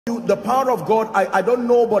The power of God, I don't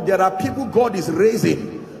know, but there are people God is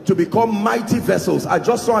raising to become mighty vessels. I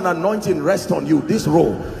just saw an anointing rest on you, this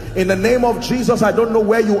role. In the name of Jesus, I don't know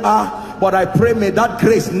where you are, but I pray may that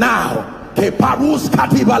grace now, let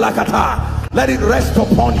it rest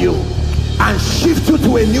upon you and shift you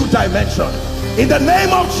to a new dimension. In the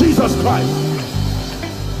name of Jesus Christ.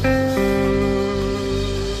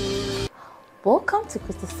 Welcome to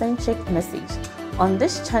Christocentric Message. On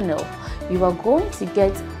this channel, you are going to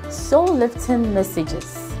get soul-lifting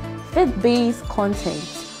messages, faith-based content,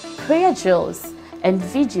 prayer drills, and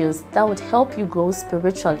videos that would help you grow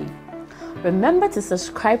spiritually. Remember to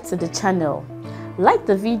subscribe to the channel, like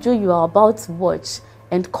the video you are about to watch,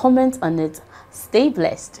 and comment on it. Stay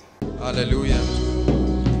blessed. Hallelujah.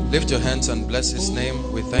 Lift your hands and bless his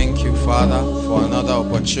name. We thank you, Father, for another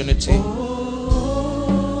opportunity.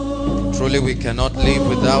 Truly we cannot live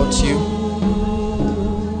without you.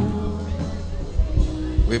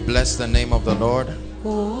 We bless the name of the Lord.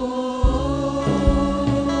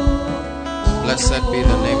 Blessed be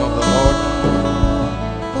the name of the Lord.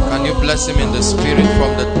 Can you bless him in the spirit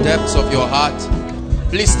from the depths of your heart?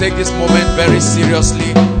 Please take this moment very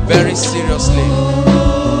seriously, very seriously.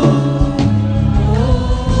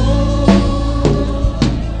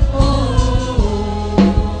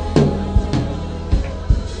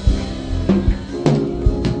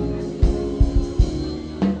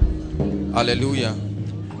 Hallelujah.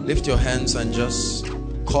 Lift your hands and just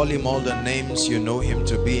call him all the names you know him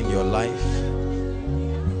to be in your life.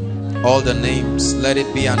 All the names. Let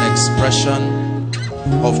it be an expression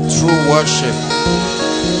of true worship.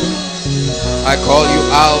 I call you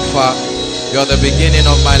Alpha. You're the beginning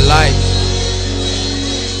of my life.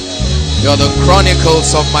 You're the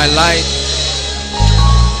chronicles of my life.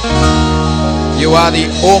 You are the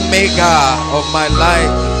Omega of my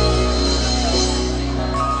life.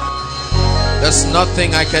 There's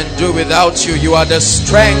nothing I can do without you. You are the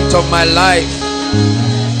strength of my life.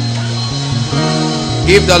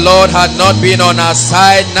 If the Lord had not been on our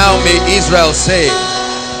side, now may Israel say,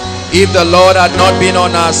 if the Lord had not been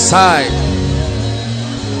on our side,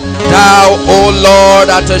 thou, O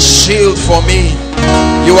Lord, art a shield for me.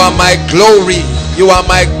 You are my glory. You are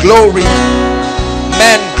my glory.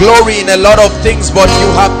 Men glory in a lot of things, but you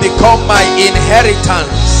have become my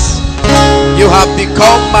inheritance. You have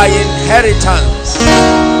become my inheritance.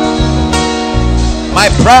 My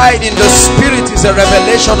pride in the spirit is a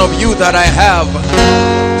revelation of you that I have.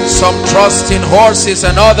 Some trust in horses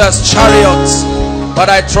and others chariots, but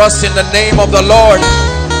I trust in the name of the Lord.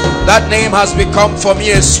 That name has become for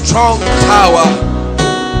me a strong tower.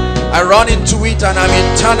 I run into it and I'm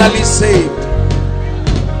eternally saved.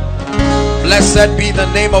 Blessed be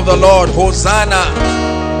the name of the Lord. Hosanna.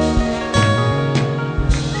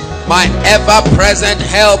 My ever-present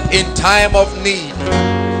help in time of need.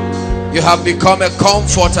 You have become a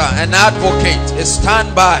comforter, an advocate, a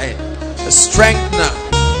standby, a strengthener.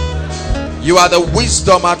 You are the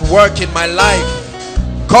wisdom at work in my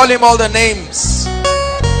life. Call him all the names.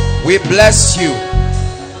 We bless you.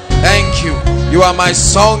 Thank you. You are my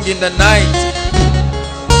song in the night,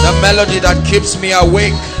 the melody that keeps me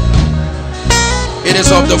awake. It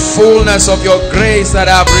is of the fullness of your grace that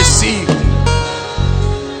I have received.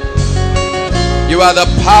 You are the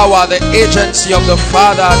power, the agency of the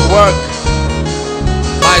Father at work.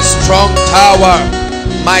 My strong tower,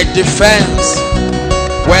 my defense.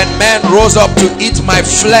 When men rose up to eat my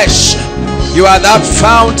flesh, you are that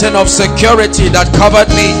fountain of security that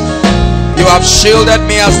covered me. You have shielded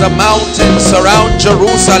me as the mountains surround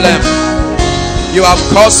Jerusalem. You have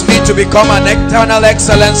caused me to become an eternal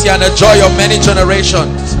excellency and a joy of many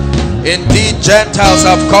generations. Indeed, Gentiles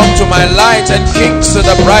have come to my light and kings to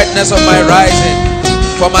the brightness of my rising.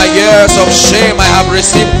 For my years of shame I have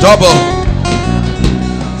received double.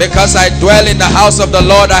 Because I dwell in the house of the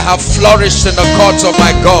Lord, I have flourished in the courts of my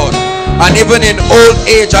God. And even in old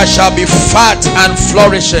age I shall be fat and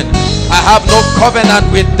flourishing. I have no covenant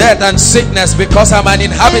with death and sickness, because I'm an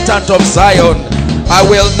inhabitant of Zion. I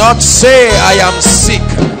will not say I am sick.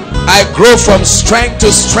 I grow from strength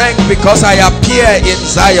to strength because I appear in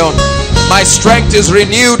Zion. My strength is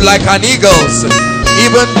renewed like an eagle's.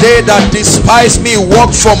 Even they that despise me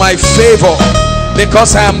walk for my favor,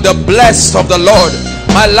 because I am the blessed of the Lord.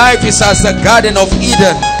 My life is as the Garden of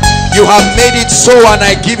Eden. You have made it so, and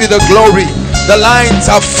I give you the glory. The lines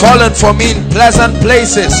have fallen for me in pleasant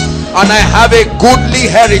places, and I have a goodly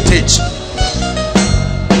heritage.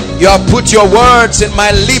 You have put your words in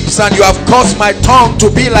my lips, and you have caused my tongue to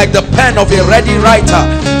be like the pen of a ready writer,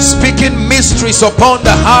 speaking mysteries upon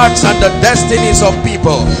the hearts and the destinies of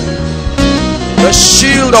people. The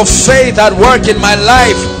shield of faith at work in my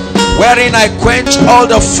life wherein I quench all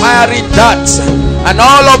the fiery darts. And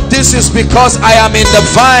all of this is because I am in the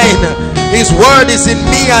vine. His word is in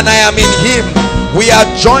me and I am in him. We are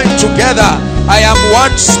joined together. I am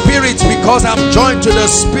one spirit because I'm joined to the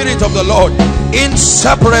Spirit of the Lord.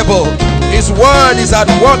 Inseparable. His word is at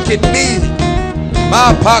work in me. You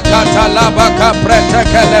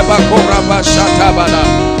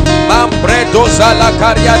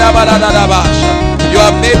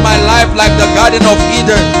have made my life like the Garden of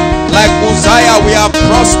Eden. Like Uzziah, we have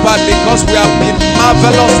prospered because we have been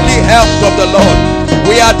marvelously helped of the Lord.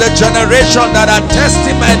 We are the generation that are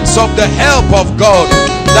testaments of the help of God.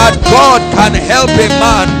 That God can help a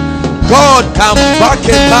man. God can back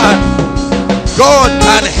a man. God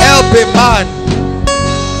can help a man.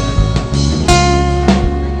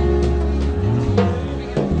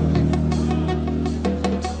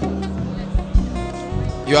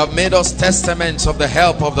 You have made us testaments of the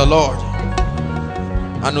help of the Lord.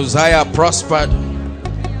 And Uzziah prospered,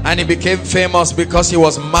 and he became famous because he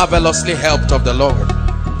was marvelously helped of the Lord.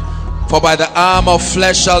 For by the arm of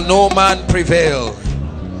flesh shall no man prevail,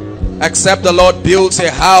 except the Lord builds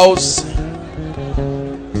a house.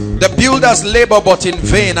 The builders labor but in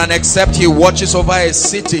vain, and except he watches over a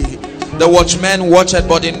city, the watchmen watched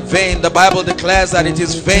but in vain. The Bible declares that it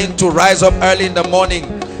is vain to rise up early in the morning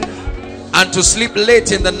and to sleep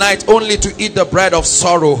late in the night, only to eat the bread of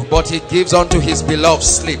sorrow, but he gives unto his beloved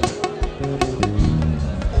sleep.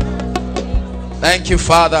 Thank you,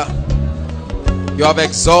 Father. You have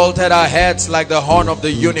exalted our heads like the horn of the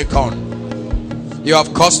unicorn. You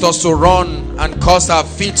have caused us to run and caused our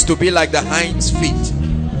feet to be like the hind's feet.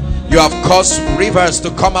 You have caused rivers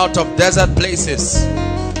to come out of desert places.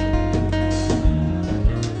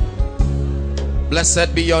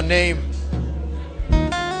 Blessed be your name.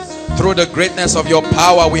 Through the greatness of your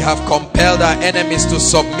power, we have compelled our enemies to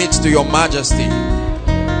submit to your majesty,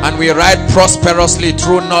 and we ride prosperously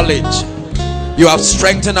through knowledge. You have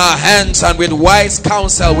strengthened our hands, and with wise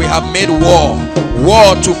counsel we have made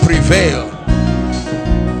war to prevail.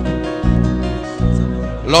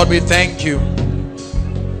 Lord, we thank you.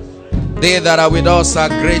 They that are with us are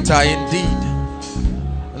greater indeed.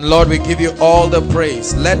 And Lord, we give you all the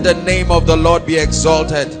praise. Let the name of the Lord be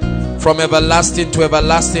exalted. From everlasting to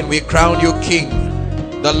everlasting, we crown you King,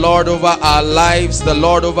 the Lord over our lives, the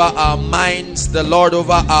Lord over our minds, the Lord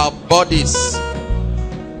over our bodies.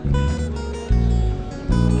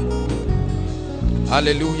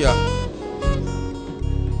 Hallelujah.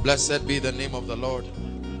 Blessed be the name of the Lord.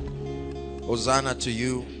 Hosanna to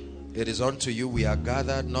you. It is unto you we are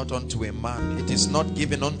gathered, not unto a man. It is not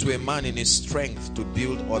given unto a man in his strength to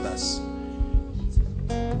build others.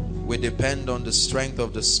 We depend on the strength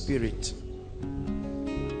of the Spirit.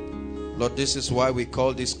 Lord, this is why we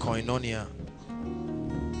call this koinonia.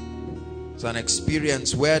 It's an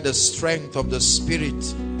experience where the strength of the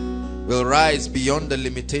Spirit will rise beyond the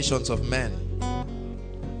limitations of men.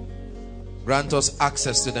 Grant us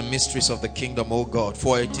access to the mysteries of the kingdom, O God,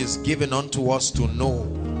 for it is given unto us to know.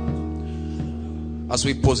 As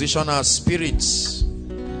we position our spirits,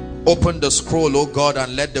 open the scroll, O God,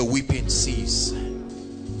 and let the weeping cease.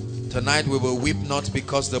 Tonight we will weep not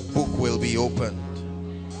because the book will be opened.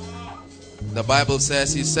 The Bible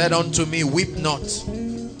says, he said unto me, weep not,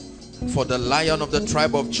 for the Lion of the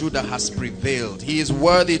tribe of Judah has prevailed. He is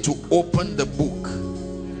worthy to open the book.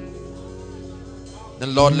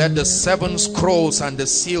 Then Lord, let the 7 scrolls and the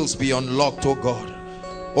seals be unlocked, O God.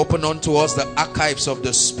 Open unto us the archives of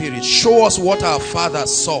the Spirit. Show us what our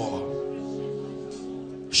fathers saw.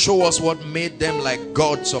 Show us what made them like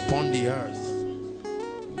gods upon the earth.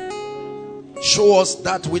 Show us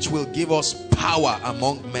that which will give us power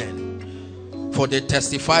among men. For they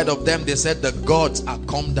testified of them, they said the gods are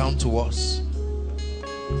come down to us.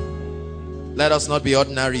 Let us not be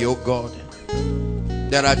ordinary, O God.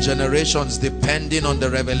 There are generations depending on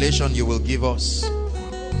the revelation you will give us.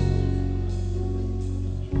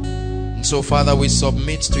 And so, Father, we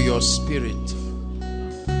submit to your Spirit,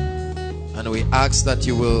 and we ask that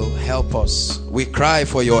you will help us. We cry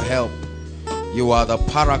for your help. You are the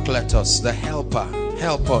Paracletus, the helper.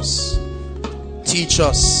 Help us. Teach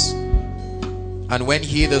us. And when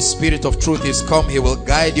he, the Spirit of truth, is come, he will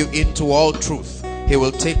guide you into all truth. He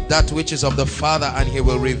will take that which is of the Father and he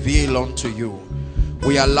will reveal unto you.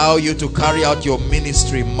 We allow you to carry out your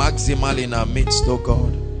ministry maximal in our midst, O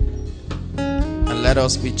God. And let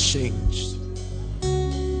us be changed.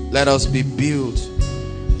 Let us be built.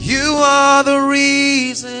 You are the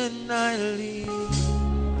reason I live.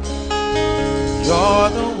 You're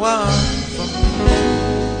the one for me.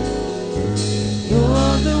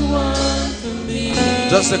 You're the one for me.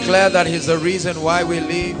 Just declare that he's the reason why we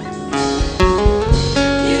live.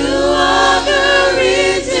 You are the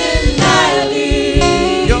reason I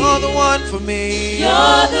live. You're the one for me.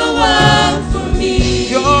 You're the one for me.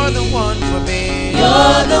 You're the one for me.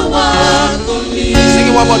 You're the one for me. Sing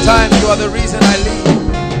it one more time. You are the reason I live.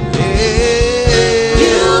 Yeah.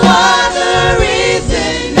 You are the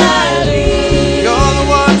reason I live. You're the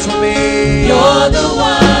one for me. You're the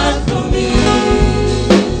one for me.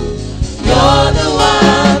 You're the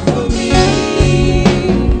one for me.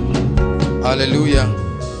 Hallelujah.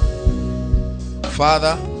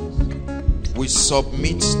 Father, we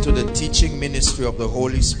submit to the teaching ministry of the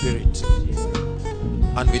Holy Spirit,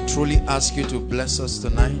 and we truly ask you to bless us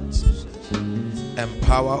tonight,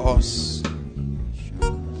 empower us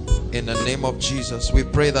in the name of Jesus. We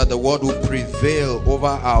pray that the word will prevail over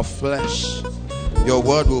our flesh. Your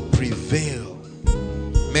word will prevail.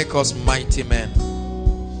 Make us mighty men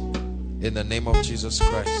in the name of Jesus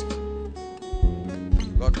Christ.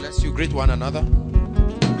 God bless you. Greet one another.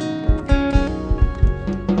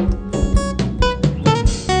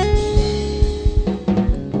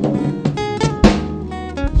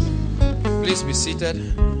 Please be seated.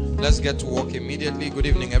 Let's get to work immediately. Good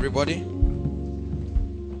evening, everybody.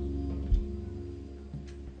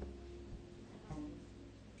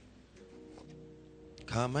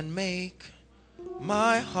 Come and make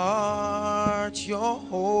my heart your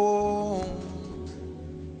home.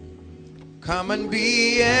 Come and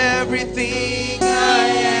be everything I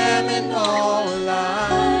am and all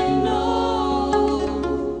I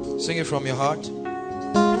know. Sing it from your heart.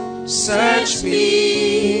 Search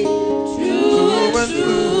me through and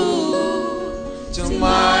through till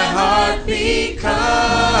my heart becomes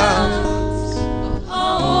a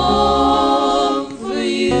home for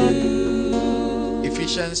you.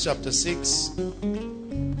 Ephesians chapter 6,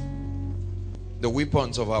 the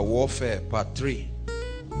weapons of our warfare, part 3.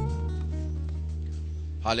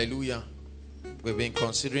 Hallelujah. We've been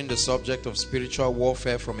considering the subject of spiritual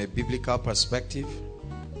warfare from a biblical perspective.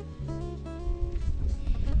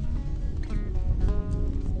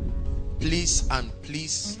 Please and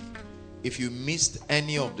please, if you missed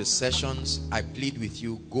any of the sessions, I plead with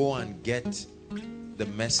you, go and get the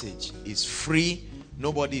message. It's free.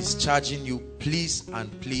 Nobody is charging you. Please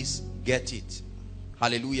and please get it.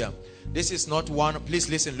 Hallelujah. This is not one, please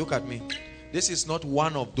listen, look at me. This is not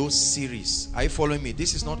one of those series. Are you following me?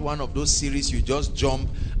 This is not one of those series you just jump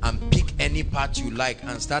and pick any part you like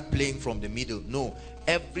and start playing from the middle. No.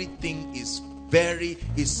 Everything is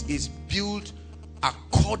built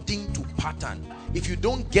according to pattern. If you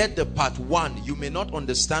don't get the part 1, you may not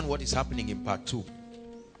understand what is happening in part 2.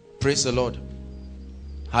 Praise the Lord.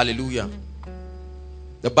 Hallelujah.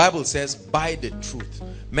 The Bible says, by the truth.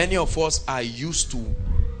 Many of us are used to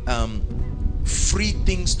free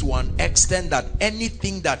things to an extent that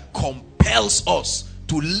anything that compels us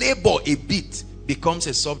to labor a bit becomes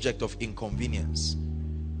a subject of inconvenience.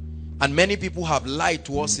 And many people have lied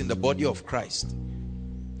to us in the body of Christ.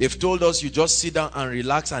 They've told us you just sit down and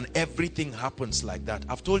relax and everything happens like that.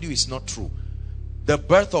 I've told you it's not true. The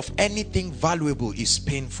birth of anything valuable is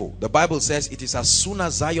painful. The Bible says it is as soon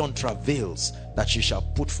as Zion travails that she shall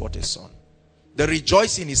put forth a son. The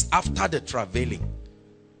rejoicing is after the travailing.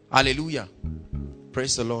 Hallelujah.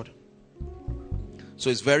 Praise the Lord. So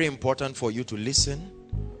it's very important for you to listen.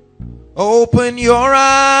 Open your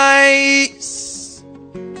eyes.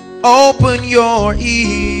 Open your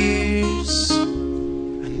ears.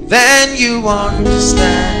 And then you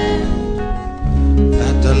understand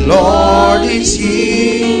that the Lord is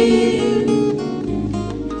here.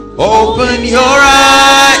 Open your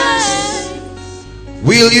eyes.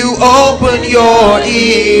 Will you open your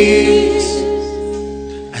ears?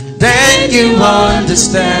 And then you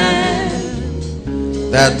understand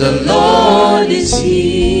that the Lord is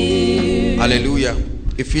here. Hallelujah.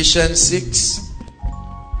 Ephesians 6.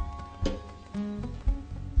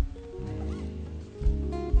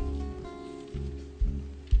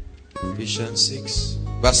 Ephesians 6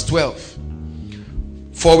 verse 12.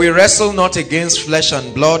 For we wrestle not against flesh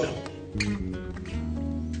and blood.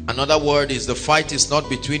 Another word is the fight is not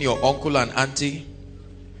between your uncle and auntie,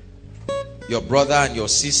 your brother and your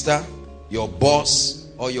sister, your boss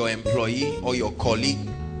or your employee or your colleague,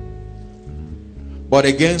 but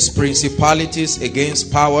against principalities,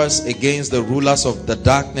 against powers, against the rulers of the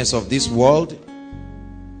darkness of this world,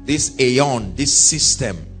 this aeon, this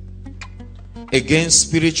system, against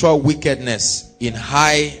spiritual wickedness in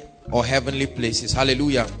high or heavenly places.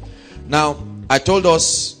 Hallelujah. Now, I told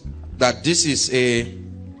us that this is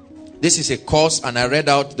a course, and I read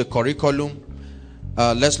out the curriculum.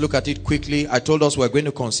 Let's look at it quickly. I told us we're going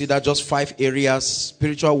to consider just 5 areas.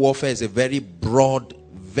 Spiritual warfare is a very broad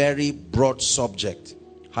subject.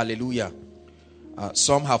 Hallelujah.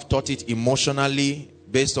 Some have taught it emotionally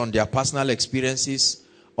based on their personal experiences.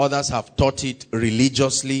 Others have taught it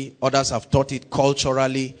religiously. Others have taught it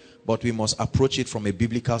culturally. But we must approach it from a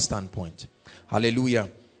biblical standpoint. Hallelujah.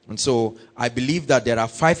 And so I believe that there are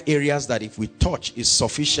 5 areas that if we touch is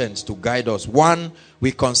sufficient to guide us. 1,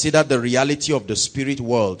 we consider the reality of the spirit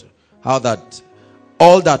world. How that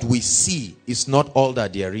all that we see is not all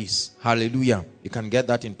that there is. Hallelujah. You can get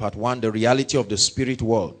that in part 1, the reality of the spirit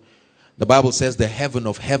world. The Bible says the heaven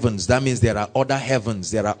of heavens. That means there are other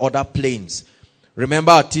heavens. There are other planes.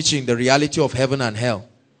 Remember our teaching, the reality of heaven and hell.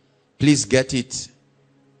 Please get it.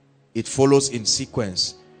 It follows in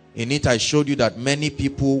sequence. In it I showed you that many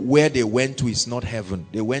people, where they went to is not heaven.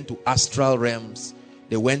 They went to astral realms.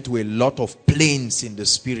 They went to a lot of planes in the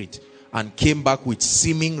spirit and came back with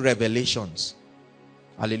seeming revelations.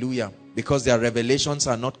 Hallelujah. Because their revelations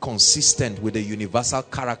are not consistent with the universal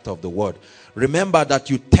character of the word. Remember that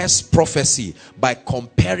you test prophecy by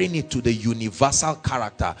comparing it to the universal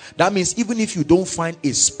character. That means even if you don't find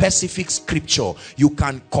a specific scripture, you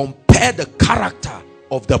can compare the character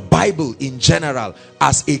of the Bible in general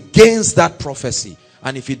as against that prophecy.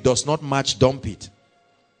 And if it does not match, dump it.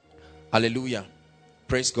 Hallelujah.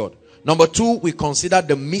 Praise God. Number 2, we consider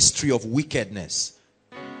the mystery of wickedness.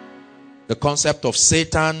 The concept of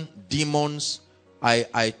Satan, demons.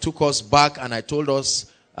 I took us back and I told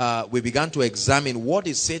us, we began to examine what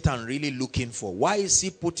is Satan really looking for. Why is he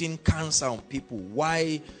putting cancer on people?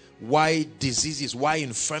 Why diseases? Why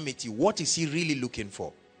infirmity? What is he really looking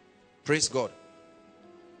for? Praise God.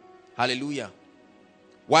 Hallelujah.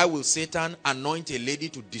 Why will Satan anoint a lady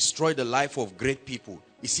to destroy the life of great people?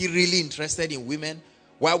 Is he really interested in women?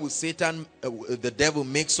 Why will Satan, the devil,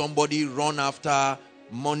 make somebody run after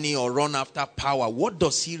money or run after power? What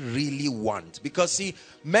does he really want? Because see,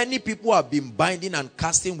 many people have been binding and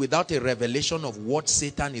casting without a revelation of what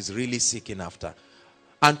Satan is really seeking after.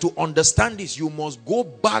 And to understand this, you must go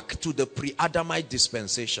back to the pre-Adamite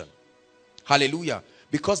dispensation. Hallelujah.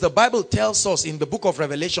 Because the Bible tells us in the book of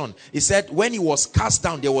Revelation, it said when he was cast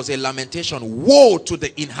down, there was a lamentation. Woe to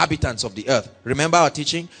the inhabitants of the earth. Remember our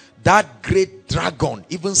teaching? That great dragon,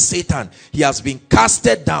 even Satan, he has been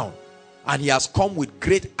casted down. And he has come with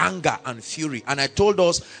great anger and fury. And I told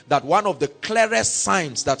us that one of the clearest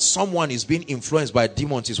signs that someone is being influenced by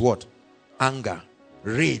demons is what? Anger.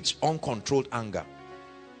 Rage. Uncontrolled anger.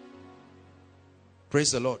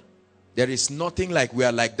 Praise the Lord. There is nothing like we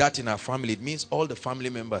are like that in our family. It means all the family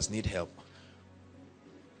members need help.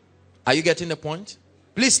 Are you getting the point?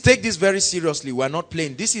 Please take this very seriously. We are not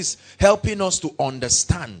playing. This is helping us to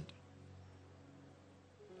understand.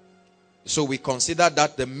 So we consider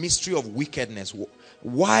that the mystery of wickedness.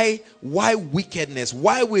 Why wickedness?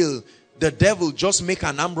 Why will the devil just make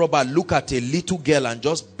an armed robber look at a little girl and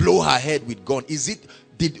just blow her head with gun?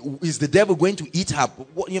 Is the devil going to eat her?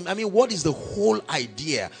 I mean, what is the whole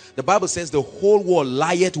idea? The Bible says the whole world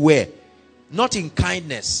lieth where? Not in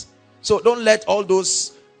kindness. So don't let all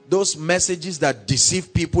those messages that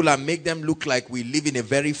deceive people and make them look like we live in a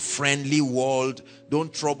very friendly world.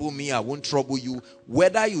 Don't trouble me, I won't trouble you.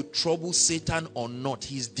 Whether you trouble Satan or not,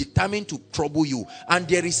 he's determined to trouble you. And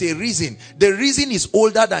there is a reason. The reason is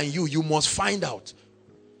older than you. You must find out.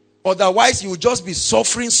 Otherwise, you will just be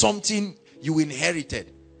suffering something you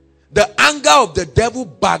inherited. The anger of the devil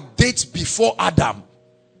backdates before Adam.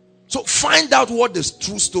 So find out what the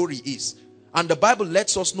true story is. And the Bible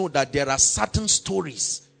lets us know that there are certain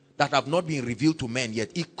stories that have not been revealed to men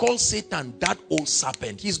yet. He calls Satan that old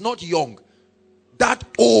serpent. He's not young. That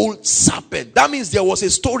old serpent. That means there was a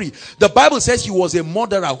story. The Bible says he was a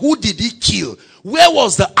murderer. Who did he kill? Where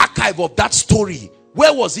was the archive of that story?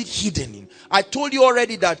 Where was it hidden in? I told you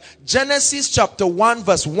already that Genesis chapter 1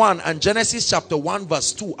 verse 1 and Genesis chapter 1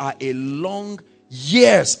 verse 2 are a long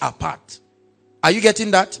years apart. Are you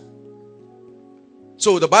getting that?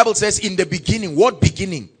 So the Bible says in the beginning. What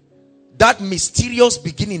beginning? That mysterious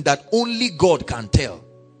beginning that only God can tell.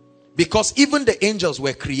 Because even the angels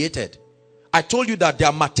were created. I told you that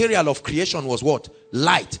their material of creation was what?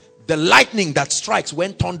 Light. The lightning that strikes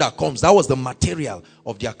when thunder comes, that was the material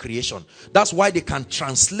of their creation. That's why they can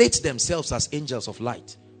translate themselves as angels of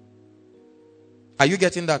light. Are you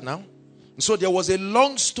getting that now? So there was a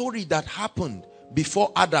long story that happened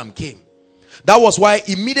before Adam came. That was why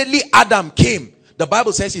immediately Adam came, the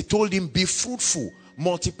Bible says he told him, be fruitful,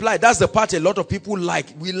 multiply. That's the part a lot of people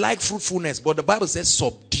like. We like fruitfulness, but the Bible says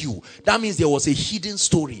subdue. That means there was a hidden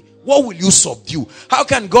story. What will you subdue? How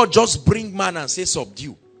can God just bring man and say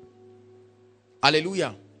subdue?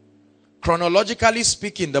 Hallelujah. Chronologically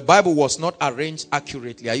speaking, the Bible was not arranged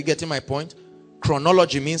accurately. Are you getting my point?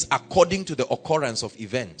 Chronology means according to the occurrence of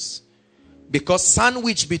events. Because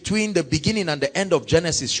sandwiched between the beginning and the end of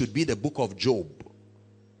Genesis should be the book of Job.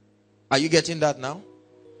 Are you getting that now?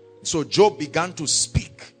 So Job began to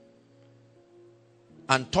speak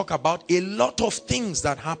and talk about a lot of things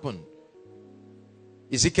that happened.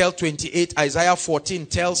 Ezekiel 28, Isaiah 14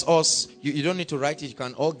 tells us, you don't need to write it, you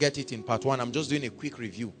can all get it in part 1. I'm just doing a quick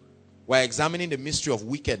review. We're examining the mystery of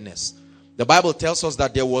wickedness. The Bible tells us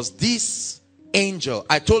that there was this angel.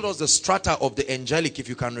 I told us the strata of the angelic, if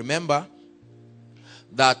you can remember.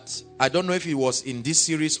 That, I don't know if it was in this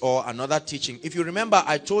series or another teaching. If you remember,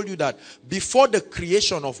 I told you that before the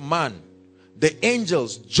creation of man, the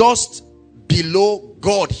angels just below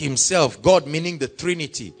God himself, God meaning the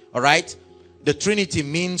Trinity, all right? The Trinity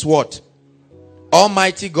means what?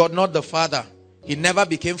 Almighty God, not the Father. He never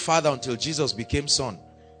became Father until Jesus became Son.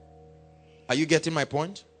 Are you getting my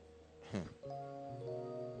point?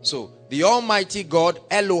 So, the Almighty God,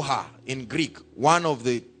 Eloha in Greek, one of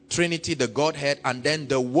the Trinity, the Godhead, and then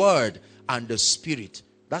the Word and the Spirit.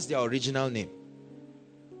 That's their original name.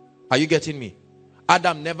 Are you getting me?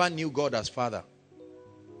 Adam never knew God as Father.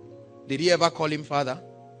 Did he ever call him Father?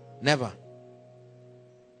 Never.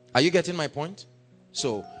 Are you getting my point?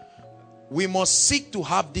 So, we must seek to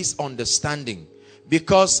have this understanding.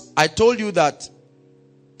 Because I told you that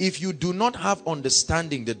if you do not have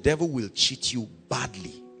understanding, the devil will cheat you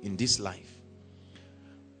badly in this life.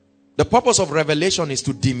 The purpose of revelation is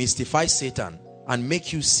to demystify Satan and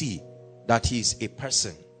make you see that he is a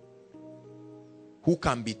person who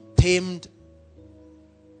can be tamed.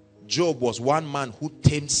 Job was one man who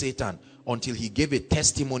tamed Satan until he gave a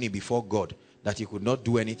testimony before God that he could not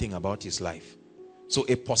do anything about his life. So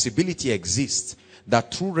a possibility exists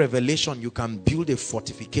that through revelation you can build a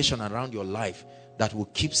fortification around your life that will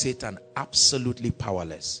keep Satan absolutely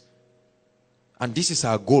powerless. And this is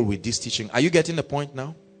our goal with this teaching. Are you getting the point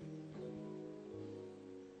now?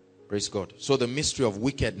 Praise God. So the mystery of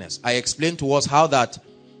wickedness. I explained to us how that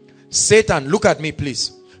Satan, look at me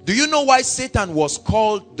please. Do you know why Satan was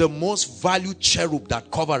called the most valued cherub that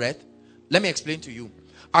covereth? Let me explain to you.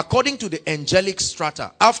 According to the angelic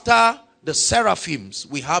strata, after the seraphims,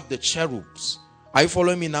 we have the cherubs. Are you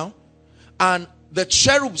following me now? And the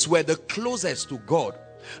cherubs were the closest to God.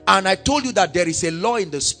 And I told you that there is a law in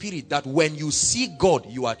the spirit that when you see God,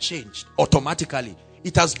 you are changed automatically.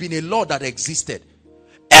 It has been a law that existed.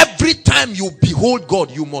 Every time you behold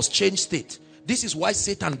God, you must change state. This is why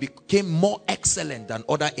Satan became more excellent than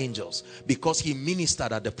other angels, because he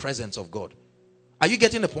ministered at the presence of God. Are you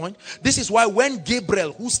getting the point? This is why when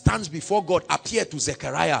Gabriel, who stands before God, appeared to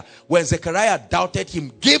Zechariah, when Zechariah doubted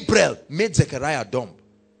him, Gabriel made Zechariah dumb.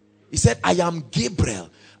 He said, I am Gabriel.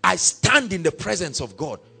 I stand in the presence of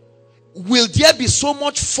God. Will there be so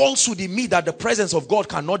much falsehood in me that the presence of God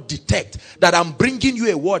cannot detect, that I'm bringing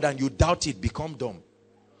you a word and you doubt it, become dumb?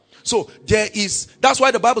 So that's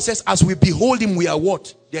why the Bible says, as we behold him, we are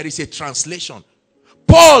what? There is a translation.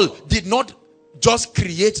 Paul did not just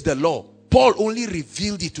create the law. Paul only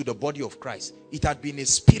revealed it to the body of Christ. It had been a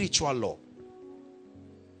spiritual law.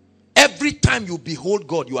 Every time you behold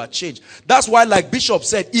God, you are changed. That's why, like Bishop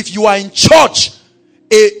said, if you are in church,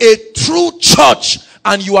 a true church,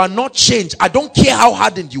 and you are not changed, I don't care how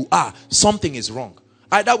hardened you are, something is wrong.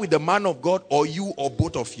 Either with the man of God or you, or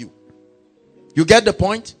both of you. You get the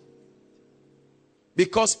point?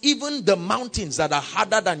 Because even the mountains that are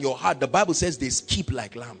harder than your heart, the Bible says they skip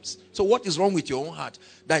like lambs. So what is wrong with your own heart?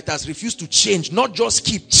 That it has refused to change. Not just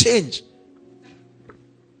skip, change.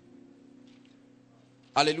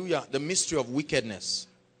 Hallelujah. The mystery of wickedness.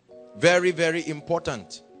 Very, very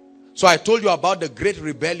important. So I told you about the great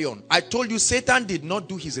rebellion. I told you Satan did not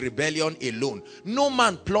do his rebellion alone. No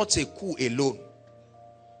man plots a coup alone.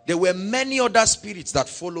 There were many other spirits that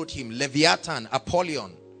followed him. Leviathan,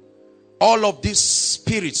 Apollyon. All of these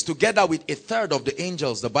spirits, together with a third of the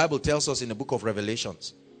angels, the Bible tells us in the book of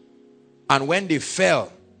Revelations. And when they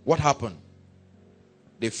fell, what happened?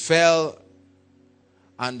 They fell,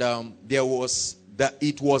 and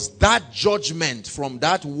it was that judgment from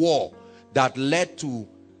that war that led to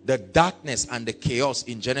the darkness and the chaos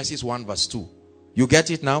in Genesis 1 verse 2. You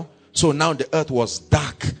get it now? So now the earth was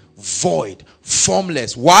dark, void,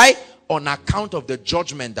 formless. Why? On account of the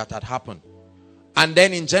judgment that had happened. And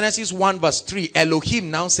then in Genesis 1 verse 3,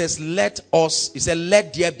 Elohim now says, he said,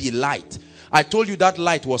 let there be light. I told you that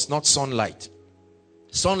light was not sunlight.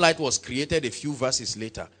 Sunlight was created a few verses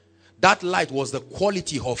later. That light was the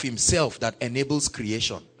quality of himself that enables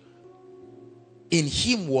creation. In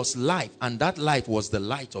him was life, and that light was the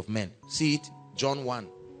light of men. See it? John 1.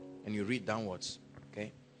 And you read downwards.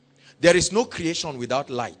 Okay. There is no creation without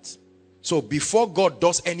light. So before God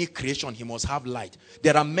does any creation, he must have light.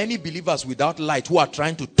 There are many believers without light who are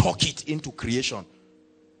trying to talk it into creation.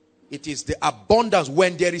 It is the abundance.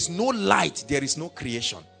 When there is no light, there is no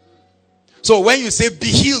creation. So when you say be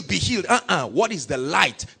healed, what is the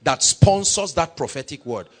light that sponsors that prophetic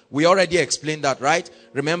word? We already explained that, right?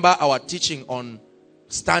 Remember our teaching on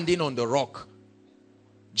standing on the rock.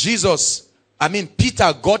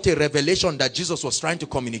 Peter got a revelation that Jesus was trying to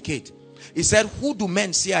communicate. He said, who do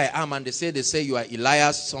men say I am? And they say you are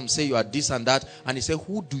Elias. Some say you are this and that. And he said,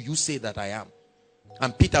 who do you say that I am?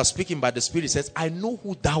 And Peter, speaking by the Spirit, says, I know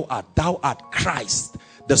who thou art. Thou art Christ,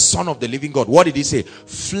 the Son of the living God. What did he say?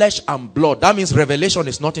 Flesh and blood. That means revelation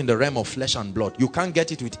is not in the realm of flesh and blood. You can't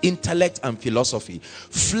get it with intellect and philosophy.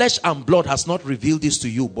 Flesh and blood has not revealed this to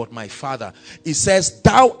you, but my Father. He says,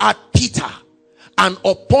 thou art Peter. And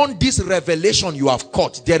upon this revelation you have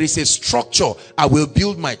caught, there is a structure. I will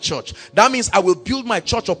build my church. That means I will build my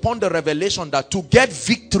church upon the revelation that to get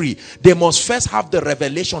victory, they must first have the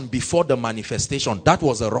revelation before the manifestation. That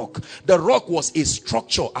was a rock. The rock was a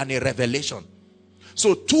structure and a revelation.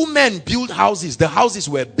 So two men built houses. The houses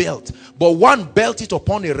were built, but one built it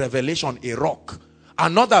upon a revelation, a rock.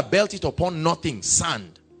 Another built it upon nothing,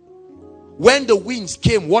 sand. When the winds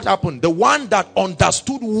came, what happened? The one that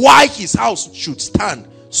understood why his house should stand,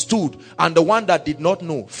 stood. And the one that did not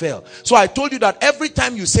know, fell. So I told you that every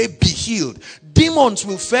time you say be healed, demons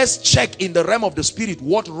will first check in the realm of the spirit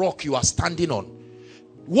what rock you are standing on.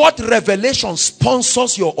 What revelation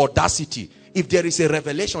sponsors your audacity? If there is a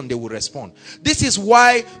revelation, they will respond. This is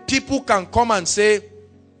why people can come and say,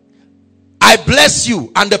 I bless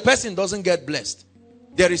you, and the person doesn't get blessed.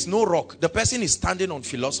 There is no rock. The person is standing on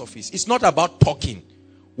philosophies. It's not about talking.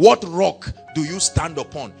 What rock do you stand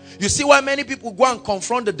upon? You see why many people go and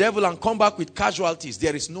confront the devil and come back with casualties.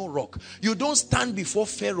 There is no rock. You don't stand before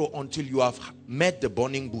Pharaoh until you have met the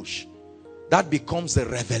burning bush. That becomes the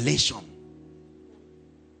revelation.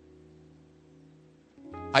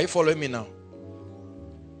 Are you following me now?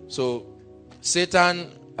 So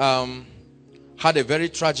Satan had a very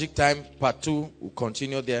tragic time. Part 2 will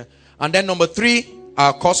continue there. And then number 3,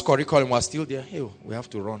 our course curriculum was still there. Hey, we have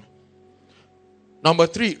to run. Number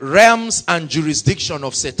 3, realms and jurisdiction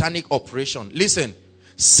of satanic operation. Listen,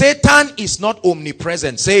 Satan is not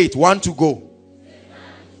omnipresent. Say it. 1 to go.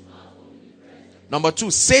 Number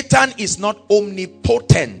 2, Satan is not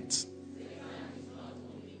omnipotent.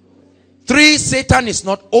 3, Satan is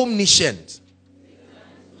not omniscient.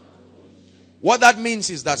 What that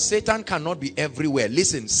means is that Satan cannot be everywhere.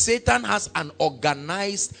 Listen, Satan has an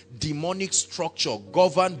organized demonic structure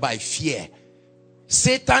governed by fear.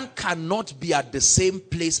 Satan cannot be at the same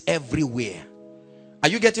place everywhere. Are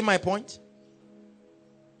you getting my point?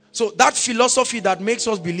 So that philosophy that makes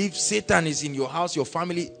us believe Satan is in your house, your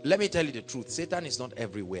family, let me tell you the truth. Satan is not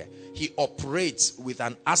everywhere. He operates with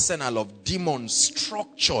an arsenal of demons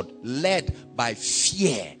structured, led by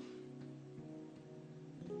fear.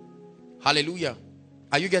 Hallelujah.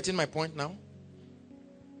 Are you getting my point now?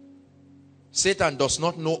 Satan does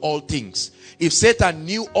not know all things. If Satan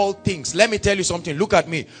knew all things, let me tell you something. Look at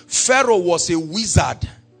me. Pharaoh was a wizard.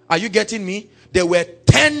 Are you getting me? There were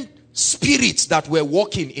 10 spirits that were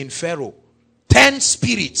working in Pharaoh. 10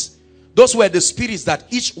 spirits. Those were the spirits that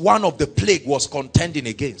each one of the plague was contending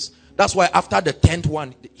against. That's why after the 10th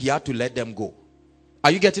one, he had to let them go.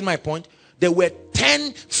 Are you getting my point? There were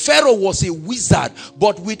 10. Pharaoh was a wizard,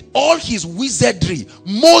 but with all his wizardry,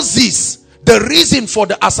 Moses, the reason for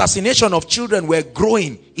the assassination of children were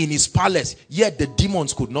growing in his palace, yet the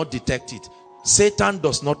demons could not detect it. Satan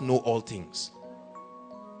does not know all things.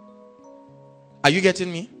 Are you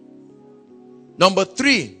getting me? Number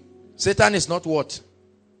 3, Satan is not what?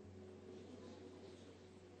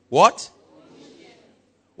 What?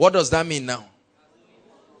 What does that mean now?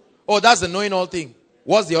 Oh, that's the knowing all things.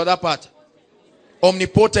 What's the other part?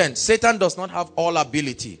 Omnipotent. Satan does not have all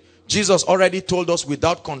ability. Jesus already told us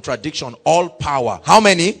without contradiction, all power. How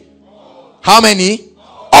many? How many?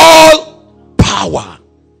 All power.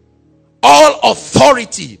 All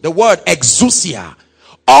authority. The word exousia.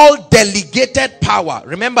 All delegated power.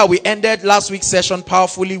 Remember, we ended last week's session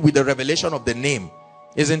powerfully with the revelation of the name.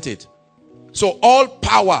 Isn't it? So all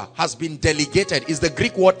power has been delegated. Is the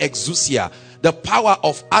Greek word exousia. The power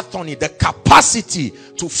of attorney, the capacity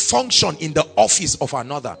to function in the office of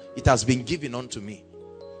another. It has been given unto me.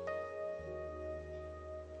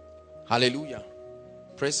 Hallelujah.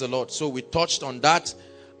 Praise the Lord. So we touched on that.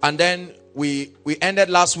 And then we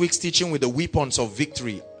ended last week's teaching with the weapons of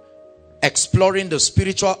victory. Exploring the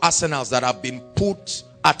spiritual arsenals that have been put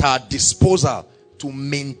at our disposal to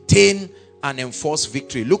maintain and enforce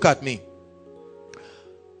victory. Look at me.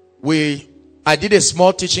 We I did a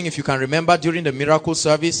small teaching, if you can remember, during the miracle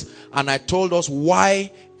service, and I told us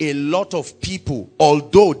why a lot of people,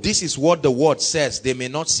 although this is what the word says, they may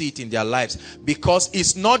not see it in their lives, because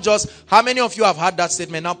it's not just, how many of you have had that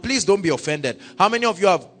statement? Now please don't be offended. How many of you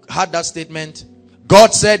have had that statement?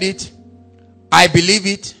 God said it, I believe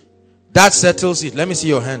it, that settles it. Let me see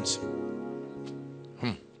your hands.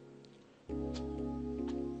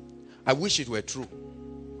 I wish it were true,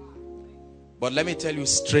 but let me tell you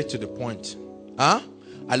straight to the point.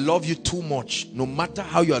 I love you too much. No matter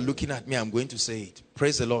how you are looking at me, I'm going to say it.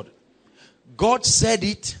 Praise the Lord. God said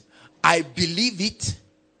it. I believe it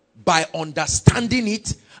by understanding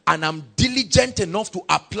it, and I'm diligent enough to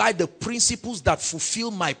apply the principles that fulfill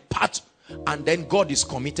my part, and then God is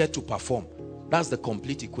committed to perform. That's the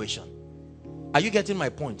complete equation. Are you getting my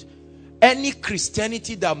point? Any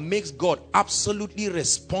Christianity that makes God absolutely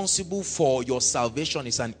responsible for your salvation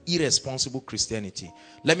is an irresponsible Christianity.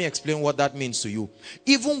 Let me explain what that means to you.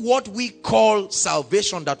 Even what we call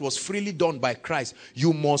salvation that was freely done by Christ,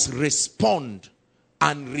 you must respond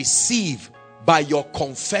and receive by your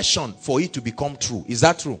confession for it to become true. Is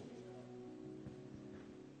that true?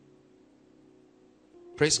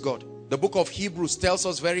 Praise God. The book of Hebrews tells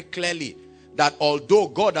us very clearly that although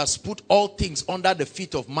God has put all things under the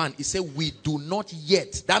feet of man, he said we do not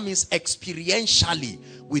yet, that means experientially,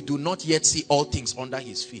 we do not yet see all things under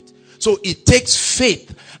his feet. So it takes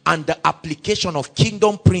faith and the application of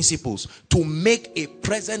kingdom principles to make a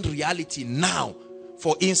present reality now.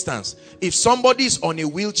 For instance, if somebody is on a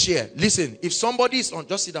wheelchair, listen, if somebody is on,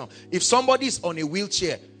 just sit down, if somebody is on a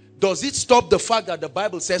wheelchair, does it stop the fact that the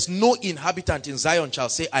Bible says no inhabitant in Zion shall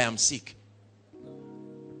say I am sick?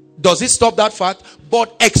 Does it stop that fact?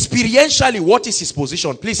 But experientially, what is his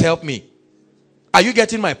position? Please help me. Are you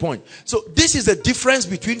getting my point? So this is the difference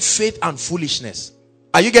between faith and foolishness.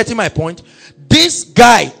 Are you getting my point? This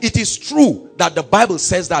guy, it is true that the Bible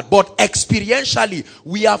says that, but experientially,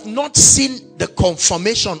 we have not seen the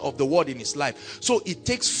confirmation of the word in his life. So it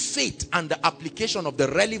takes faith and the application of the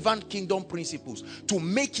relevant kingdom principles to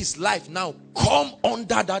make his life now come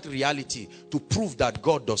under that reality to prove that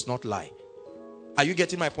God does not lie. Are you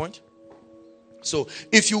getting my point? So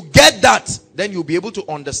if you get that, then you'll be able to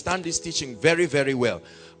understand this teaching very, very well.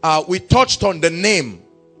 We touched on the name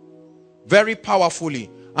very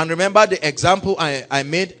powerfully. And remember the example I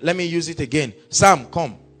made? Let me use it again. Sam,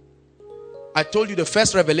 come. I told you the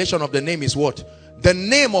first revelation of the name is what? The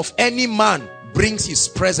name of any man brings his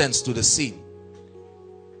presence to the scene.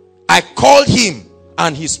 I called him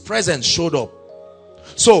and his presence showed up.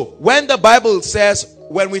 So when the Bible says,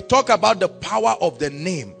 when we talk about the power of the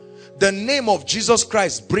name of Jesus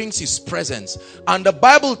Christ brings his presence. And the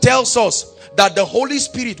Bible tells us that the Holy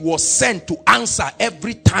Spirit was sent to answer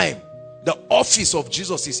every time the office of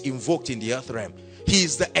Jesus is invoked in the earth realm. He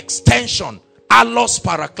is the extension, allos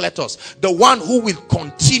parakletos, the one who will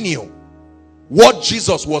continue what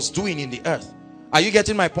Jesus was doing in the earth. Are you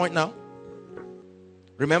getting my point now?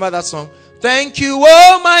 Remember that song? Thank you,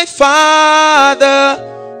 oh my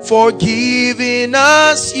Father, for giving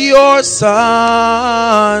us your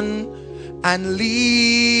Son and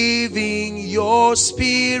leaving your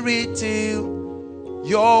Spirit till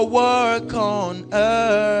your work on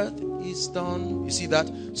earth is done. You see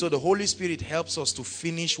that? So the Holy Spirit helps us to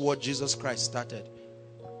finish what Jesus Christ started.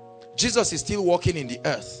 Jesus is still walking in the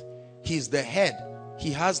earth. He is the head.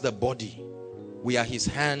 He has the body. We are his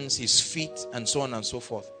hands, his feet, and so on and so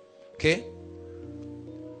forth. Okay?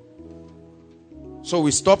 So we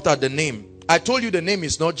stopped at the name. I told you the name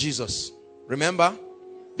is not Jesus. Remember?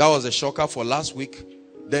 That was a shocker for last week.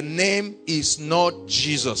 The name is not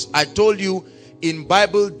Jesus. I told you in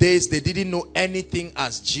Bible days they didn't know anything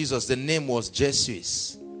as Jesus. The name was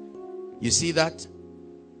Jesus. You see that?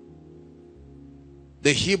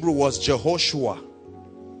 The Hebrew was Jehoshua.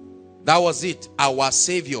 That was it. Our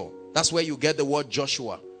Savior. That's where you get the word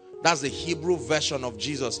Joshua. That's the Hebrew version of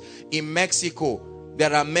Jesus. In Mexico,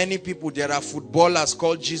 there are many people. There are footballers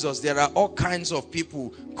called Jesus. There are all kinds of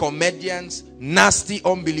people, comedians, nasty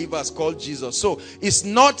unbelievers called Jesus. So it's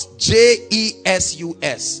not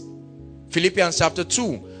J-E-S-U-S. Philippians chapter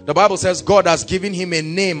 2, the Bible says God has given him a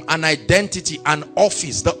name, an identity, an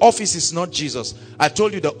office. The office is not Jesus. I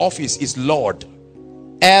told you the office is Lord.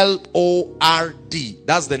 L-O-R-D.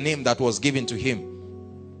 That's the name that was given to him.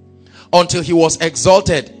 Until he was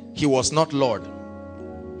exalted, he was not Lord.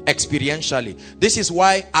 Experientially. This is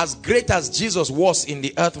why, as great as Jesus was in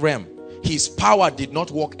the earth realm, his power did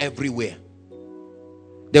not work everywhere.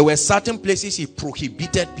 There were certain places he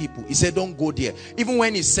prohibited people. He said, don't go there. Even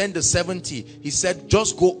when he sent the 70, he said,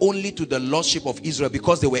 just go only to the lordship of Israel,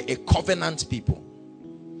 because they were a covenant people.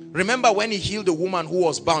 Remember when he healed the woman who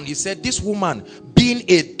was bound, he said, this woman being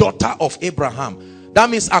a daughter of Abraham. That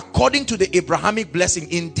means according to the Abrahamic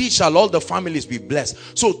blessing, indeed shall all the families be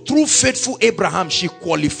blessed. So through faithful Abraham, she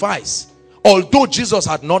qualifies. Although Jesus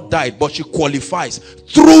had not died, but she qualifies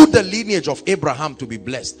through the lineage of Abraham to be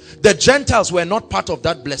blessed. The Gentiles were not part of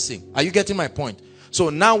that blessing. Are you getting my point? So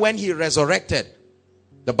now when he resurrected,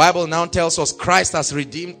 the Bible now tells us Christ has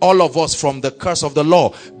redeemed all of us from the curse of the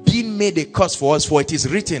law, being made a curse for us. For it is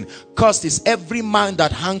written, cursed is every man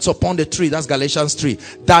that hangs upon the tree. That's Galatians 3.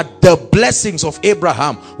 That the blessings of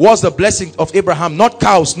Abraham was the blessing of Abraham, not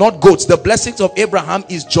cows, not goats. The blessings of Abraham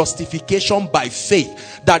is justification by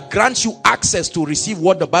faith that grants you access to receive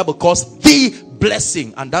what the Bible calls the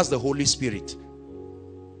blessing, and that's the Holy Spirit.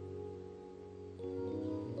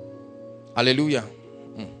 Hallelujah.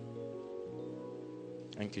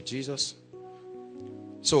 Thank you, Jesus.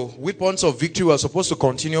 So, weapons of victory, we're supposed to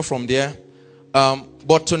continue from there.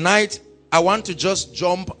 But tonight, I want to just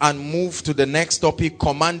jump and move to the next topic,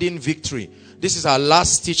 commanding victory. This is our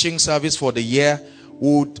last teaching service for the year.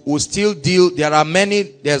 We'll still deal, there are many.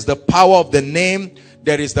 There's the power of the name.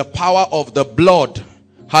 There is the power of the blood.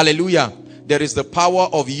 Hallelujah. There is the power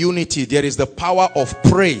of unity. There is the power of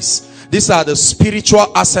praise. These are the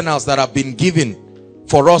spiritual arsenals that have been given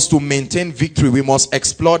for us to maintain victory. We must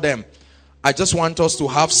explore them. I just want us to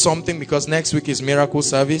have something, because next week is miracle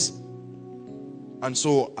service, and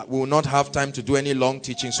so we will not have time to do any long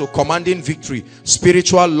teaching. So commanding victory,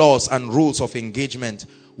 spiritual laws and rules of engagement,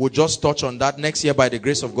 we'll just touch on that. Next year, by the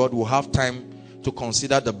grace of God, we'll have time to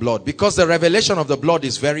consider the blood, because the revelation of the blood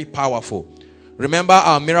is very powerful. Remember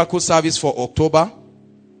our miracle service for October?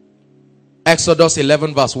 Exodus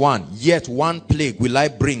 11 verse 1. Yet one plague will I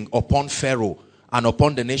bring upon Pharaoh and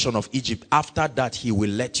upon the nation of Egypt. After that, he will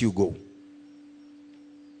let you go.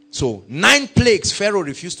 So 9 plagues, Pharaoh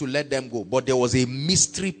refused to let them go. But there was a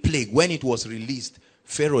mystery plague. When it was released,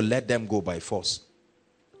 Pharaoh let them go by force.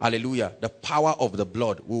 Hallelujah. The power of the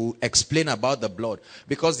blood. We'll explain about the blood.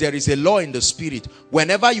 Because there is a law in the spirit.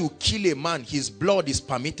 Whenever you kill a man, his blood is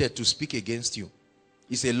permitted to speak against you.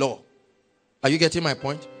 It's a law. Are you getting my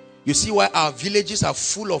point? You see why our villages are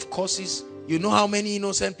full of curses? You know how many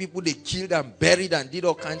innocent people they killed and buried and did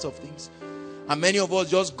all kinds of things? And many of us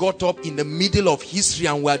just got up in the middle of history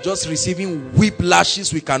and we are just receiving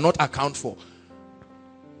whiplashes we cannot account for.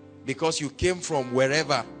 Because you came from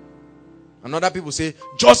wherever. And other people say,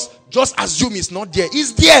 just assume it's not there.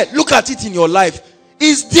 It's there. Look at it in your life.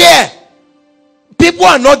 It's there. People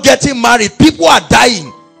are not getting married. People are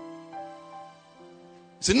dying.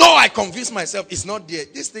 Say, no, I convinced myself it's not there.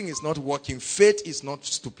 This thing is not working. Faith is not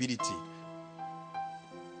stupidity.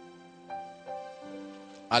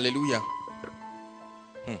 Hallelujah.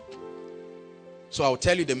 So I'll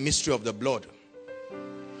tell you the mystery of the blood.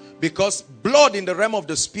 Because blood in the realm of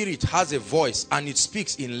the spirit has a voice and it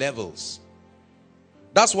speaks in levels.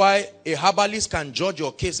 That's why a herbalist can judge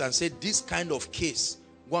your case and say, this kind of case,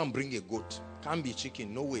 go and bring a goat. Can't be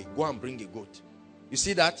chicken, no way. Go and bring a goat. You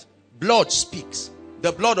see that? Blood speaks.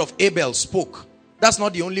 The blood of Abel spoke. That's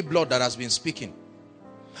not the only blood that has been speaking.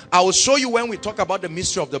 I will show you when we talk about the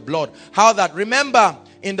mystery of the blood, how that, remember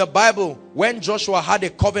in the Bible, when Joshua had a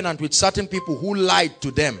covenant with certain people who lied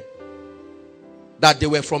to them, that they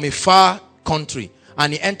were from a far country,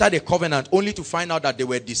 and he entered a covenant only to find out that they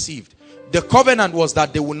were deceived. The covenant was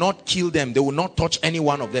that they would not kill them, they would not touch any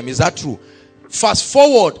one of them. Is that true? Fast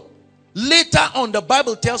forward, later on the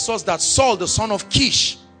Bible tells us that Saul, the son of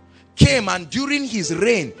Kish, came, and during his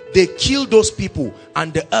reign they killed those people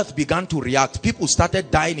and the earth began to react. People started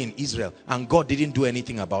dying in Israel and God didn't do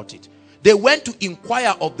anything about it. They went to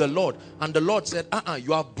inquire of the Lord and the Lord said,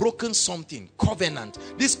 you have broken something. Covenant.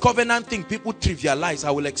 This covenant thing people trivialize.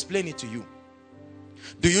 I will explain it to you.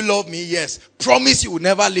 Do you love me? Yes. Promise you will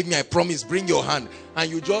never leave me. I promise. Bring your hand.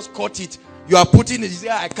 And you just cut it. You are putting it. You say,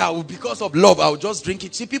 I can't. Because of love, I will just drink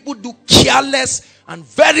it. See, people do careless and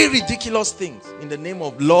very ridiculous things in the name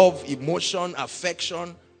of love, emotion,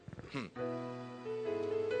 affection.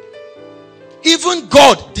 Even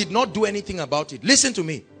God did not do anything about it. Listen to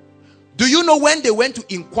me. Do you know when they went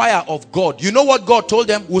to inquire of God? You know what God told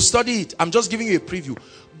them? We'll study it. I'm just giving you a preview.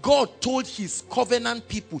 God told his covenant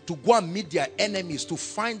people to go and meet their enemies to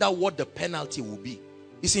find out what the penalty will be.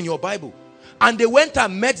 It's in your Bible. And they went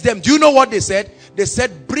and met them. Do you know what they said? They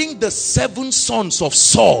said, bring the 7 sons of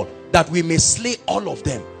Saul that we may slay all of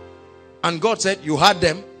them. And God said, you had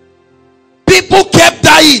them. People kept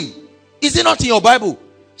dying. Is it not in your Bible?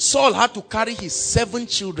 Saul had to carry his 7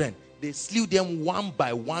 children. They slew them one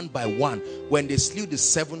by one by one. When they slew the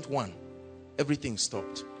 7th one, everything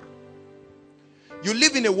stopped. You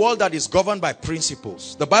live in a world that is governed by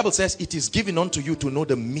principles. The Bible says it is given unto you to know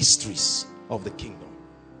the mysteries of the kingdom.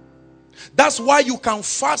 That's why you can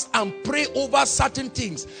fast and pray over certain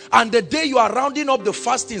things, and the day you are rounding up the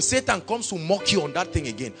fasting, Satan comes to mock you on that thing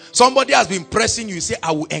again. Somebody has been pressing you, you say,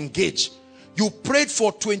 I will engage. You prayed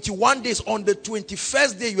for 21 days. On the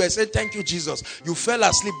 21st day, you said, thank you, Jesus. You fell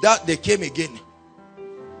asleep. That they came again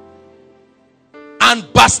and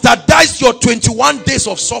bastardized your 21 days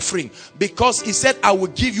of suffering, because he said, I will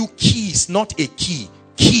give you keys, not a key.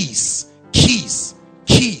 Keys, keys,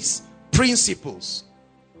 keys, principles.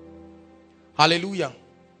 Hallelujah.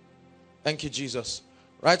 Thank you, Jesus.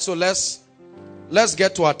 Right, so let's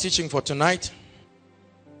get to our teaching for tonight.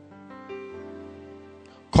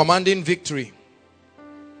 Commanding victory.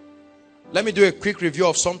 Let me do a quick review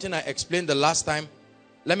of something I explained the last time.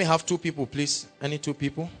 Let me have 2 people, please. Any 2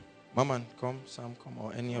 people? Mama, come. Sam, come.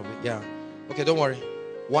 Or any of it. Yeah. Okay, don't worry.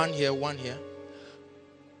 1 here, 1 here.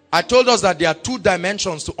 I told us that there are 2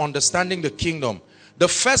 dimensions to understanding the kingdom. The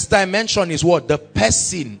first dimension is what? The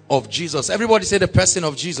person of Jesus. Everybody say the person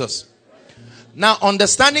of Jesus. Now,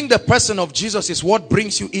 understanding the person of Jesus is what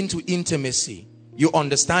brings you into intimacy. You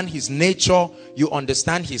understand his nature. You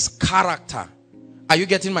understand his character. Are you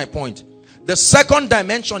getting my point? The second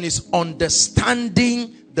dimension is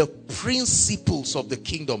understanding the principles of the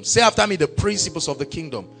kingdom. Say after me, the principles of the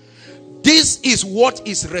kingdom. This is what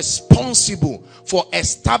is responsible for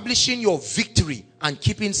establishing your victory and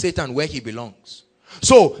keeping Satan where he belongs.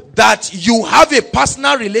 So that you have a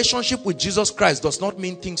personal relationship with Jesus Christ does not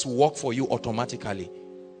mean things will work for you automatically.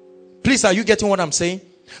 Please, are you getting what I'm saying?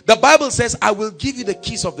 The Bible says, I will give you the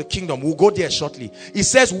keys of the kingdom. We'll go there shortly. It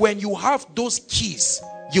says, when you have those keys,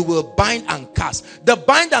 you will bind and cast. The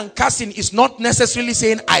bind and casting is not necessarily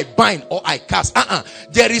saying I bind or I cast.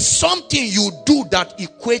 There is something you do that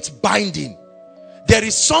equates binding. There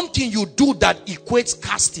is something you do that equates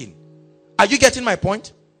casting. Are you getting my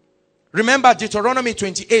point? Remember Deuteronomy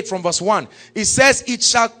 28 from verse 1. It says, it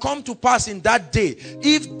shall come to pass in that day,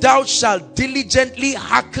 if thou shalt diligently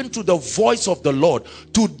hearken to the voice of the Lord,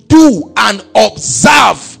 to do and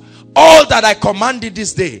observe all that I commanded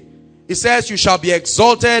this day. It says, you shall be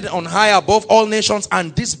exalted on high above all nations,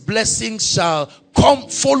 and these blessings shall come,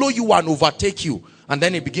 follow you and overtake you. And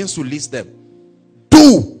then it begins to list them.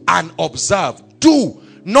 Do and observe. Do,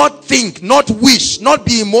 not think, not wish, not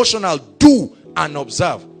be emotional. Do and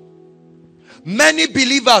observe. Many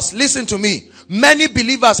believers, listen to me, many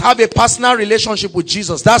believers have a personal relationship with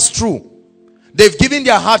Jesus. That's true. They've given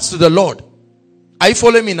their hearts to the Lord. Are you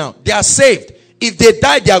following me now? They are saved. If they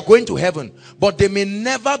die, they are going to heaven. But they may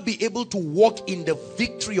never be able to walk in the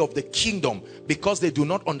victory of the kingdom because they do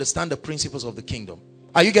not understand the principles of the kingdom.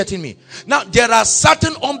 Are you getting me? Now, there are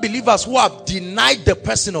certain unbelievers who have denied the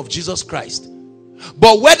person of Jesus Christ.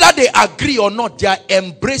 But whether they agree or not, they are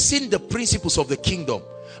embracing the principles of the kingdom.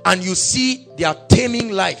 And you see, they are taming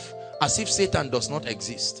life as if Satan does not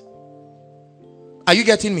exist. Are you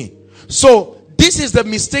getting me? So, this is the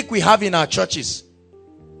mistake we have in our churches.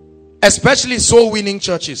 Especially soul-winning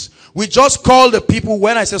churches. We just call the people,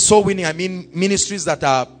 when I say soul-winning, I mean ministries that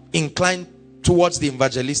are inclined towards the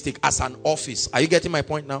evangelistic as an office. Are you getting my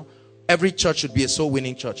point now? Every church should be a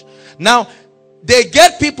soul-winning church. Now, they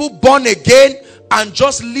get people born again and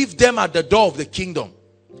just leave them at the door of the kingdom.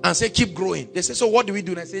 And say, keep growing. They say, so what do we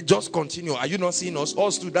do? And I say, just continue. Are you not seeing us?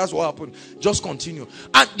 Us too, that's what happened. Just continue.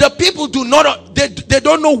 And the people do not, they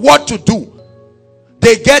don't know what to do.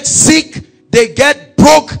 They get sick. They get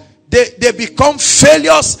broke. They become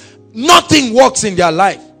failures. Nothing works in their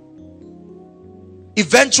life.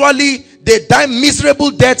 Eventually, they die miserable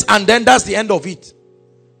deaths, and then that's the end of it.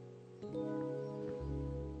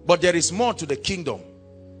 But there is more to the kingdom.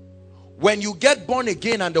 When you get born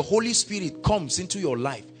again and the Holy Spirit comes into your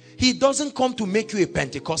life, he doesn't come to make you a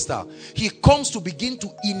Pentecostal. He comes to begin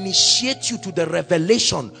to initiate you to the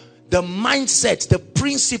revelation, the mindset, the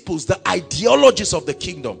principles, the ideologies of the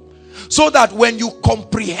kingdom. So that when you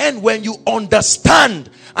comprehend, when you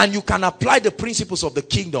understand, and you can apply the principles of the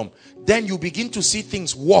kingdom, then you begin to see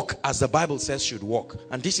things work as the Bible says should work.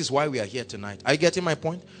 And this is why we are here tonight. Are you getting my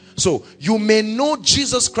point? So, you may know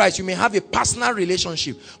Jesus Christ, you may have a personal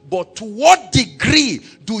relationship, but to what degree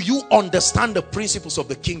do you understand the principles of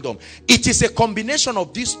the kingdom? It is a combination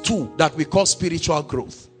of these two that we call spiritual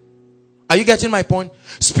growth. Are you getting my point?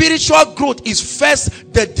 Spiritual growth is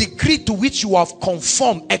first the degree to which you have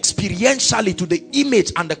conformed experientially to the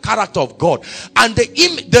image and the character of God, and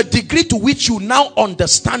the degree to which you now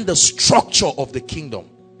understand the structure of the kingdom.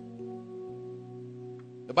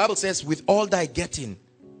 The Bible says, with all thy getting,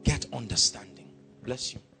 get understanding.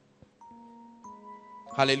 Bless you.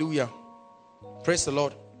 Hallelujah. Praise the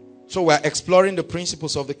Lord. So we're exploring the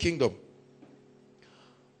principles of the kingdom.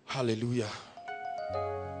 Hallelujah.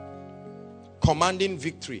 Commanding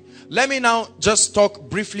victory. Let me now just talk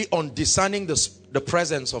briefly on discerning the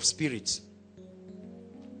presence of spirits.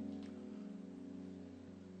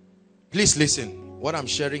 Please listen. What I'm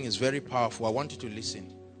sharing is very powerful. I want you to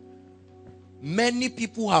listen. Many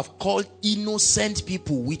people have called innocent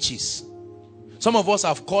people witches. Some of us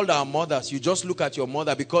have called our mothers. You just look at your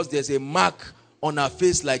mother because there's a mark on her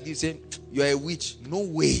face like this saying, you're a witch. No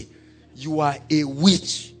way. You are a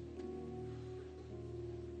witch.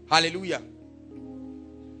 Hallelujah.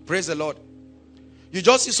 Praise the Lord. You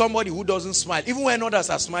just see somebody who doesn't smile. Even when others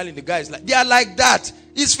are smiling, the guy is like, they are like that.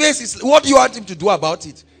 His face is, what do you want him to do about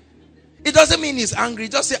it? It doesn't mean he's angry.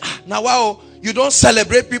 Just say, now wow, you don't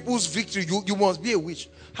celebrate people's victory. You must be a witch.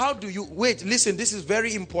 How do you, wait, listen, this is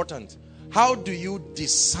very important. How do you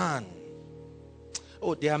discern?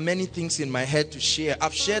 Oh, there are many things in my head to share.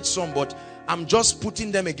 I've shared some, but I'm just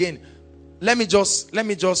putting them again. Let me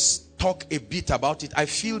just talk a bit about it. I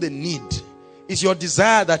feel the need. It's your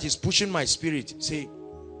desire that is pushing my spirit. See,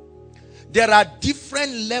 there are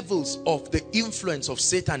different levels of the influence of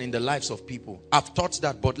Satan in the lives of people. I've taught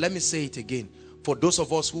that, but let me say it again. For those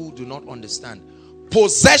of us who do not understand.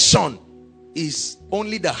 Possession is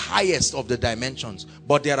only the highest of the dimensions,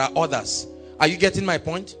 but there are others. Are you getting my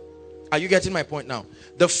point? Are you getting my point now?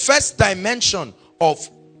 The first dimension of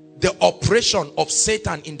the operation of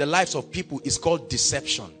Satan in the lives of people is called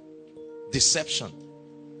deception. Deception.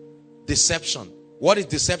 Deception. What is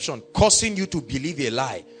deception? Causing you to believe a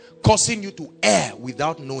lie. Causing you to err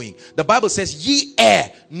without knowing. The Bible says, ye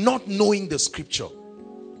err, not knowing the scripture.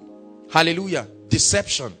 Hallelujah.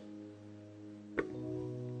 Deception.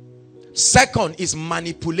 Second is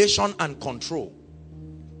manipulation and control.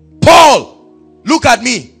 Paul, look at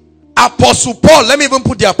me. Apostle Paul, let me even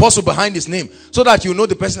put the apostle behind his name so that you know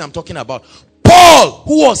the person I'm talking about. Paul,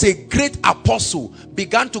 who was a great apostle,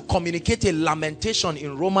 began to communicate a lamentation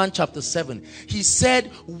in Romans chapter 7. He said,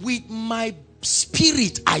 with my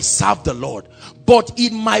spirit I serve the Lord, but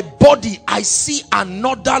in my body I see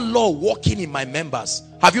another law working in my members.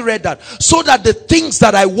 Have you read that? So that the things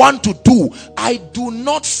that I want to do, I do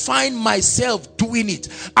not find myself doing it.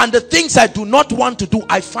 And the things I do not want to do,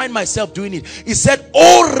 I find myself doing it. He said,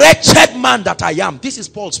 oh wretched man that I am. This is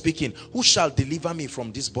Paul speaking. Who shall deliver me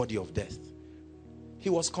from this body of death?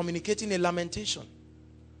 He was communicating a lamentation.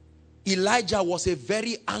 Elijah was a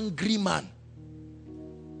very angry man.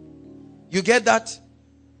 You get that?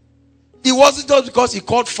 It wasn't just because he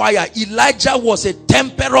caught fire. Elijah was a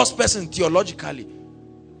temperous person theologically.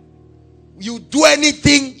 You do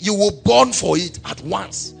anything, you will burn for it at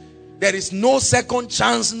once. There is no second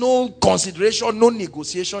chance, no consideration, no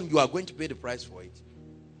negotiation. You are going to pay the price for it.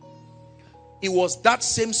 It was that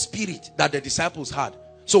same spirit that the disciples had.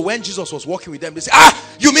 So when Jesus was walking with them, they said,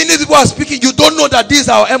 you mean these people are speaking? You don't know that this is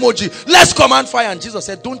our emoji. Let's command fire. And Jesus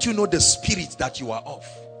said, don't you know the spirit that you are of?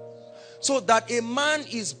 So that a man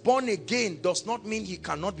is born again does not mean he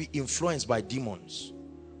cannot be influenced by demons.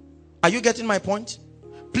 Are you getting my point?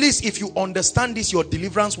 Please, if you understand this, your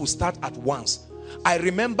deliverance will start at once. I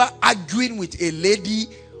remember arguing with a lady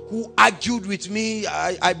who argued with me.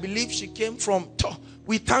 I believe she came from...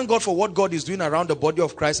 We thank God for what God is doing around the body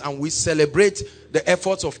of Christ, and we celebrate the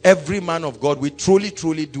efforts of every man of God. We truly,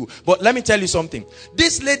 truly do. But let me tell you something.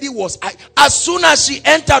 This lady was... as soon as she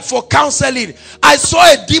entered for counseling, I saw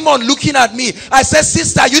a demon looking at me. I said,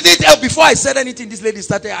 sister, you need help. Before I said anything, this lady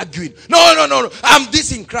started arguing. No. I'm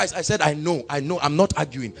this in Christ. I said, I know. I'm not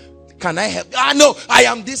arguing. Can I help? No, I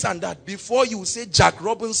am this and that. Before you say Jack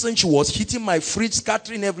Robinson, she was hitting my fridge,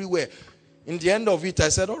 scattering everywhere. In the end of it, I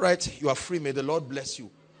said, all right, you are free. May the Lord bless you.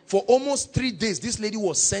 For almost 3 days, this lady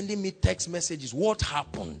was sending me text messages. What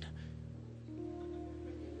happened?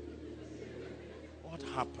 What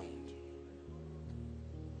happened?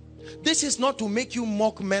 This is not to make you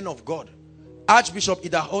mock men of God. Archbishop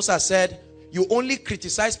Idahosa said, you only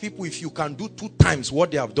criticize people if you can do 2 times what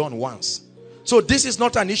they have done once. So this is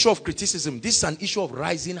not an issue of criticism. This is an issue of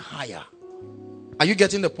rising higher. Are you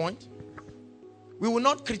getting the point? We will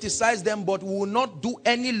not criticize them, but we will not do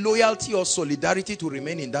any loyalty or solidarity to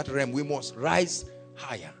remain in that realm. We must rise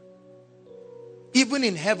higher. Even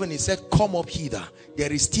in heaven, he said, come up hither.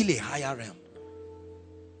 There is still a higher realm.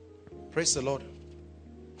 Praise the Lord.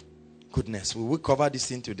 Goodness, we will cover this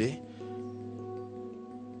thing today.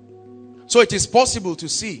 So it is possible to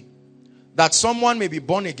see that someone may be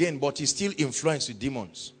born again, but is still influenced with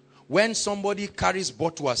demons. When somebody carries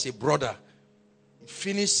bottle as a brother,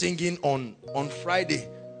 finish singing on Friday,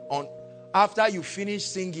 after you finish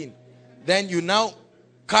singing, then you now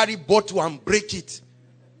carry bottle and break it.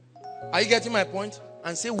 Are you getting my point?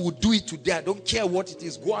 and say, we'll do it today. I don't care what it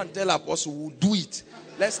is. Go and tell Apostle, we'll do it.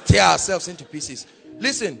 Let's tear ourselves into pieces.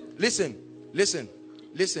 Listen.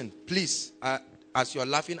 Please, as you're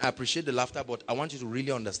laughing, I appreciate the laughter, but I want you to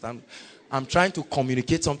really understand. I'm trying to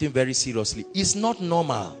communicate something very seriously. It's not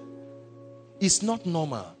normal. It's not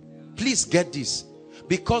normal. Please get this.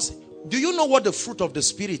 Because do you know what the fruit of the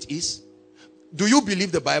Spirit is? Do you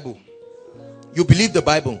believe the Bible? You believe the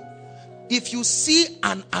Bible? If you see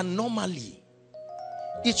an anomaly,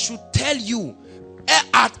 it should tell you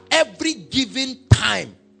at every given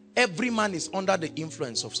time, every man is under the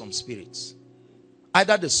influence of some spirits.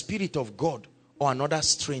 Either the Spirit of God or another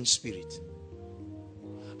strange spirit.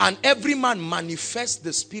 And every man manifests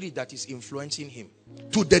the spirit that is influencing him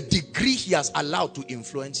to the degree he has allowed to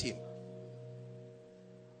influence him.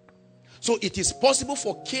 So it is possible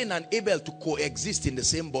for Cain and Abel to coexist in the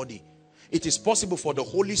same body. It is possible for the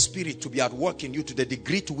Holy Spirit to be at work in you to the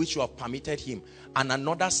degree to which you have permitted him, and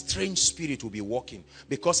another strange spirit will be working,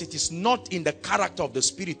 because it is not in the character of the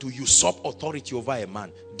spirit to usurp authority over a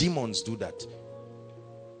man. Demons do that.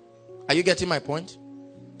 Are you getting my point?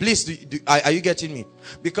 Please, are you getting me?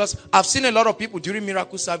 Because I've seen a lot of people during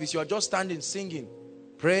miracle service, you are just standing singing,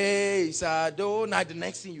 praise Adonai. The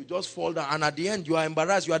next thing, you just fall down, and at the end you are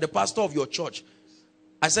embarrassed. You are the pastor of your church.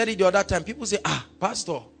 I said it the other time. People say,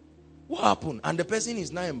 pastor, what happened? And the person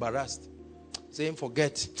is now embarrassed, saying,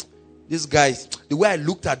 forget this guy. The way I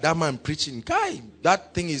looked at that man preaching, guy,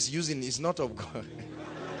 that thing is using is not of God.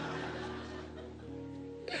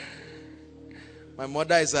 My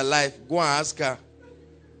mother is alive. Go and ask her.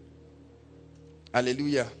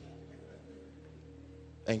 Hallelujah.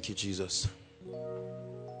 Thank you, Jesus.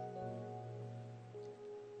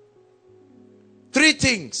 3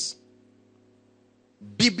 things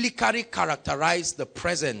biblically characterize the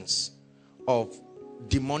presence of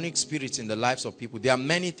demonic spirits in the lives of people. There are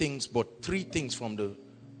many things, but 3 things from the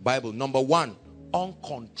Bible. Number 1,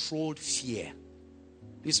 uncontrolled fear.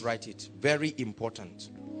 Please write it. Very important.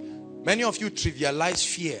 Many of you trivialize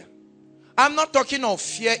fear. I'm not talking of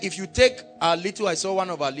fear. If you take I saw one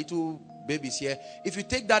of our little babies here. If you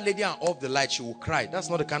take that lady and off the light, she will cry. That's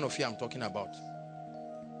not the kind of fear I'm talking about.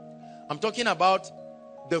 I'm talking about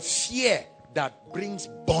the fear that brings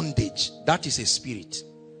bondage. That is a spirit.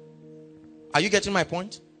 Are you getting my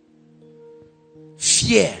point?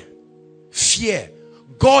 Fear.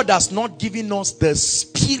 God has not given us the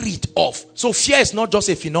spirit of. So fear is not just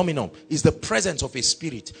a phenomenon. It's the presence of a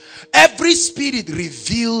spirit. Every spirit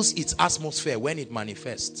reveals its atmosphere when it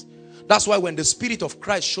manifests. That's why when the Spirit of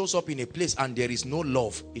Christ shows up in a place and there is no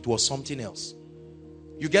love, it was something else.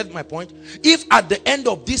 You get my point? If at the end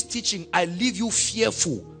of this teaching I leave you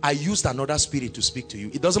fearful, I used another spirit to speak to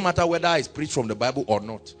you. It doesn't matter whether I preach from the Bible or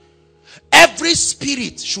not. Every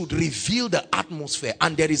spirit should reveal the atmosphere,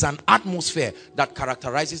 and there is an atmosphere that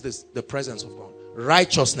characterizes the presence of God.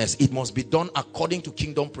 Righteousness, it must be done according to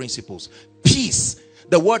kingdom principles. Peace,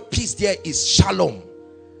 the word peace there is shalom.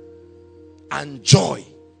 And joy.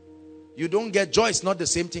 You don't get joy, it's not the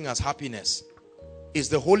same thing as happiness. It's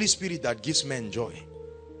the Holy Spirit that gives men joy.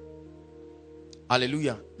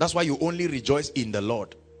 Hallelujah. That's why you only rejoice in the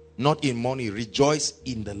Lord, not in money. Rejoice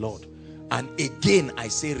in the Lord. And again, I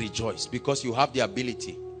say rejoice, because you have the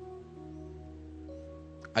ability.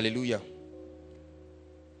 Hallelujah.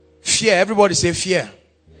 Fear. Everybody say fear.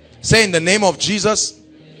 Say, in the name of Jesus,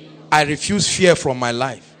 I refuse fear from my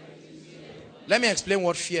life. Let me explain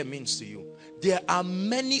what fear means to you. There are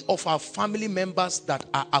many of our family members that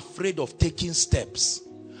are afraid of taking steps,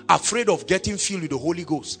 afraid of getting filled with the Holy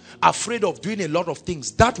Ghost, afraid of doing a lot of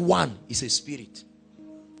things. That one is a spirit.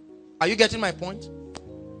 Are you getting my point?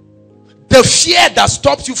 The fear that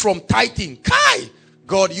stops you from tithing. Kai,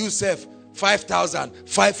 God, you serve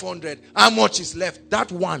 5,500. How much is left?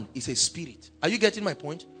 That one is a spirit. Are you getting my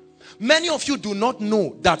point? Many of you do not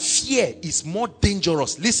know that fear is more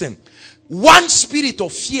dangerous. Listen, one spirit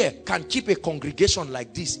of fear can keep a congregation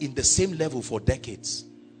like this in the same level for decades.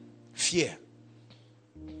 Fear.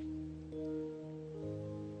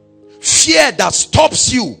 Fear that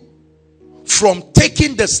stops you from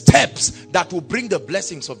taking the steps that will bring the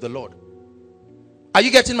blessings of the Lord. Are you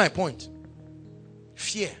getting my point?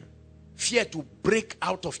 Fear. Fear to break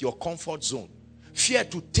out of your comfort zone. Fear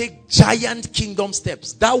to take giant kingdom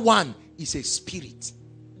steps. That one is a spirit.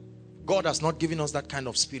 God has not given us that kind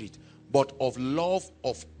of spirit, but of love,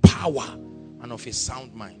 of power, and of a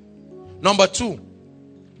sound mind. Number 2,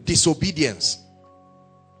 disobedience.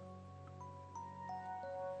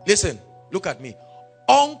 Listen, look at me.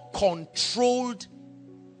 Uncontrolled,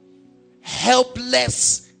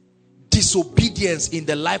 helpless disobedience in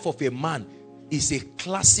the life of a man is a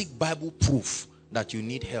classic Bible proof that you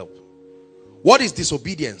need help. What is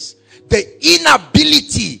disobedience? The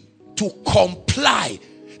inability to comply,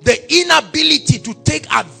 the inability to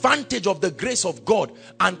take advantage of the grace of God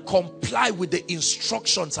and comply with the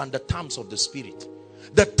instructions and the terms of the Spirit,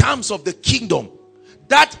 the terms of the kingdom.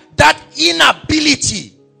 That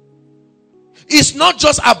inability is not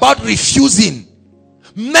just about refusing.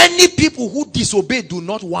 Many people who disobey do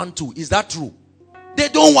not want to. Is that true? They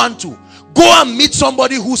don't want to. Go and meet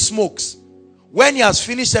somebody who smokes. When he has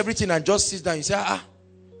finished everything and just sits down, you say,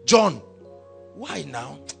 John, why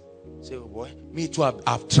now? Say, oh boy, me too,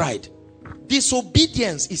 I've tried.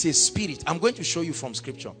 Disobedience is a spirit. I'm going to show you from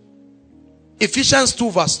scripture. Ephesians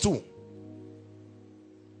 2 verse 2.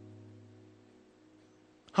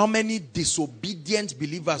 How many disobedient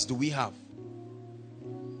believers do we have?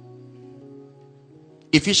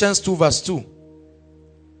 Ephesians 2 verse 2.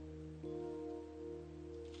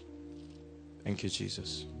 Thank you,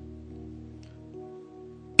 Jesus.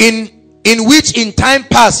 In which in time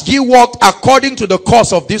past ye walked according to the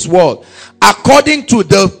course of this world, according to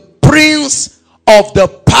the prince of the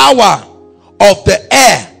power of the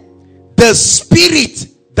air, the spirit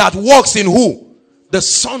that works in who? The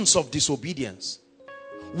sons of disobedience.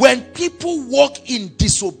 When people walk in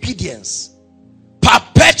disobedience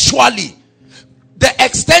perpetually, the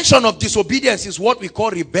extension of disobedience is what we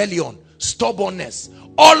call rebellion, stubbornness.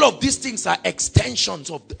 All of these things are extensions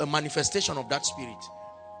of a manifestation of that spirit.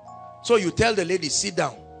 So you tell the lady, sit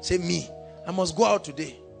down. Say, me, I must go out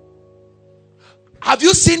today. Have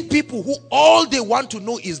you seen people who all they want to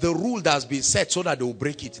know is the rule that has been set so that they will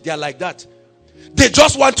break it? They are like that. They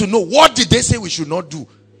just want to know, what did they say we should not do?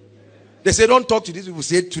 They say, don't talk to these people.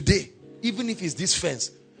 Say, today, even if it's this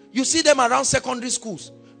fence. You see them around secondary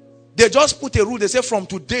schools. They just put a rule. They say, from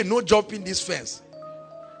today, no jumping this fence.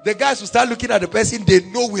 The guys will start looking at the person they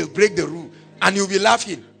know will break the rule. And you'll be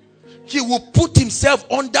laughing. He will put himself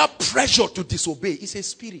under pressure to disobey. It's a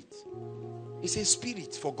spirit. It's a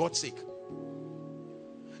spirit, for God's sake.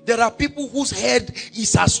 There are people whose head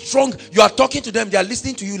is as strong. You are talking to them, they are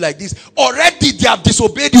listening to you like this. Already they have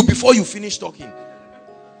disobeyed you before you finish talking.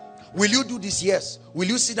 Will you do this? Yes. Will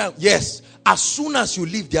you sit down? Yes. As soon as you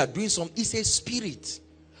leave, they are doing something. It's a spirit.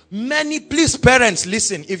 Please parents,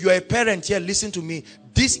 listen. If you are a parent here, listen to me.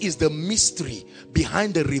 This is the mystery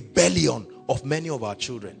behind the rebellion of many of our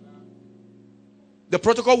children. The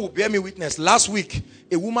protocol will bear me witness. Last week,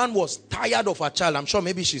 a woman was tired of her child. I'm sure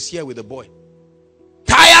maybe she's here with the boy.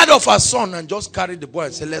 Tired of her son, and just carried the boy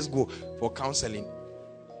and said, let's go for counseling.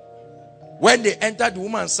 When they entered, the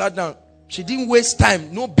woman sat down. She didn't waste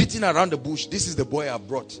time. No beating around the bush. This is the boy I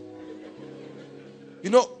brought. You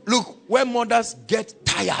know, look, when mothers get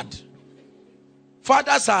tired,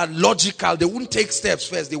 fathers are logical. They won't take steps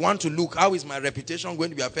first. They want to look, how is my reputation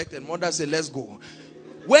going to be affected? Mothers say, let's go.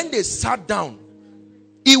 When they sat down,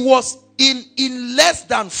 it was in less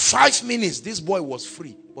than 5 minutes, this boy was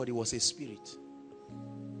free. But it was a spirit.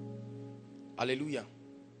 Hallelujah.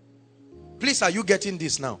 Please, are you getting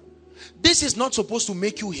this now? This is not supposed to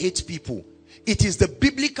make you hate people. It is the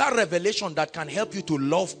biblical revelation that can help you to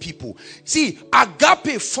love people. See,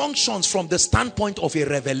 agape functions from the standpoint of a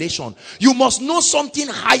revelation. You must know something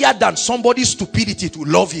higher than somebody's stupidity to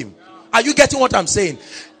love him. Are you getting what I'm saying?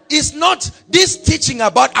 It's not this teaching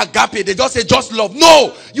about agape. They just say, just love.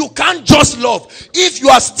 No, you can't just love. If you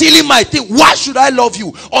are stealing my thing, why should I love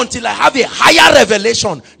you? Until I have a higher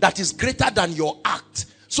revelation that is greater than your act.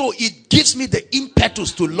 So it gives me the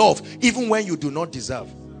impetus to love even when you do not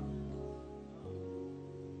deserve.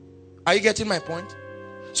 Are you getting my point?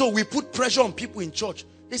 So we put pressure on people in church.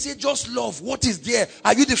 They say, just love. What is there?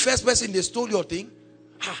 Are you the first person they stole your thing?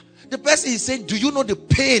 The person is saying, do you know the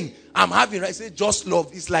pain I'm having? I say, just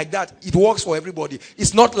love. It's like that. It works for everybody.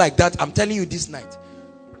 It's not like that. I'm telling you this night.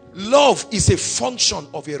 Love is a function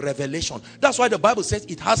of a revelation. That's why the Bible says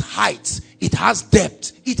it has heights. It has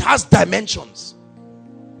depth. It has dimensions.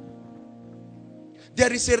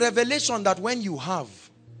 There is a revelation that when you have,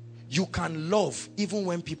 you can love even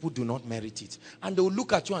when people do not merit it. And they will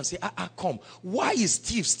look at you and say, come. Why is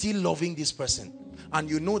Steve still loving this person? And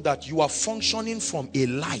you know that you are functioning from a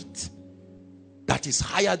light that is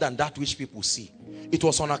higher than that which people see. It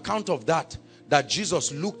was on account of that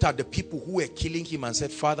Jesus looked at the people who were killing him and said,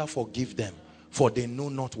 Father, forgive them, for they know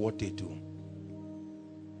not what they do.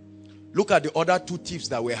 Look at the other 2 thieves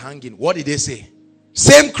that were hanging. What did they say?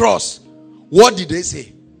 Same cross. What did they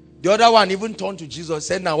say? The other one even turned to Jesus and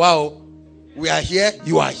said, now, wow, we are here,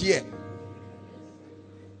 you are here.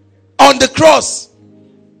 On the cross.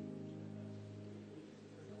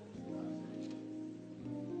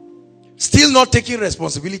 Still not taking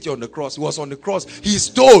responsibility on the cross. He was on the cross. He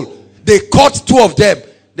stole. They caught 2 of them.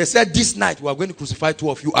 They said this night we are going to crucify two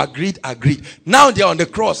of you. Agreed. Now they are on the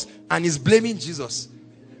cross and he's blaming Jesus.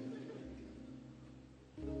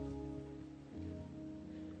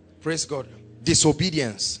 Praise God.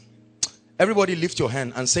 Disobedience. Everybody lift your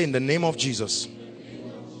hand and say, in the name of Jesus,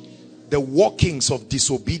 the workings of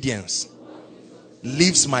disobedience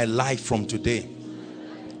leaves my life from today.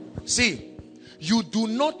 See, you do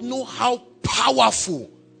not know how powerful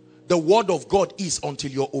the word of God is until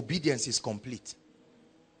your obedience is complete.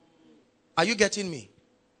 Are you getting me?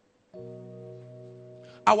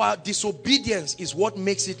 Our disobedience is what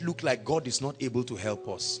makes it look like God is not able to help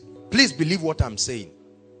us. Please believe what I'm saying.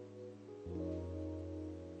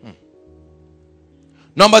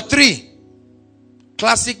 Number 3,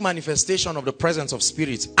 classic manifestation of the presence of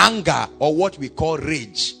spirits, anger, or what we call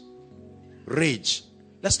rage. Rage.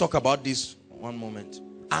 Let's talk about this one moment.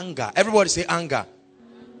 Anger. Everybody say anger.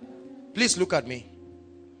 Please look at me.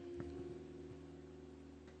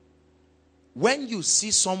 When you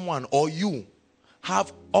see someone or you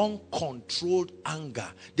have uncontrolled anger,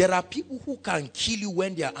 there are people who can kill you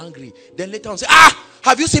when they are angry. Then later on say,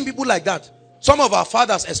 have you seen people like that? Some of our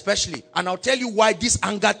fathers especially. And I'll tell you why this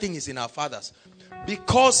anger thing is in our fathers.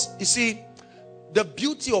 Because, you see, the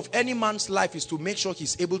beauty of any man's life is to make sure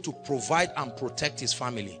he's able to provide and protect his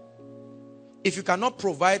family. If you cannot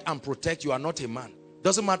provide and protect, you are not a man.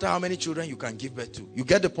 Doesn't matter how many children you can give birth to. You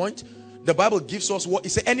get the point? The Bible gives us what? It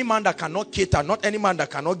says any man that cannot cater, not any man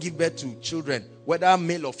that cannot give birth to children, whether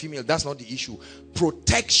male or female, that's not the issue.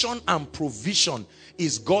 Protection and provision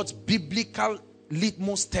is God's biblical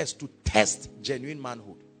litmus test to test genuine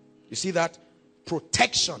manhood. You see that?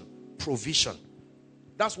 Protection, provision.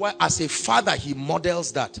 That's why as a father he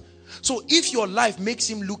models that. So if your life makes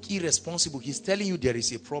him look irresponsible, he's telling you there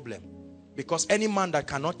is a problem. Because any man that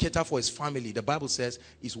cannot cater for his family, the Bible says,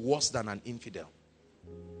 is worse than an infidel.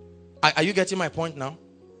 Are you getting my point now?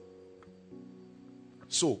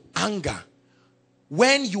 So, anger.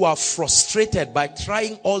 When you are frustrated by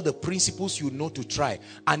trying all the principles you know to try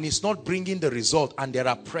and it's not bringing the result and there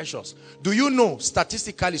are pressures. Do you know,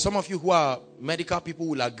 statistically, some of you who are medical people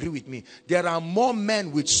will agree with me, there are more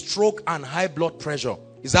men with stroke and high blood pressure.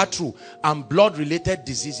 Is that true? And blood-related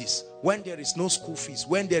diseases. When there is no school fees,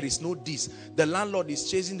 when there is no this, the landlord is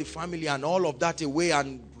chasing the family and all of that away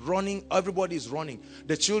and running, everybody is running.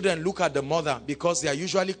 The children look at the mother because they are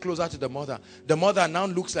usually closer to the mother. The mother now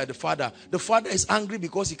looks like the father. The father is angry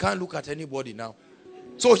because he can't look at anybody now.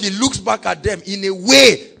 So he looks back at them in a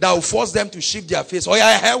way that will force them to shift their face. Oh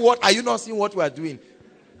yeah, what? Are you not seeing what we are doing?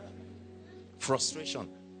 Frustration.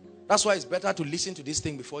 That's why it's better to listen to this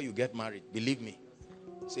thing before you get married. Believe me.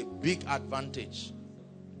 It's a big advantage.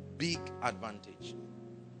 Big advantage.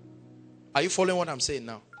 Are you following what I'm saying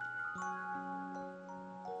now?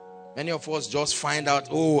 Many of us just find out,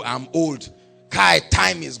 oh, I'm old.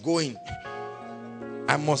 Time is going.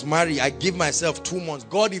 I must marry. I give myself 2 months.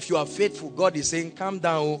 God, if you are faithful, God is saying, calm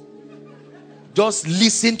down. Just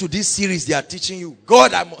listen to this series they are teaching you.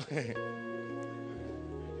 God,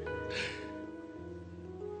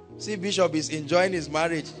 See, Bishop is enjoying his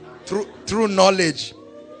marriage through knowledge.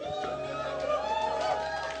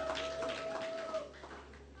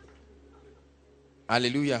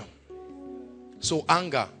 Hallelujah. So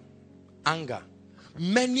anger.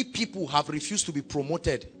 Many people have refused to be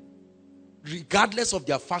promoted regardless of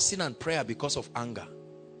their fasting and prayer because of anger.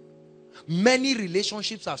 Many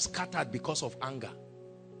relationships have scattered because of anger.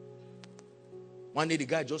 One day the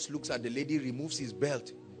guy just looks at the lady, removes his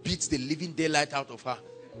belt, beats the living daylight out of her,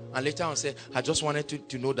 and later on said, I just wanted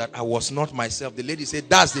to know that I was not myself. The lady said,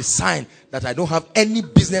 that's the sign that I don't have any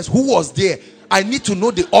business. Who was there? I need to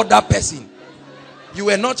know the other person. You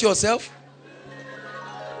were not yourself.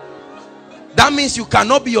 That means you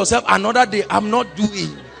cannot be yourself another day. I'm not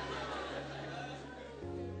doing.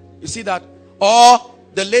 You see that? Or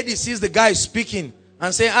the lady sees the guy speaking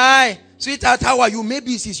and say, hi, sweetheart, how are you?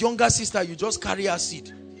 Maybe it's his younger sister. You just carry her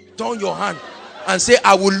seat. Turn your hand and say,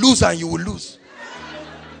 I will lose, and you will lose.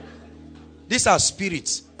 These are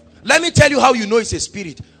spirits. Let me tell you how you know it's a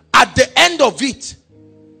spirit. At the end of it,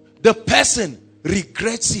 the person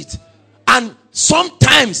regrets it. And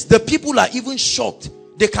sometimes the people are even shocked.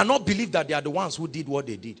 They cannot believe that they are the ones who did what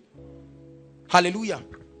they did. Hallelujah.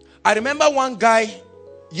 I remember one guy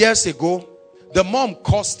years ago, the mom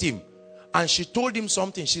cursed him and she told him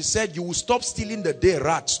something. She said, you will stop stealing the day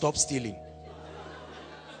rat stop stealing.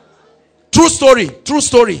 True story. True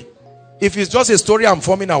story. If it's just a story I'm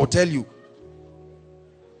forming, I will tell you.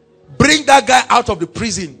 Bring that guy out of the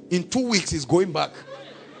prison. In 2 weeks, he's going back.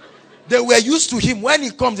 They were used to him. When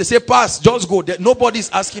he comes, they say, pass, just go. Nobody's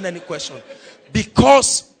asking any question.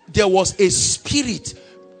 Because there was a spirit.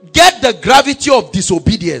 Get the gravity of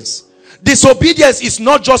disobedience. Disobedience is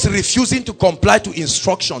not just refusing to comply to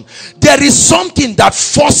instruction. There is something that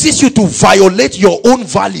forces you to violate your own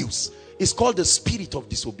values. It's called the spirit of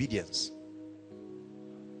disobedience.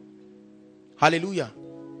 Hallelujah.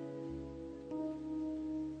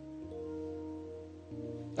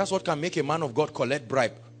 That's what can make a man of God collect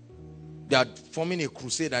bribe. They are forming a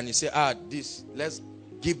crusade and he say, let's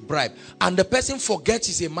give bribe. And the person forgets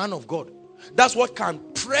he's a man of God. That's what can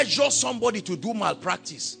pressure somebody to do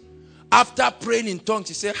malpractice. After praying in tongues,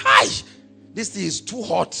 he say, hi, this thing is too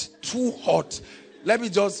hot, too hot. Let me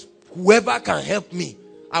just, whoever can help me,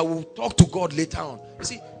 I will talk to God later on. You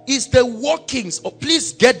see, it's the workings. Oh,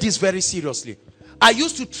 please get this very seriously. I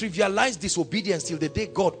used to trivialize disobedience till the day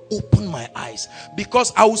God opened my eyes.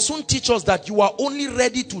 Because I will soon teach us that you are only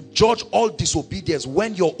ready to judge all disobedience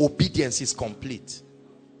when your obedience is complete.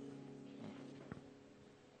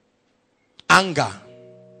 Anger.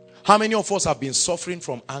 How many of us have been suffering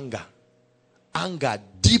from anger? Anger,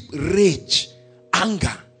 deep rage,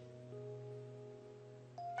 anger.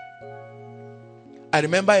 I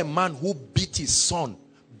remember a man who beat his son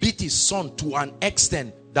to an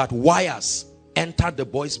extent that wires entered the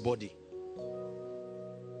boy's body.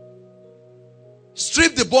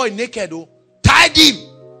 Stripped the boy naked, tied him,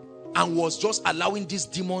 and was just allowing these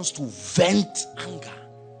demons to vent anger.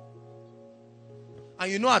 And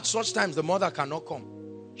you know, at such times the mother cannot come.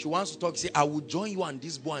 She wants to talk, say, I will join you and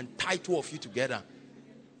this boy and tie two of you together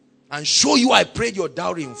and show you I paid your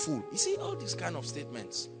dowry in full. You see all these kind of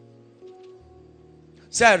statements.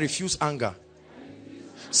 Say, I refuse anger.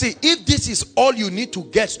 See, if this is all you need to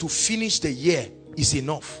get to finish the year, is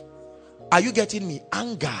enough. Are you getting me?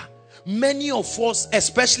 Anger. Many of us,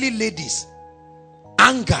 especially ladies,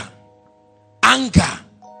 anger.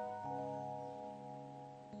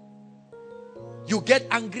 You get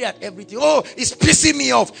angry at everything. Oh, it's pissing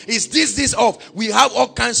me off. It's this off. We have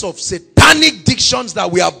all kinds of satanic dictions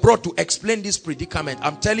that we have brought to explain this predicament.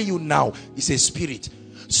 I'm telling you now, it's a spirit.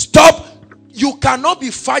 Stop. You cannot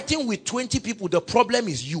be fighting with 20 people. The problem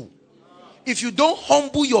is you. If you don't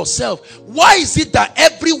humble yourself, why is it that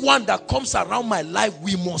everyone that comes around my life,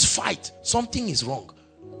 we must fight? Something is wrong.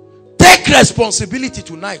 Take responsibility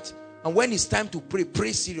tonight. And when it's time to pray,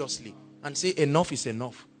 pray seriously and say enough is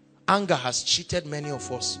enough. Anger has cheated many of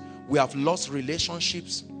us. We have lost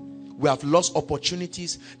relationships. We have lost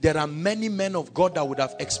opportunities. There are many men of God that would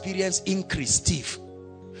have experienced increase, Steve.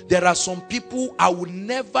 There are some people I would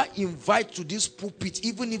never invite to this pulpit,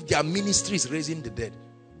 even if their ministry is raising the dead.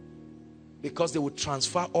 Because they would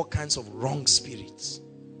transfer all kinds of wrong spirits.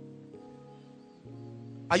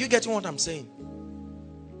 Are you getting what I'm saying?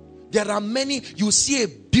 There are many, you see a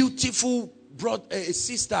beautiful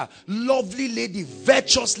sister, lovely lady,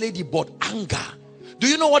 virtuous lady, but anger. Do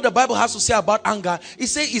you know what the Bible has to say about anger? It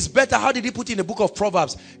says it's better, how did he put it in the book of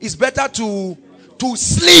Proverbs? It's better to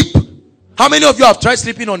sleep. How many of you have tried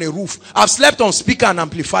sleeping on a roof? I've slept on speaker and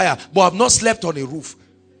amplifier, but I've not slept on a roof.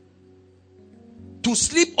 To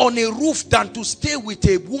sleep on a roof than to stay with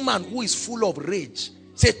a woman who is full of rage.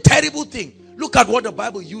 It's a terrible thing. Look at what the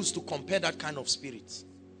Bible used to compare that kind of spirit.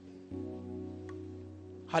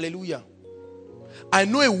 Hallelujah. I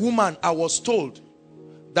know a woman, I was told,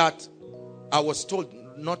 not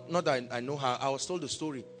that I know her, I was told the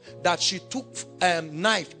story, that she took a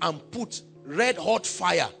knife and put red hot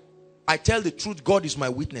fire. I tell the truth, God is my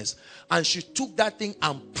witness. And she took that thing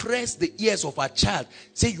and pressed the ears of her child.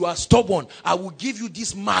 Say, you are stubborn. I will give you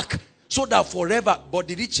this mark so that forever. But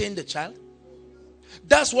did it change the child?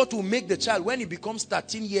 That's what will make the child, when he becomes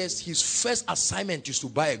 13 years, his first assignment is to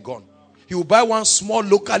buy a gun. He will buy one small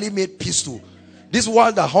locally made pistol. This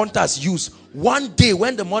one that hunters use. One day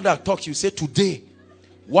when the mother talks, you say, today,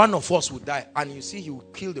 one of us will die. And you see, he will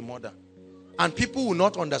kill the mother. And people will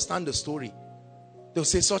not understand the story. They'll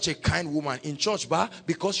say, such a kind woman in church,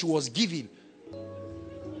 because she was giving.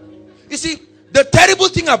 You see, the terrible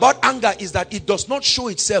thing about anger is that it does not show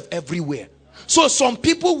itself everywhere. So some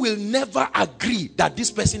people will never agree that this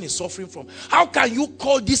person is suffering from. How can you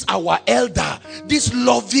call this our elder, this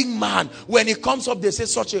loving man? When he comes up, they say,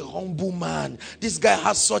 such a humble man. This guy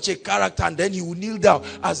has such a character, and then he will kneel down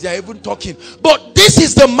as they are even talking. But this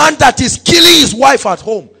is the man that is killing his wife at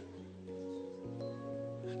home.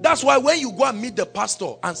 That's why when you go and meet the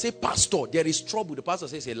pastor and say, pastor, there is trouble, the pastor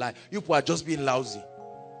says a lie. You people are just being lousy.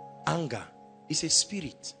 Anger is a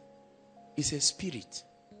spirit. It's a spirit.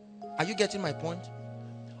 Are you getting my point?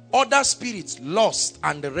 Other spirits, lust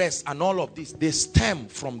and the rest and all of this, they stem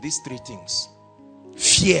from these three things.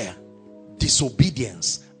 Fear,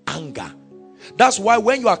 disobedience, anger. That's why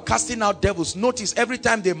when you are casting out devils, notice every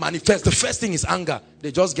time they manifest, the first thing is anger.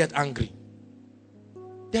 They just get angry.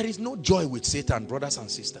 There is no joy with Satan, brothers and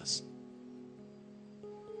sisters.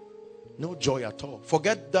 No joy at all.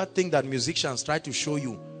 Forget that thing that musicians try to show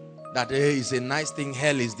you, that hey, it's a nice thing,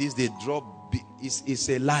 hell is this, they drop. It's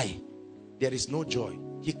a lie. There is no joy.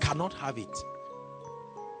 He cannot have it.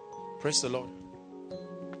 Praise the Lord.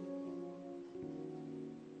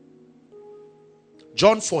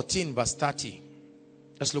 John 14 verse 30.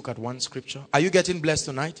 Let's look at one scripture. Are you getting blessed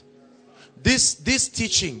tonight? This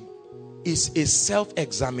teaching is a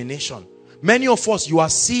self-examination. Many of us, you are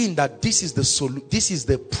seeing that this is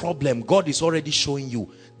the problem. God is already showing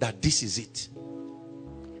you that this is it.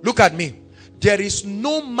 Look at me. There is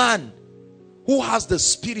no man who has the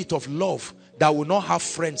spirit of love that will not have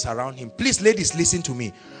friends around him. Please, ladies, listen to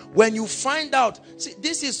me. When you find out, see,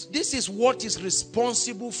 this is what is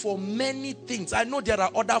responsible for many things. I know there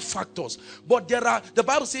are other factors, but the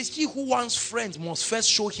Bible says he who wants friends must first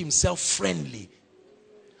show himself friendly.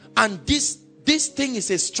 And this thing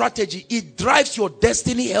is a strategy. It drives your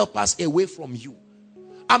destiny helpers away from you.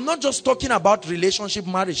 I'm not just talking about relationship,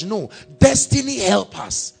 marriage. No, destiny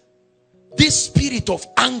helpers. This spirit of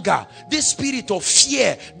anger, this spirit of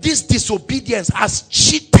fear, this disobedience has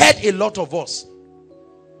cheated a lot of us.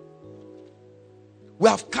 We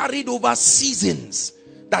have carried over seasons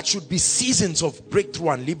that should be seasons of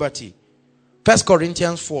breakthrough and liberty. 1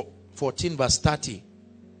 Corinthians 14 verse 30.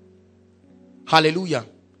 Hallelujah.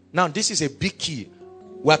 Now this is a big key.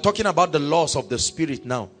 We are talking about the laws of the spirit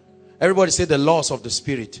now. Everybody say the laws of the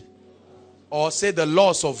spirit. Or say the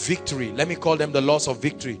laws of victory. Let me call them the laws of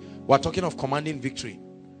victory. We are talking of commanding victory.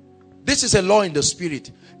 This is a law in the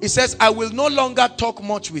spirit. It says, I will no longer talk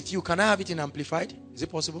much with you. Can I have it in amplified? Is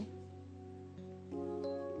it possible?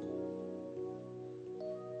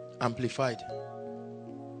 Amplified.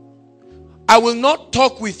 I will not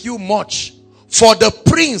talk with you much, for the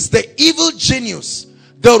prince, the evil genius,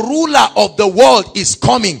 the ruler of the world is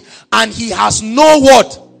coming, and he has no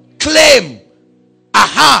what? Claim.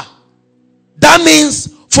 Aha. That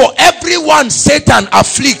means for everyone Satan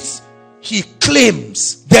afflicts, he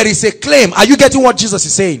claims. There is a claim. Are you getting what Jesus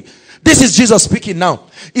is saying? This is Jesus speaking now.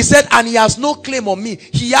 He said, and he has no claim on me.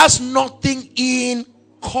 He has nothing in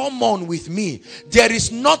common with me. There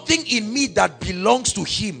is nothing in me that belongs to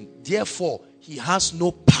him. Therefore, he has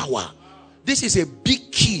no power. This is a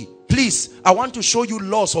big key. Please, I want to show you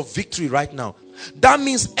laws of victory right now. That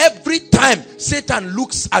means every time Satan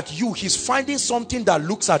looks at you, he's finding something that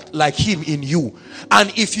looks like him in you.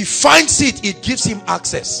 And if he finds it, it gives him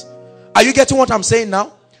access. Are you getting what I'm saying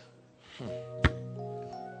now?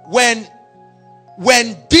 When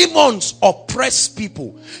demons oppress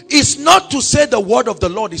people, it's not to say the word of the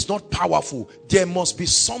Lord is not powerful. There must be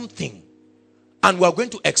something. And we're going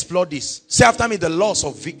to explore this. Say after me, the laws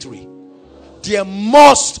of victory. There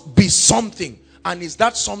must be something. And is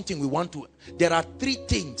that something we want to? There are three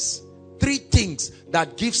things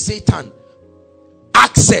that give Satan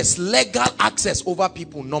access, legal access over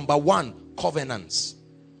people. Number one, covenants.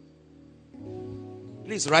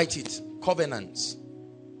 Please write it. Covenants.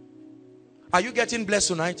 Are you getting blessed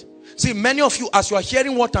tonight? See, many of you, as you are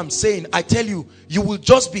hearing what I'm saying, I tell you, you will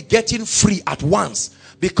just be getting free at once.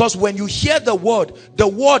 Because when you hear the word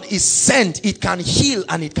is sent. It can heal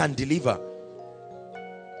and it can deliver.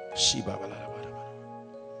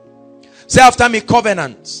 Say after me,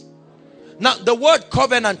 covenants. Now, the word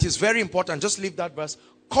covenant is very important. Just leave that verse.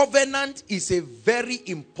 Covenant is a very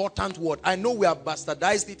important word. I know we have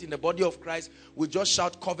bastardized it in the body of Christ. We just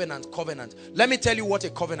shout covenant, covenant. Let me tell you what a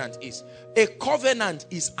covenant is. A covenant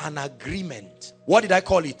is an agreement. What did I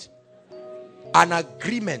call it? An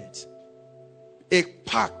agreement. A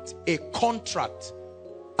pact, a contract.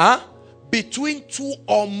 Between two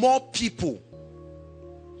or more people.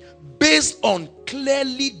 Based on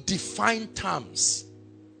clearly defined terms.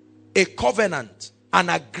 A covenant, an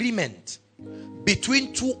agreement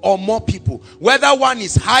between two or more people. Whether one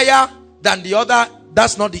is higher than the other,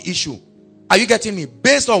 that's not the issue. Are you getting me?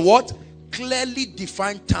 Based on what? Clearly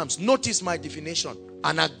defined terms. Notice my definition.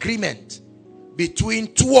 An agreement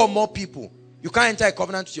between two or more people. You can't enter a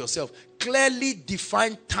covenant with yourself. Clearly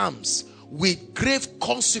defined terms with grave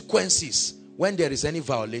consequences when there is any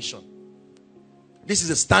violation. This is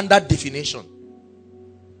a standard definition.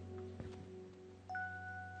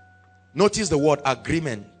 Notice the word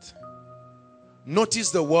agreement.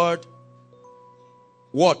 Notice the word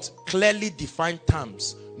what? Clearly defined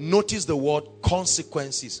terms. Notice the word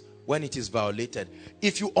consequences when it is violated.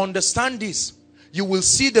 If you understand this, you will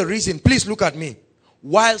see the reason. Please look at me.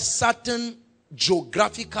 While certain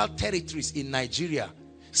geographical territories in Nigeria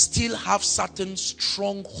still have certain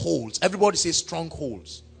strongholds. Everybody says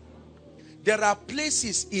strongholds. There are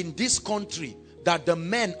places in this country that the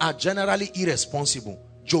men are generally irresponsible.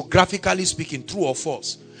 Geographically speaking, true or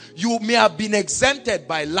false? You may have been exempted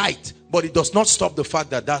by light, but it does not stop the fact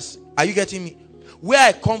that that's... Are you getting me? Where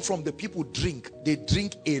I come from, the people drink. They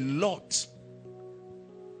drink a lot.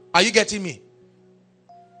 Are you getting me?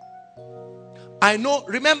 I know,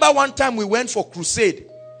 remember one time we went for crusade,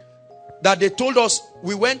 that they told us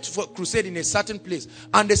we went for crusade in a certain place,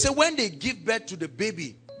 and they say when they give birth to the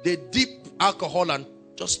baby, they dip alcohol and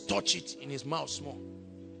just touch it in his mouth small.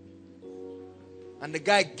 And the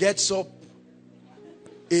guy gets up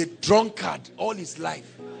a drunkard all his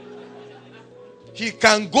life. He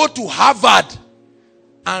can go to Harvard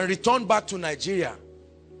and return back to Nigeria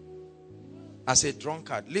as a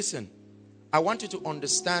drunkard. Listen, I want you to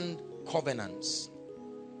understand covenants.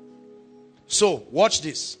 So, watch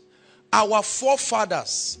this. Our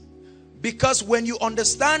forefathers, because when you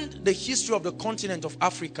understand the history of the continent of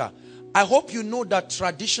Africa, I hope you know that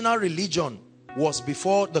traditional religion was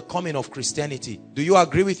before the coming of Christianity. Do you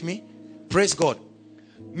agree with me? Praise God.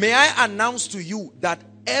 May I announce to you that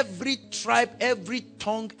every tribe, every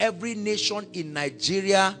tongue, every nation in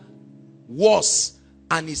Nigeria was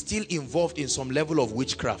and is still involved in some level of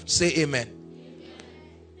witchcraft. Say amen.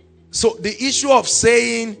 So the issue of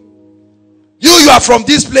saying, you are from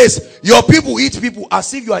this place, your people eat people,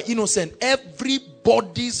 as if you are innocent.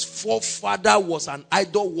 Everybody's forefather was an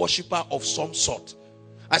idol worshiper of some sort.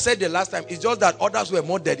 I said the last time, it's just that others were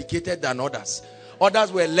more dedicated than others.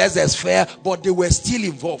 Others were less fair, but they were still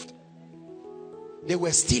involved. They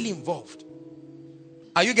were still involved.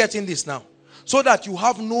 Are you getting this now? So that you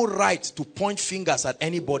have no right to point fingers at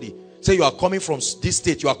anybody. Say you are coming from this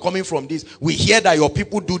state, you are coming from this. We hear that your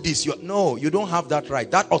people do this. No, you don't have that right.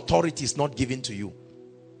 That authority is not given to you.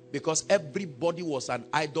 Because everybody was an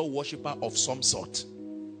idol worshiper of some sort.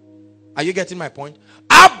 Are you getting my point?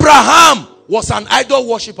 Abraham was an idol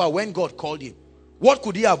worshiper when God called him. What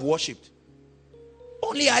could he have worshipped?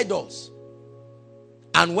 Only idols.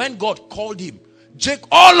 And when God called him,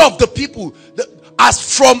 all of the people,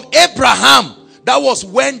 as from Abraham, that was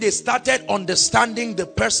when they started understanding the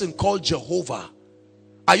person called Jehovah.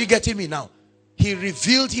 Are you getting me now? He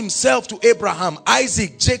revealed himself to Abraham,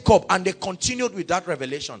 Isaac, Jacob, and they continued with that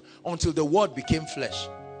revelation until the word became flesh.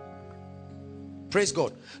 Praise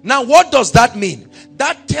God. Now, what does that mean?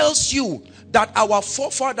 That tells you that our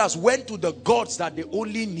forefathers went to the gods that they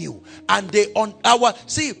only knew. And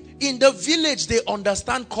see, in the village, they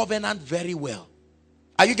understand covenant very well.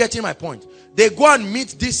 Are you getting my point? They go and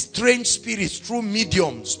meet these strange spirits through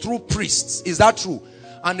mediums, through priests. Is that true?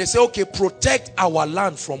 And they say, okay, protect our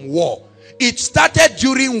land from war. It started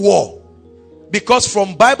during war. Because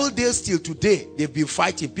from Bible days till today, they've been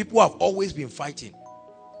fighting. People have always been fighting.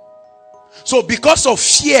 So because of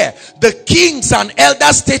fear, the kings and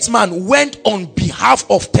elder statesmen went on behalf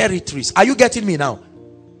of territories. Are you getting me now?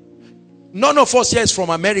 None of us here is from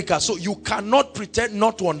America, so you cannot pretend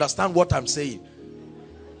not to understand what I'm saying.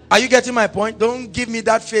 Are you getting my point? Don't give me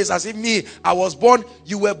that face as if I was born,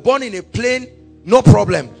 you were born in a plane, no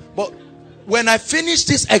problem. But when I finish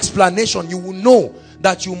this explanation, you will know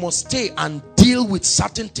that you must stay and deal with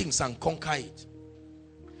certain things and conquer it.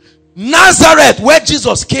 Nazareth, where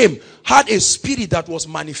Jesus came, had a spirit that was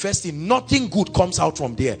manifesting. Nothing good comes out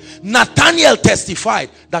from there. Nathanael testified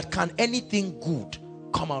that can anything good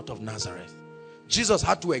come out of Nazareth? Jesus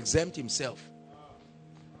had to exempt himself.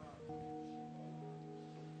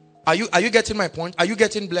 Are you getting my point? Are you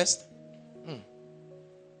getting blessed?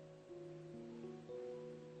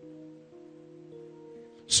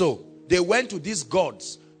 So they went to these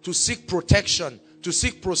gods to seek protection, to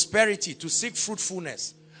seek prosperity, to seek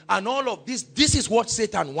fruitfulness. And all of this is what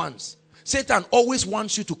Satan wants. Satan always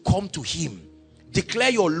wants you to come to him.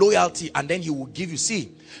 Declare your loyalty and then he will give you.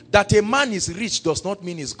 See, that a man is rich does not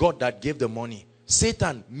mean it's God that gave the money.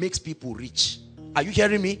 Satan makes people rich. Are you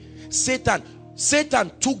hearing me? Satan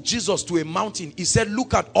took Jesus to a mountain. He said,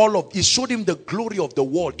 look at all of, he showed him the glory of the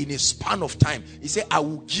world in a span of time. He said, I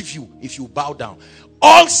will give you if you bow down.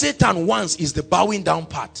 All Satan wants is the bowing down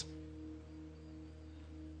part.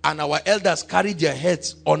 And our elders carried their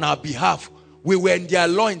heads on our behalf. We were in their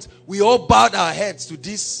loins. We all bowed our heads to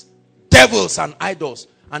these devils and idols.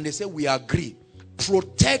 And they said, we agree.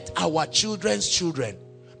 Protect our children's children.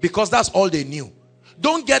 Because that's all they knew.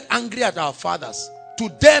 Don't get angry at our fathers. To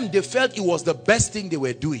them, they felt it was the best thing they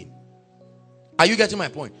were doing. Are you getting my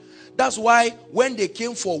point? That's why when they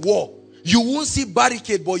came for war, you won't see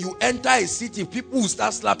barricade, but you enter a city, people will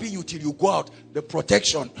start slapping you till you go out. The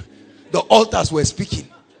protection. The altars were speaking.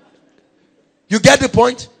 You get the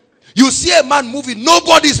point? You see a man moving,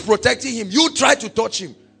 nobody is protecting him. You try to touch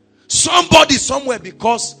him. Somebody somewhere,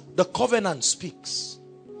 because the covenant speaks.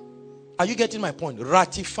 Are you getting my point?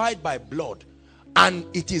 Ratified by blood. and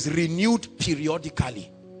it is renewed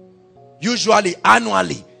periodically, usually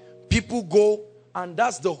annually. People go, and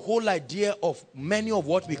that's the whole idea of many of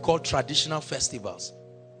what we call traditional festivals.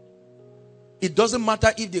 It doesn't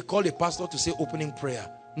matter if they call a pastor to say opening prayer.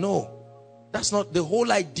 No, that's not. The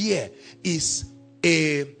whole idea is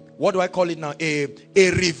a, what do I call it now? A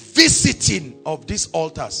revisiting of these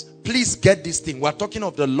altars. Please get this thing. We're talking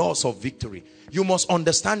of the laws of victory. You must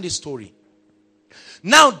understand this story.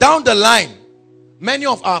 Now, down the line, many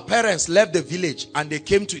of our parents left the village and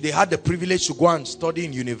they had the privilege to go and study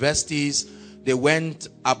in universities. They went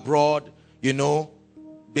abroad, you know,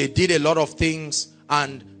 they did a lot of things,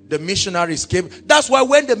 and the missionaries came. That's why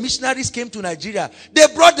when the missionaries came to Nigeria, they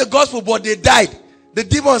brought the gospel, but they died. The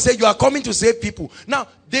demon said, you are coming to save people. Now,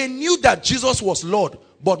 they knew that Jesus was Lord,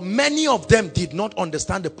 but many of them did not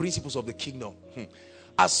understand the principles of the kingdom.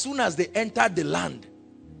 As soon as they entered the land,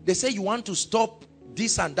 they say, you want to stop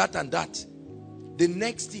this and that and that. The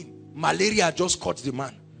next thing, malaria just caught the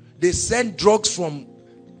man. They sent drugs from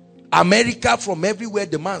America, from everywhere.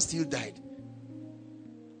 The man still died.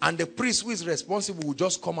 And the priest who is responsible will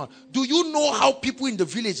just come out. Do you know how people in the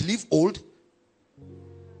village live old?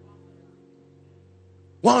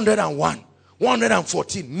 101,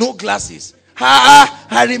 114, no glasses.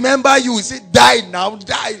 I remember you. He said, die now,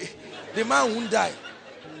 die. The man won't die.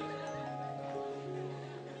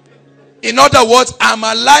 In other words, I'm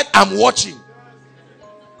alive, I'm watching.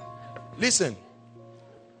 Listen.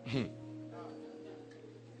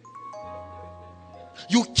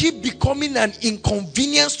 You keep becoming an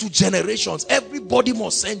inconvenience to generations. Everybody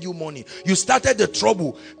must send you money. You started the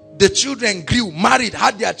trouble. The children grew, married,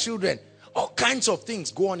 had their children. All kinds of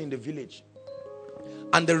things go on in the village.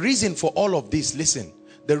 And the reason for all of this, listen,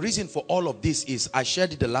 the reason for all of this is, I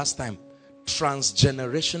shared it the last time,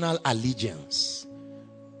 transgenerational allegiance.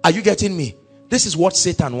 Are you getting me? This is what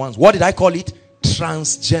Satan wants. What did I call it?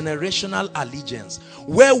 Transgenerational allegiance.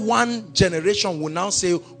 Where one generation will now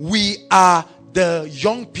say, we are the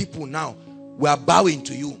young people now. We are bowing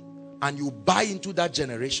to you. And you buy into that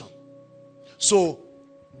generation. So,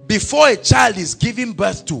 before a child is given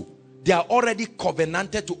birth to, they are already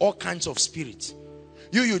covenanted to all kinds of spirits.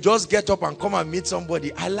 You just get up and come and meet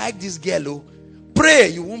somebody. I like this girl. Oh. Pray,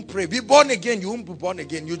 you won't pray. Be born again, you won't be born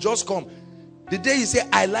again. You just come. The day you say,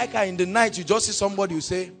 I like her, in the night, you just see somebody who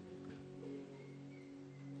say,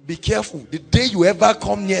 be careful. The day you ever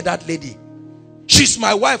come near that lady, she's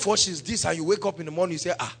my wife or she's this, and you wake up in the morning, you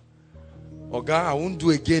say, Oga, I won't do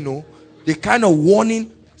again. No. The kind of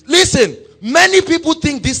warning. Listen, many people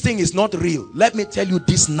think this thing is not real. Let me tell you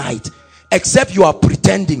this night, except you are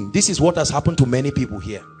pretending, this is what has happened to many people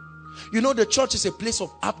here. You know, the church is a place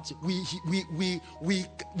of we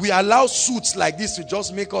allow suits like this to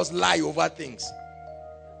just make us lie over things.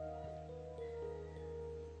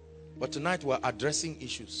 But tonight we're addressing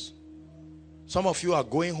issues. Some of you are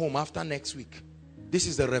going home after next week. This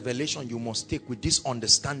is the revelation you must take with this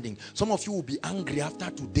understanding. Some of you will be angry after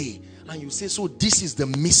today. And you say, so this is the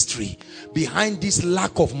mystery behind this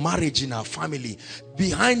lack of marriage in our family.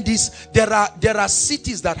 Behind this, there are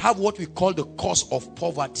cities that have what we call the cause of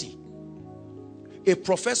poverty. A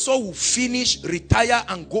professor will finish, retire,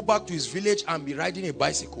 and go back to his village and be riding a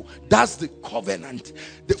bicycle. That's the covenant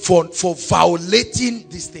for violating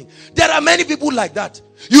this thing. There are many people like that.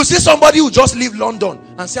 You see somebody who just leave London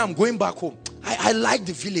and say, I'm going back home. I like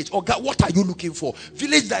the village. Oh God, what are you looking for?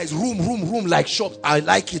 Village that is room like shops. I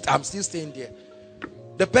like it. I'm still staying there.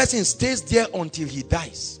 The person stays there until he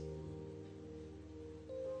dies.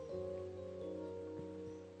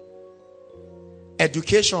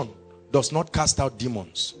 Education does not cast out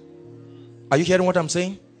demons. Are you hearing what I'm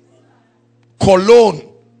saying? Cologne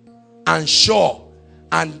and sure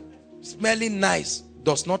and smelling nice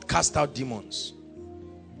does not cast out demons.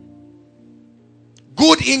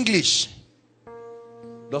 Good English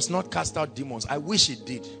does not cast out demons. I wish it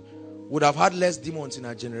did. Would have had less demons in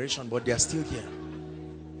our generation, but they are still here.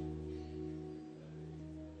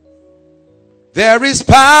 There is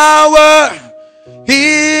power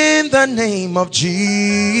in the name of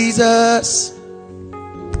Jesus.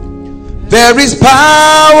 There is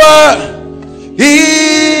power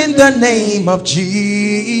in the name of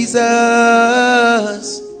Jesus.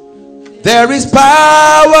 There is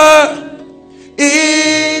power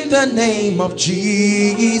in the name of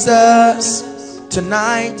Jesus.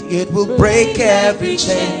 Tonight it will break every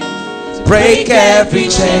chain. Break every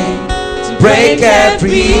chain. Break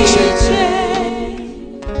every chain.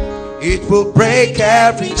 It will break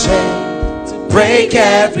every chain. Break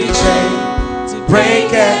every chain.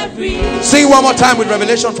 Break every chain. Sing one more time with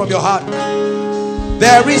revelation from your heart.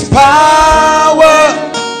 There is power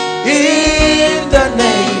in the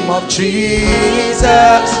name of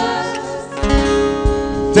Jesus.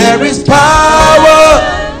 There is power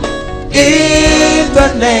in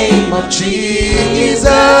the name of Jesus.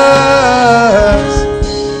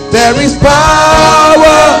 There is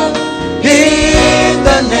power in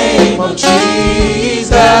the name of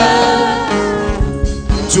Jesus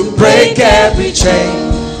to break every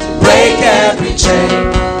chain, to break every chain,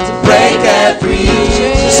 to break every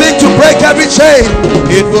chain. Sing to break every chain.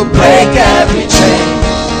 It will break every chain,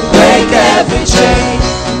 break every chain,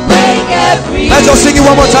 break every chain. Let's just sing it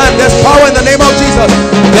one more time. There's power in the name of Jesus.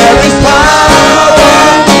 There is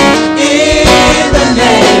power in the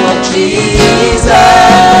name of Jesus.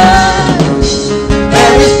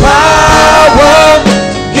 There is power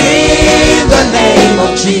in the name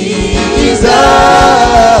of Jesus.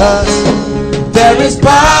 There is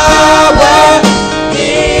power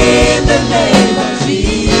in the name of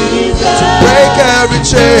Jesus to break every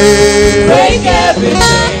chain, break every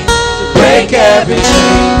chain, to break every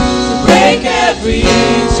chain, to break every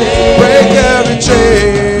chain, break every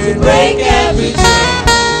chain, to break every chain,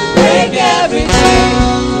 to break every chain,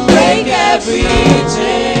 to break every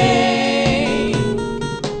chain.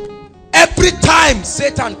 Every time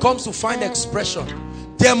Satan comes to find expression,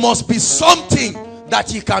 there must be something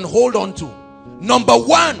that he can hold on to. Number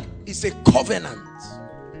one is a covenant.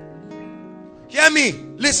 Hear me,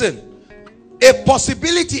 listen. A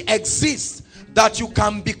possibility exists that you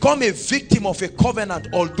can become a victim of a covenant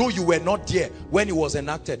although you were not there when it was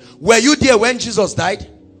enacted. Were you there when Jesus died?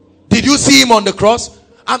 Did you see him on the cross?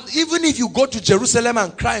 And even if you go to Jerusalem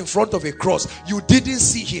and cry in front of a cross, you didn't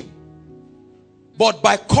see him. But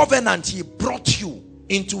by covenant, he brought you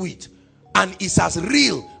into it. And it's as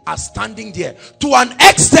real as standing there. To an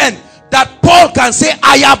extent that Paul can say,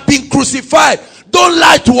 I have been crucified. Don't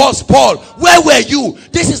lie to us, Paul. Where were you?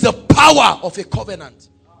 This is the power of a covenant.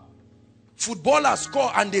 Footballers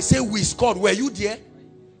score and they say we scored. Were you there?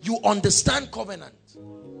 You understand covenant.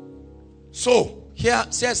 So,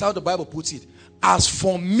 here's how the Bible puts it. As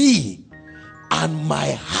for me and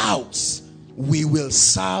my house, we will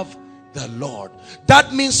serve the Lord.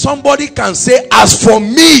 That means somebody can say, as for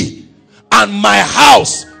me and my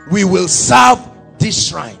house, we will serve this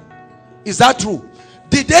shrine. Is that true?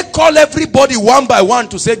 Did they call everybody one by one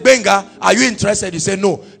to say, Benga, are you interested? You say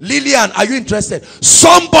no. Lillian, are you interested?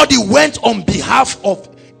 Somebody went on behalf of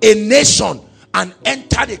a nation and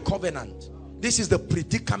entered a covenant. This is the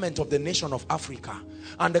predicament of the nation of Africa.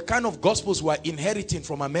 And the kind of gospels we are inheriting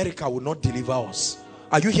from America will not deliver us.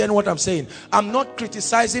 Are you hearing what I'm saying? I'm not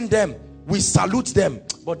criticizing them. We salute them.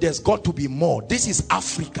 But there's got to be more. This is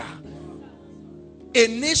Africa. A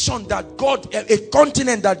nation that God, a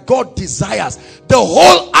continent that God desires. The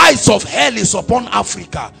whole eyes of hell is upon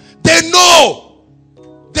Africa. They know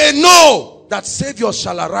that Savior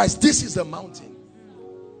shall arise. This is the mountain.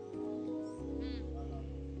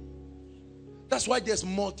 That's why there's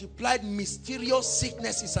multiplied mysterious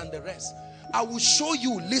sicknesses and the rest. I will show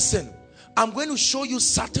you, listen, I'm going to show you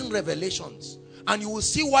certain revelations. And you will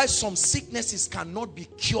see why some sicknesses cannot be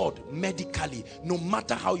cured medically, no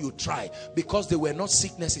matter how you try, because they were not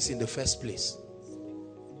sicknesses in the first place.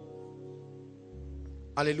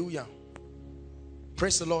 Hallelujah.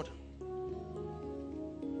 Praise the Lord.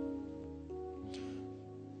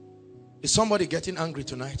 Is somebody getting angry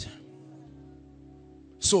tonight?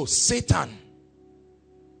 So Satan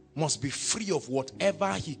must be free of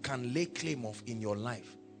whatever he can lay claim of in your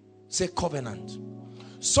life. Say covenant.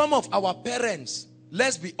 Some of our parents,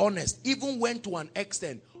 let's be honest, even went to an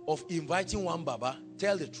extent of inviting one Baba.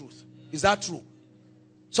 Tell the truth. Is that true?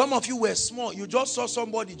 Some of you were small. You just saw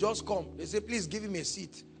somebody just come. They say, please give him a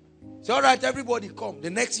seat. Say, all right, everybody come.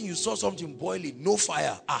 The next thing you saw something boiling, no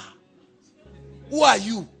fire. Ah. Who are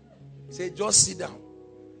you? Say, just sit down.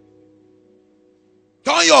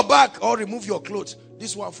 Turn your back or remove your clothes.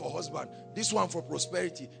 This one for husband. This one for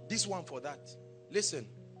prosperity. This one for that. Listen.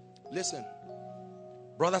 Listen.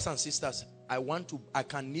 Brothers and sisters, I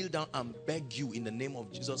can kneel down and beg you in the name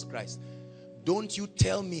of Jesus Christ. Don't you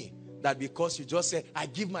tell me that because you just said, I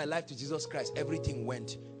give my life to Jesus Christ, everything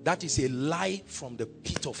went. That is a lie from the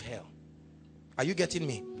pit of hell. Are you getting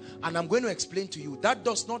me? And I'm going to explain to you, that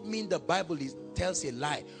does not mean the Bible tells a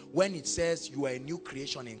lie when it says you are a new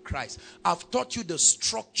creation in Christ. I've taught you the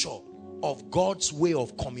structure of God's way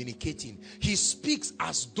of communicating. He speaks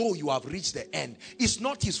as though you have reached the end. It's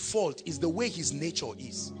not his fault, it's the way his nature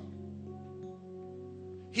is.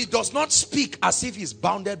 He does not speak as if he's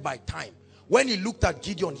bounded by time. When he looked at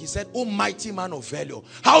Gideon, he said, "Oh mighty man of valor."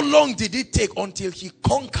 How long did it take until he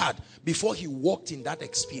conquered before he walked in that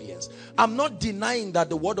experience? I'm not denying that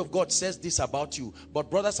the word of God says this about you,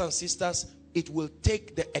 but brothers and sisters, it will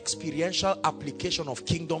take the experiential application of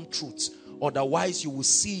kingdom truths. Otherwise, you will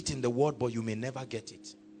see it in the word, but you may never get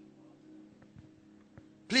it.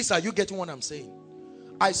 Please, are you getting what I'm saying?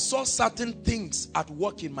 I saw certain things at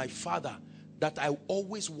work in my father that I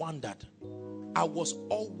always wondered. I was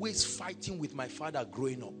always fighting with my father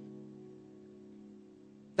growing up.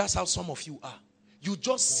 That's how some of you are. You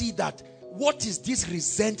just see that, what is this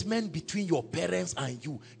resentment between your parents and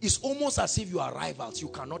you? It's almost as if you are rivals. You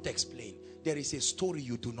cannot explain. There is a story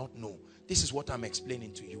you do not know. This is what I'm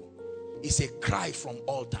explaining to you. It's a cry from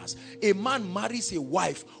altars. A man marries a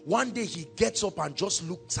wife. One day he gets up and just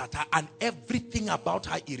looks at her, and everything about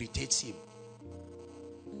her irritates him.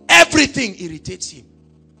 Everything irritates him.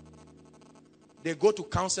 They go to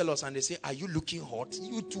counselors and they say, are you looking hot?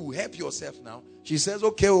 You too, help yourself now. She says,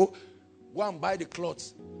 okay, oh, go and buy the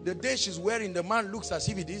clothes. The day she's wearing, the man looks as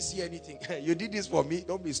if he didn't see anything. You did this for me?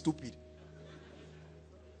 Don't be stupid.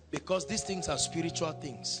 Because these things are spiritual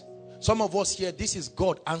things. Some of us here, this is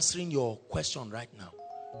God answering your question right now.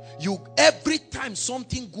 Every time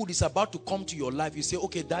something good is about to come to your life, you say,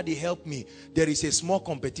 okay, daddy, help me. There is a small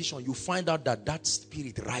competition. You find out that that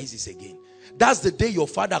spirit rises again. That's the day your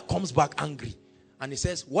father comes back angry. And he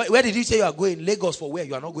says, where did you say you are going? Lagos for where?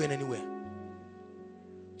 You are not going anywhere.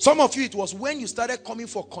 Some of you, it was when you started coming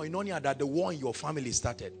for koinonia that the war in your family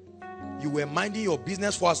started. You were minding your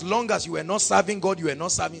business for as long as you were not serving God, you were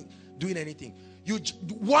not doing anything.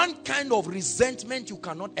 One kind of resentment you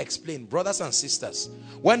cannot explain. Brothers and sisters,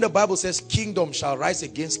 when the Bible says kingdom shall rise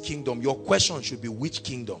against kingdom, your question should be, which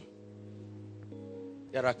kingdom?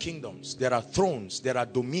 There are kingdoms, there are thrones, there are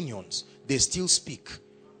dominions. They still speak.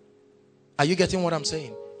 Are you getting what I'm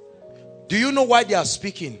saying? Do you know why they are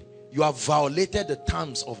speaking? You have violated the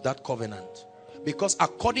terms of that covenant. Because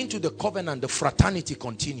according to the covenant, the fraternity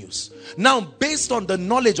continues. Now, based on the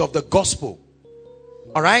knowledge of the gospel,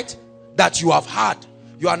 all right, that you have had,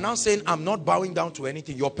 you are now saying, I'm not bowing down to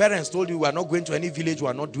anything. Your parents told you, we are not going to any village, we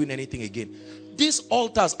are not doing anything again. These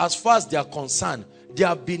altars, as far as they are concerned, they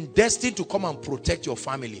have been destined to come and protect your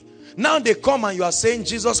family. Now they come and you are saying,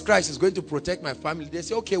 Jesus Christ is going to protect my family. They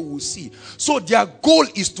say, okay, we'll see. So their goal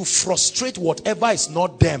is to frustrate whatever is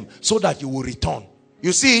not them so that you will return.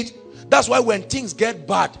 You see it? That's why when things get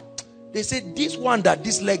bad, they say, this one that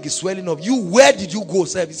this leg is swelling up, where did you go,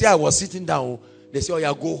 sir? You say, I was sitting down. They say, oh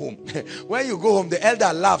yeah, go home. When you go home, the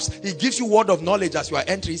elder laughs. He gives you word of knowledge as you are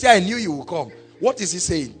entering. He says, I knew you will come. What is he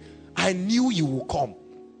saying? I knew you will come.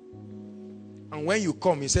 And when you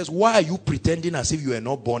come, he says, why are you pretending as if you were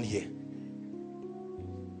not born here?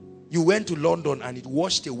 You went to London and it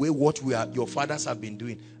washed away what your fathers have been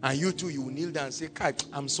doing. And you too, you kneel down and say, Kai,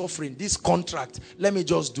 I'm suffering. This contract, let me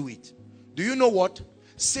just do it. Do you know what?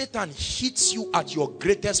 Satan hits you at your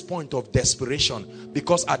greatest point of desperation,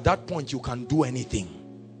 because at that point you can do anything.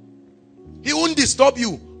 He won't disturb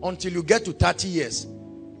you until you get to 30 years.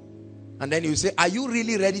 And then you say, are you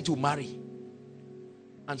really ready to marry?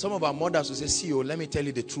 And some of our mothers will say, see, let me tell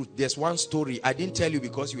you the truth. There's one story. I didn't tell you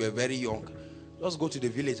because you were very young. Just go to the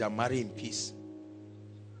village and marry in peace.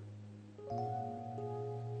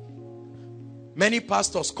 Many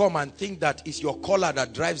pastors come and think that it's your collar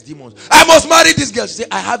that drives demons. I must marry this girl. She say,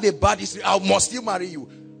 I have a bad history. I must still marry you.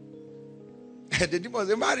 The demons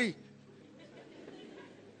say, marry.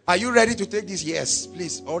 Are you ready to take this? Yes.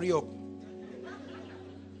 Please, hurry up.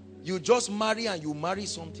 You just marry and you marry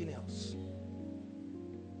something else.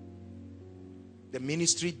 The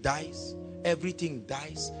ministry dies. Everything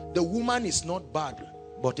dies. The woman is not bad,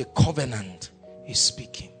 but a covenant is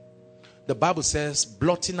speaking. The Bible says,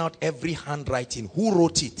 blotting out every handwriting. Who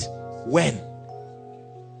wrote it? When?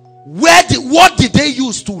 What did they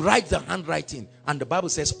use to write the handwriting? And the Bible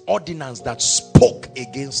says, ordinance that spoke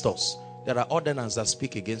against us. There are ordinances that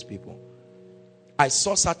speak against people. I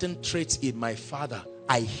saw certain traits in my father.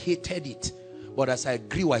 I hated it. But as I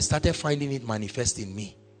grew, I started finding it manifest in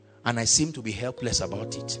me. And I seemed to be helpless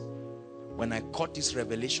about it. When I caught this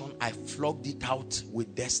revelation, I flogged it out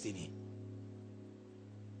with destiny.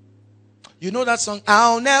 You know that song,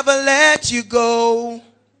 I'll never let you go.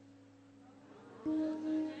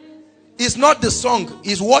 It's not the song,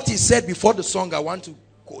 it's what he said before the song I want to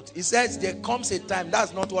quote. He says, there comes a time.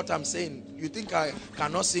 That's not what I'm saying. You think I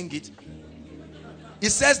cannot sing it? He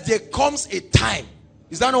says, there comes a time.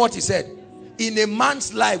 Is that not what he said? In a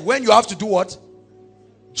man's life, when you have to do what?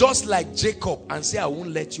 Just like Jacob, and say, I won't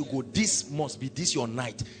let you go. This must be this your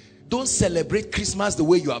night. Don't celebrate Christmas the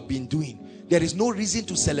way you have been doing. There is no reason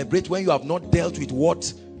to celebrate when you have not dealt with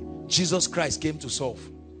what Jesus Christ came to solve.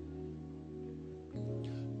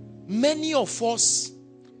 Many of us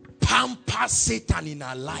pamper Satan in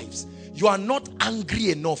our lives. You are not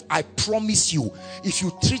angry enough. I promise you, if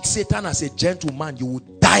you treat Satan as a gentleman, you will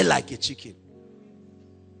die like a chicken.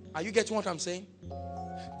 Are you getting what I'm saying?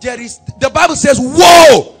 The Bible says,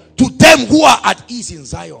 woe to them who are at ease in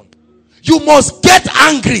Zion. You must get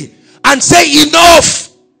angry and say, enough.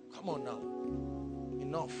 Come on now.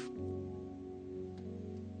 Enough.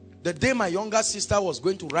 The day my younger sister was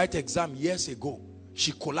going to write exam years ago,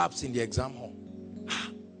 she collapsed in the exam hall.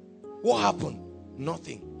 What happened?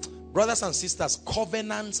 Nothing. Brothers and sisters,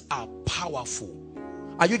 covenants are powerful.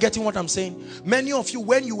 Are you getting what I'm saying? Many of you,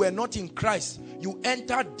 when you were not in Christ, you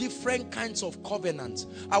entered different kinds of covenants.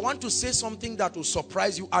 I want to say something that will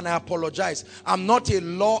surprise you, and I apologize. I'm not a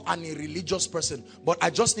law and a religious person, but I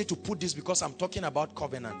just need to put this because I'm talking about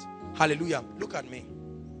covenant. Hallelujah. Look at me.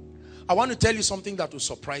 I want to tell you something that will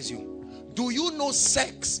surprise you. Do you know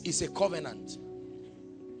sex is a covenant?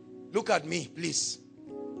 Look at me, please.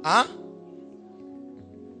 Huh?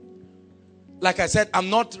 Like I said,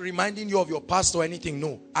 I'm not reminding you of your past or anything.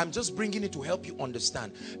 No, I'm just bringing it to help you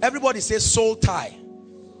understand. Everybody say soul tie.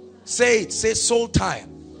 Say it. Say soul tie.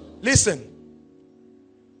 Listen.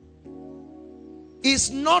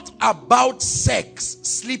 It's not about sex,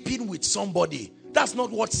 sleeping with somebody. That's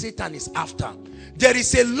not what Satan is after. There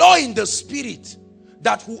is a law in the spirit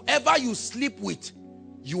that whoever you sleep with,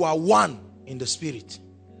 you are one in the spirit.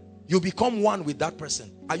 You become one with that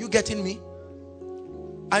person. Are you getting me?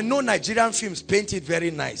 I know Nigerian films paint it very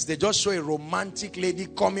nice. They just show a romantic lady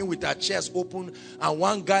coming with her chest open and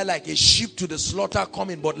one guy like a sheep to the slaughter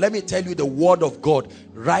coming. But let me tell you the word of God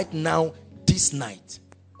right now, this night.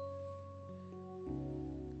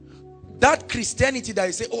 That Christianity that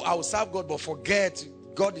you say, oh, I will serve God, but forget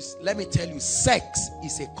God is, let me tell you, sex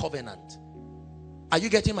is a covenant. Are you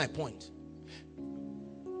getting my point?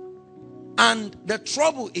 And the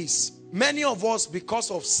trouble is, many of us,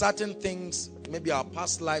 because of certain things, maybe our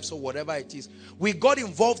past lives or whatever it is, we got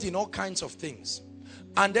involved in all kinds of things.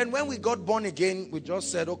 And then when we got born again, we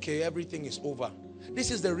just said, okay, everything is over. This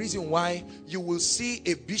is the reason why you will see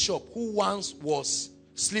a bishop who once was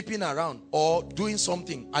sleeping around or doing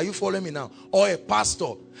something. Are you following me now? Or a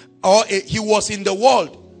pastor, or he was in the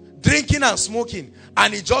world drinking and smoking,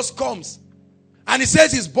 and he just comes and he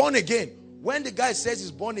says he's born again. When the guy says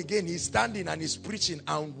he's born again, he's standing and he's preaching,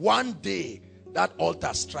 and one day that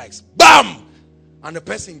altar strikes. Bam! And the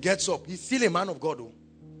person gets up. He's still a man of God. Oh.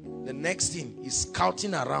 The next thing, he's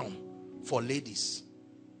scouting around for ladies.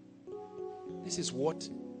 This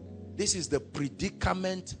is the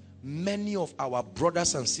predicament many of our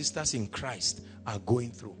brothers and sisters in Christ are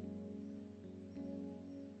going through.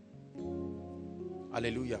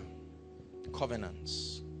 Hallelujah.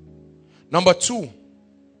 Covenants. Number 2.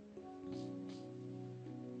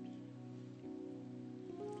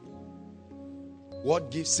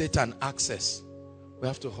 What gives Satan access? We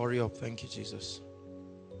have to hurry up. Thank you, Jesus.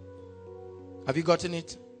 Have you gotten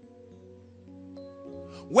it?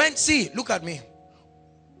 Look at me.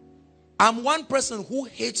 I'm one person who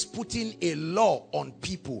hates putting a law on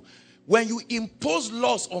people. When you impose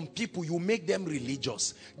laws on people, you make them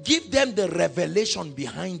religious. Give them the revelation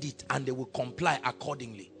behind it and they will comply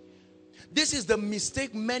accordingly. This is the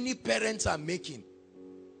mistake many parents are making.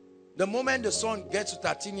 The moment the son gets to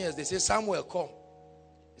 13 years, they say, Samuel, come.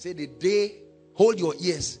 Say, the day, hold your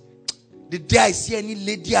ears. The day I see any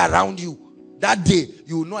lady around you, that day,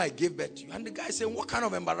 you will know I gave birth to you. And the guy said, what kind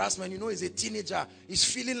of embarrassment? You know, he's a teenager. He's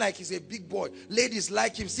feeling like he's a big boy. Ladies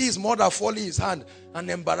like him. See his mother falling his hand and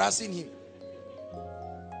embarrassing him.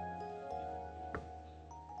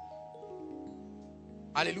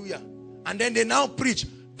 Hallelujah. And then they now preach,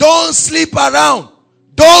 don't sleep around.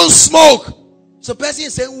 Don't smoke. So person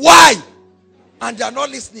is saying, why? And they are not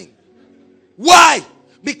listening. Why?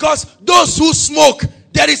 Because those who smoke,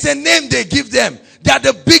 there is a name they give them. They are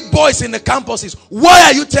the big boys in the campuses. Why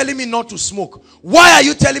are you telling me not to smoke? Why are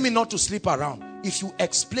you telling me not to sleep around? If you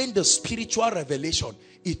explain the spiritual revelation,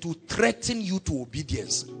 it will threaten you to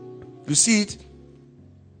obedience. You see it?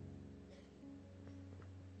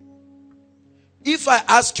 If I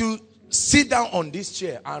ask you, sit down on this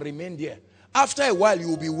chair and remain there, after a while you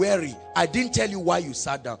will be weary. I didn't tell you why you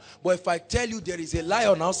sat down. But if I tell you there is a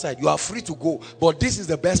lion outside, you are free to go. But this is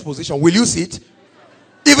the best position. Will you sit?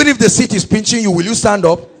 Even if the seat is pinching you, will you stand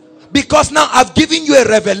up? Because now I've given you a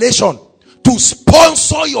revelation to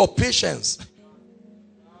sponsor your patience.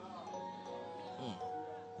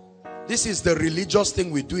 This is the religious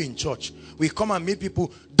thing we do in church. We come and meet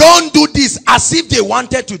people. Don't do this, as if they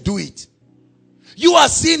wanted to do it. You are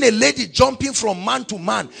seeing a lady jumping from man to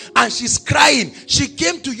man and she's crying. She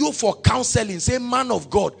came to you for counseling. Say, man of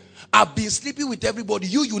God, I've been sleeping with everybody.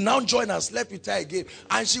 You now join and slept with her again.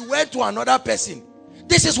 And she went to another person.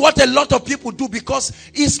 this is what a lot of people do,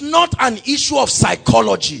 because it's not an issue of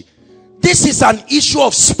psychology. This is an issue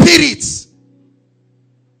of spirits.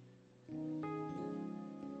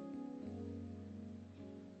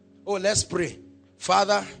 Oh, let's pray.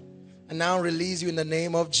 Father, I now release you in the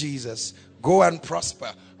name of Jesus. Go and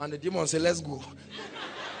prosper. And the demon say, let's go.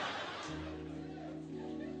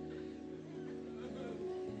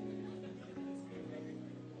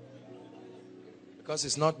 Because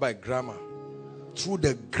it's not by grammar. Through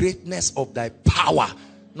the greatness of thy power,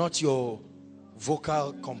 not your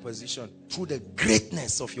vocal composition. Through the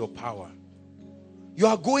greatness of your power. You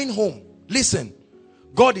are going home. Listen,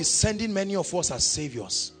 God is sending many of us as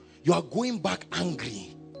saviors. You are going back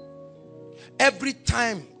angry. Every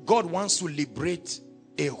time God wants to liberate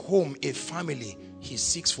a home, a family, he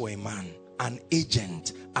seeks for a man, an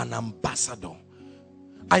agent, an ambassador.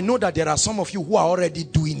 I know that there are some of you who are already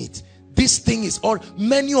doing it. This thing is all,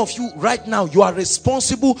 many of you right now, you are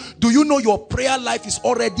responsible. Do you know your prayer life is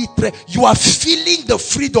already, you are feeling the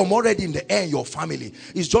freedom already in the air in your family.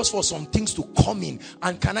 It's just for some things to come in.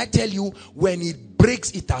 And can I tell you, when it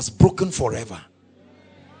breaks, it has broken forever.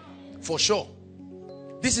 For sure.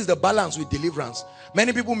 This is the balance with deliverance.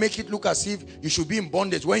 Many people make it look as if you should be in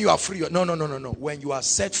bondage when you are free. No. When you are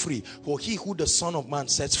set free, for he who the Son of Man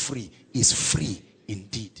sets free is free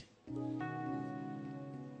indeed.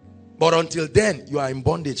 But until then, you are in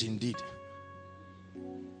bondage indeed.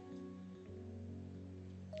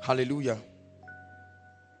 Hallelujah.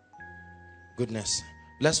 Goodness.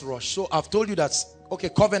 Let's rush. So I've told you that, okay,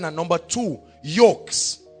 covenant number 2,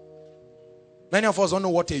 yokes. Many of us don't know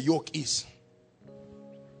what a yoke is.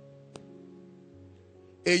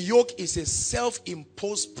 A yoke is a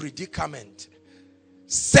self-imposed predicament.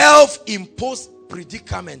 Self-imposed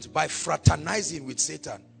predicament by fraternizing with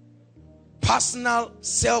Satan. Personal,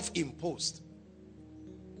 self-imposed.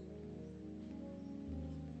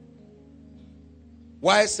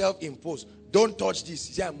 Why self-imposed? Don't touch this.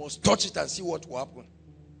 You say, I must touch it and see what will happen.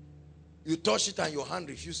 You touch it and your hand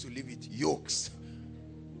refuses to leave it. Yokes.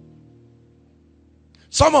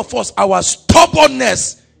 Some of us, our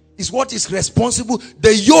stubbornness is what is responsible.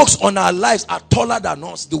 The yokes on our lives are taller than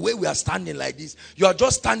us. The way we are standing like this, you are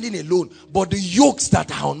just standing alone. But the yokes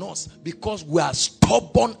that are on us, because we are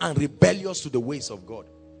stubborn and rebellious to the ways of God.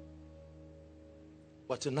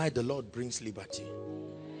 But tonight the Lord brings liberty.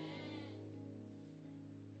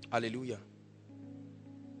 Hallelujah.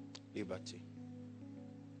 Liberty.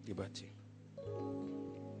 Liberty.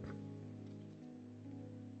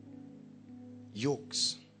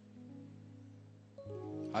 Yokes.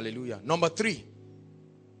 Hallelujah. Number 3,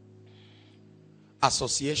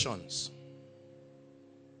 associations.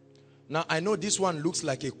 Now I know this one looks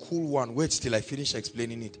like a cool one. Wait till I finish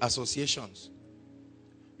explaining it. Associations.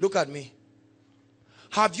 Look at me.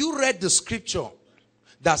 Have you read the scripture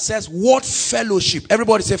that says what fellowship?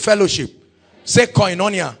 Everybody say fellowship. Say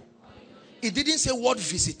koinonia. It didn't say what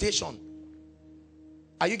visitation.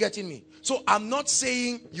 Are you getting me? So I'm not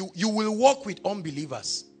saying you will walk with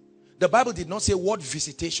unbelievers. The Bible did not say what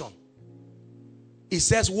visitation. It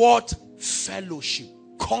says what fellowship.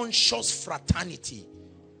 Conscious fraternity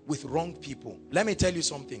with wrong people. Let me tell you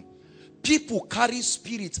something. People carry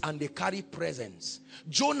spirits and they carry presence.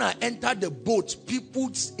 Jonah entered the boat.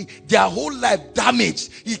 People, their whole life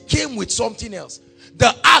damaged. He came with something else.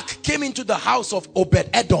 The ark came into the house of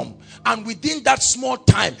Obed-Edom. And within that small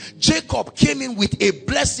time, Jacob came in with a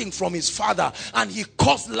blessing from his father. And he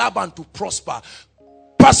caused Laban to prosper.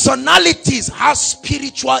 Personalities have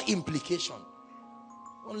spiritual implication.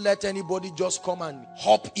 Don't let anybody just come and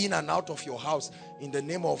hop in and out of your house in the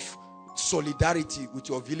name of solidarity with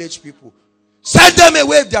your village people. Send them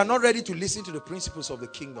away if they are not ready to listen to the principles of the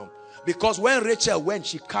kingdom. Because when Rachel went,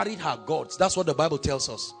 she carried her gods. That's what the Bible tells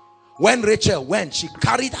us. When Rachel went, she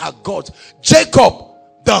carried her gods. Jacob,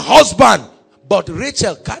 the husband, but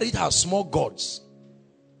Rachel carried her small gods.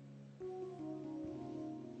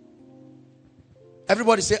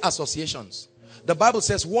 Everybody say associations. The Bible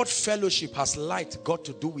says, what fellowship has light got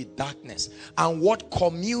to do with darkness? And what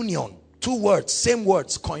communion, 2 words, same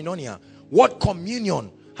words, koinonia. What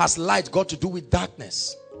communion has light got to do with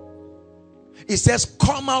darkness? It says,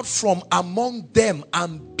 come out from among them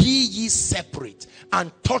and be ye separate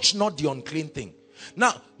and touch not the unclean thing.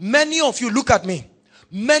 Now, many of you, look at me.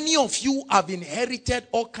 Many of you have inherited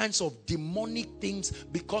all kinds of demonic things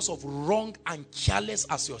because of wrong and careless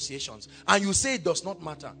associations. And you say it does not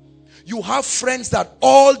matter. You have friends that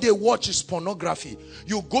all they watch is pornography.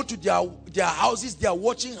 You go to their houses, they are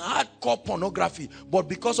watching hardcore pornography. But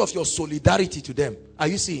because of your solidarity to them, are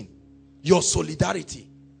you seeing? Your solidarity.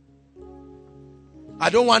 I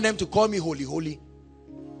don't want them to call me holy.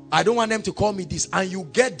 I don't want them to call me this. And you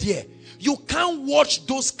get there. You can't watch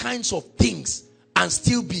those kinds of things and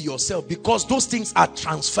still be yourself, because those things are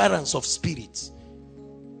transference of spirits.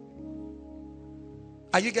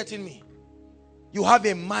 Are you getting me? You have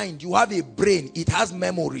a mind, you have a brain, it has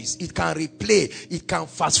memories, it can replay, it can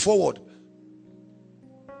fast forward.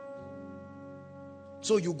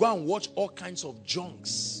 So you go and watch all kinds of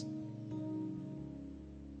junks.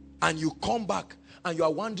 And you come back and you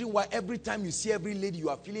are wondering why every time you see every lady, you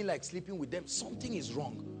are feeling like sleeping with them. Something is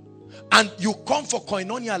wrong. And you come for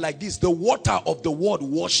koinonia like this, the water of the word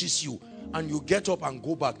washes you. And you get up and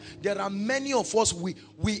go back. There are many of us, we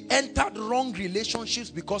entered wrong relationships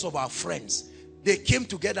because of our friends. They came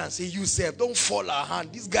together and say, you self, don't fall our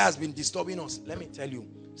hand. This guy has been disturbing us. Let me tell you,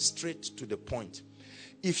 straight to the point.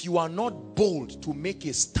 If you are not bold to make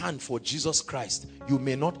a stand for Jesus Christ, you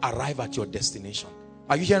may not arrive at your destination.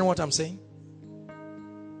 Are you hearing what I'm saying?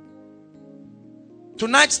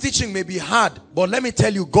 Tonight's teaching may be hard, but let me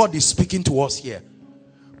tell you, God is speaking to us here.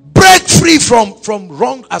 Break free from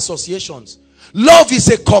wrong associations. Love is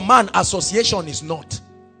a command. Association is not.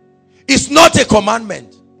 It's not a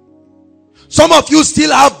commandment. Some of you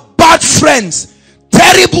still have bad friends,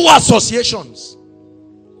 terrible associations.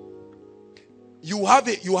 You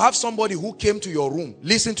have somebody who came to your room.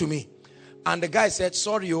 Listen to me. And the guy said,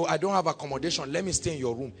 sorry, I don't have accommodation. Let me stay in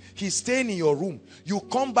your room. He's staying in your room. You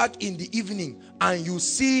come back in the evening and you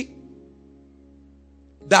see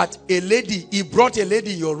that he brought a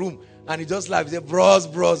lady in your room. And he just laughed. He said, bros,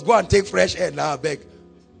 go and take fresh air now, I beg.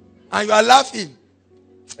 And you are laughing.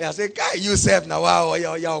 I say, guy, you self now,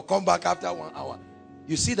 I'll come back after 1 hour.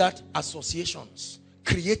 You see that? Associations.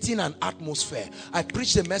 Creating an atmosphere. I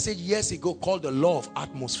preached a message years ago called the law of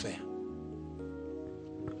atmosphere.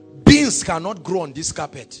 Beans cannot grow on this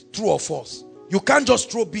carpet. True or false? You can't just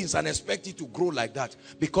throw beans and expect it to grow like that,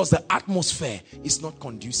 because the atmosphere is not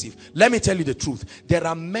conducive. Let me tell you the truth. There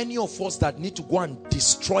are many of us that need to go and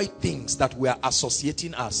destroy things that we are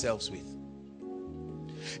associating ourselves with.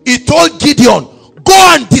 He told Gideon,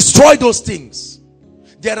 go and destroy those things.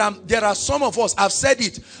 There are some of us, I've said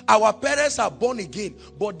it, our parents are born again,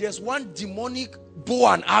 but there's one demonic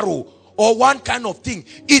bow and arrow or one kind of thing.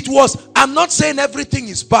 It was, I'm not saying everything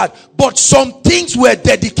is bad, but some things were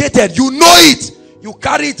dedicated. You know it. You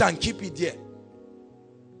carry it and keep it there.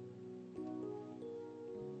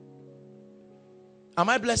 Am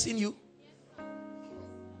I blessing you?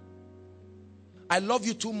 I love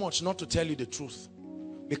you too much not to tell you the truth,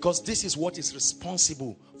 because this is what is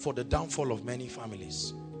responsible for the downfall of many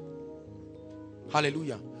families.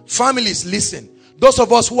 Hallelujah. Families, listen. Those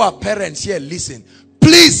of us who are parents here, listen.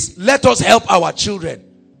 Please let us help our children.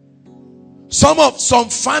 Some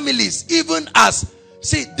families, even as,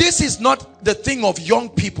 see, this is not the thing of young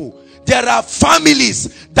people. There are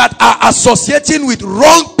families that are associating with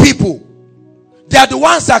wrong people. They are the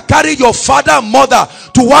ones that carry your father and mother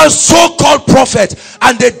to one so-called prophet,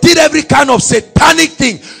 and they did every kind of satanic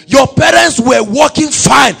thing. Your parents were working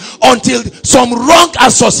fine until some wrong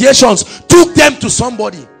associations took them to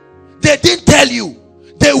somebody. They didn't tell you.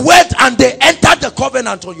 They went and they entered the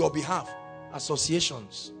covenant on your behalf.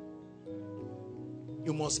 Associations.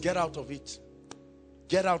 You must get out of it.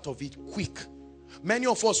 Get out of it quick. Many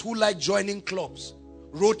of us who like joining clubs,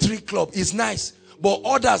 Rotary Club is nice, but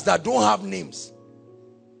others that don't have names,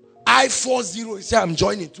 I40, you say, I'm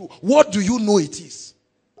joining too. What do you know it is?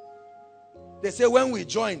 They say when we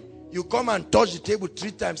join, you come and touch the table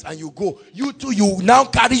 3 times and you go. You too, you now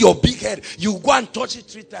carry your big head. You go and touch it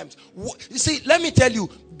 3 times. You see, let me tell you,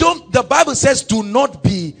 the Bible says do not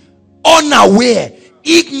be unaware,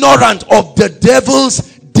 ignorant of the devil's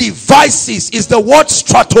devices. Is the word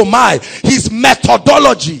stratomai, his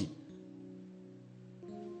methodology.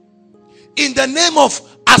 In the name of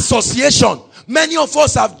association, many of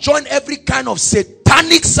us have joined every kind of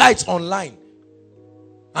satanic sites online.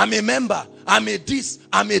 I'm a member, I'm a this,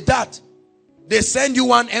 I'm a that. They send you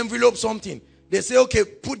one envelope, something. They say, okay,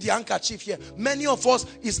 put the handkerchief here. Many of us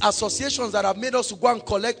is associations that have made us to go and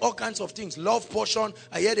collect all kinds of things. Love potion,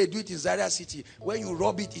 I hear they do it in Zaria City. When you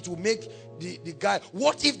rub it, it will make the guy.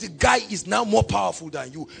 What if the guy is now more powerful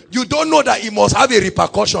than you? You don't know that he must have a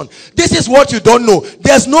repercussion. This is what you don't know.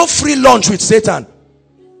 There's no free lunch with Satan.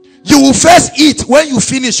 You will first eat. When you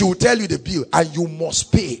finish, he will tell you the bill, and you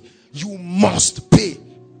must pay. You must pay.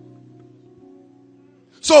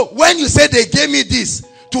 So when you say they gave me this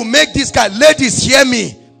to make this guy, ladies, hear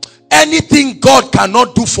me. Anything God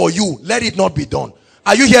cannot do for you, let it not be done.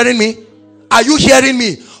 Are you hearing me? Are you hearing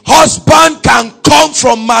me? Husband can come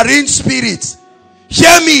from marine spirits.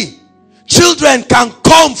 Hear me. Children can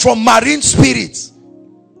come from marine spirits.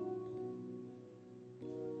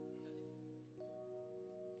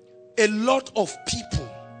 A lot of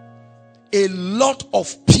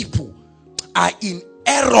people are in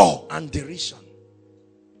error and derision.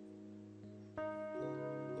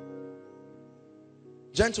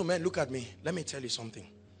 Gentlemen, look at me. Let me tell you something.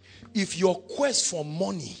 If your quest for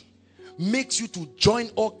money makes you to join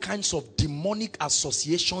all kinds of demonic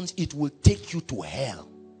associations, it will take you to hell.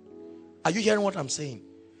 Are you hearing what I'm saying?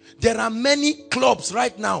 There are many clubs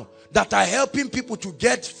right now that are helping people to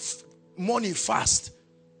get money fast.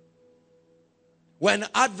 When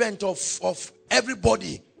advent of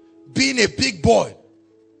everybody being a big boy,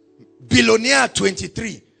 billionaire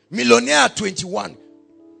 23, millionaire 21,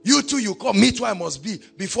 you too, you come, me too, I must be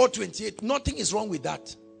before 28. Nothing is wrong with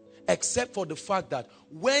that, except for the fact that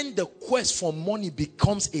when the quest for money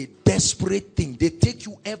becomes a desperate thing, they take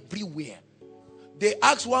you everywhere. They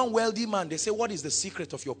asked one wealthy man, they say, what is the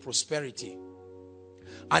secret of your prosperity?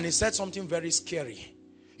 And he said something very scary.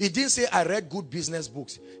 He didn't say, I read good business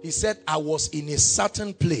books. He said, I was in a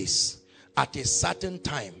certain place at a certain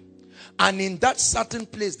time. And in that certain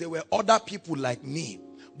place, there were other people like me.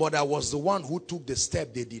 But I was the one who took the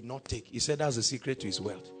step they did not take. He said that's the secret to his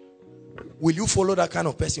wealth. Will you follow that kind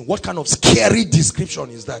of person? What kind of scary description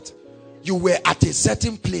is that? You were at a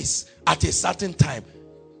certain place at a certain time.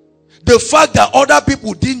 The fact that other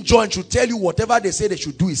people didn't join should tell you whatever they say they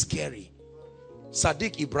should do is scary.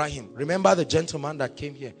 Sadiq Ibrahim, remember the gentleman that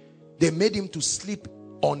came here? They made him to sleep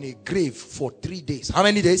on a grave for 3 days. How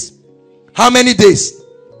many days? How many days?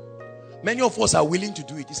 Many of us are willing to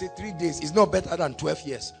do it. He said 3 days is not better than 12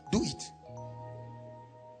 years. Do it.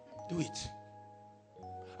 Do it.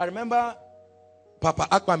 I remember Papa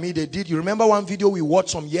Akpami, they did. You remember one video we watched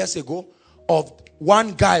some years ago of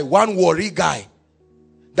one guy, one worry guy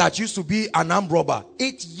that used to be an armed robber.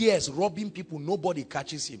 8 years robbing people. Nobody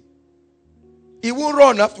catches him. He won't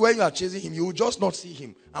run after when you are chasing him. You will just not see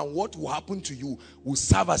him. And what will happen to you will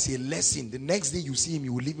serve as a lesson. The next day you see him,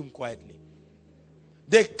 you will leave him quietly.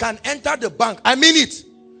 They can enter the bank. I mean it.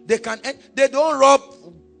 They don't rob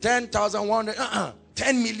 10,000, 100,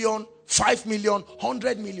 10 million, 5 million,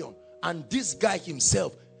 100 million. And this guy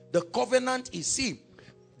himself, the covenant is, see,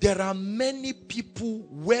 there are many people,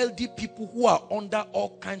 wealthy people who are under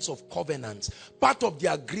all kinds of covenants. Part of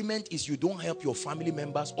the agreement is you don't help your family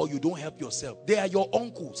members or you don't help yourself. They are your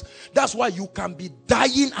uncles. That's why you can be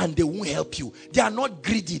dying and they won't help you. They are not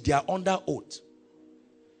greedy. They are under oath.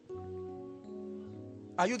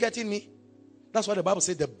 Are you getting me? That's why the Bible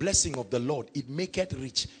says the blessing of the Lord, it maketh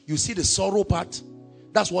rich. You see the sorrow part?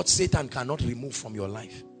 That's what Satan cannot remove from your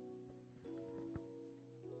life.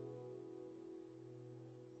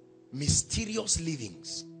 Mysterious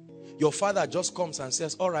livings. Your father just comes and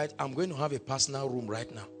says, all right, I'm going to have a personal room right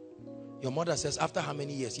now. Your mother says, after how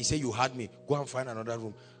many years? He said, you had me. Go and find another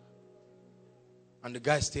room. And the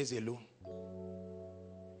guy stays alone.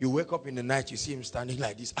 You wake up in the night, you see him standing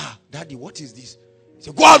like this. Ah, daddy, what is this? He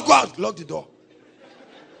said, go out, lock the door.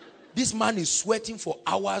 This man is sweating for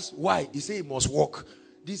hours. Why? He said he must walk.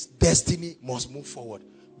 This destiny must move forward.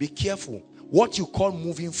 Be careful. What you call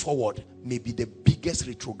moving forward may be the biggest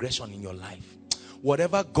retrogression in your life.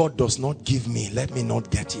 Whatever God does not give me, let me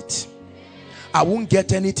not get it. I won't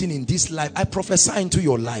get anything in this life. I prophesy into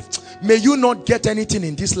your life. May you not get anything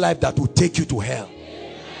in this life that will take you to hell.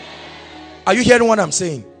 Are you hearing what I'm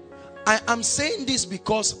saying? I am saying this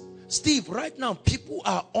because, Steve, right now people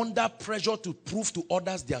are under pressure to prove to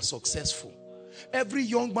others they are successful. Every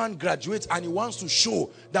young man graduates and he wants to show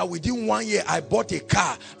that within 1 year I bought a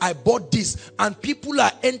car, I bought this, and people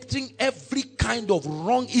are entering every kind of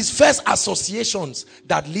wrong. It's first associations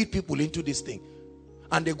that lead people into this thing,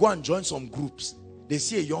 and they go and join some groups. They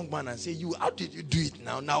see a young man and say, you, how did you do it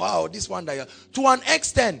now? Wow, this one that to an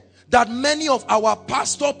extent that many of our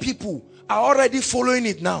pastor people are already following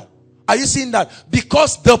it now. Are you seeing that?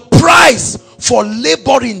 Because the price for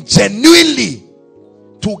laboring genuinely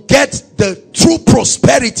to get the true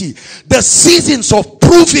prosperity, the seasons of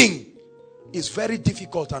proving, is very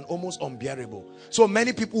difficult and almost unbearable. So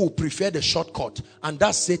many people will prefer the shortcut, and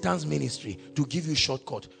that's Satan's ministry, to give you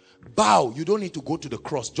shortcut. Bow. You don't need to go to the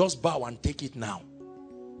cross. Just bow and take it now.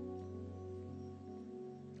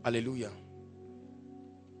 Hallelujah.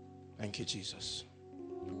 Thank you, Jesus.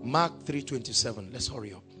 Mark 3:27. Let's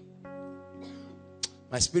hurry up.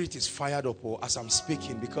 My spirit is fired up as I'm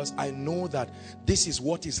speaking, because I know that this is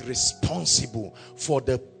what is responsible for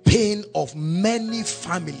the pain of many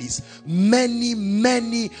families. Many.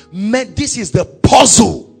 This is the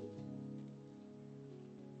puzzle.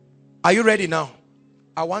 Are you ready now?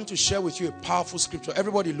 I want to share with you a powerful scripture.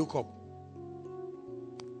 Everybody look up.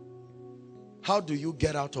 How do you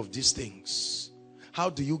get out of these things? How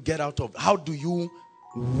do you get out of, how do you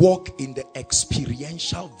walk in the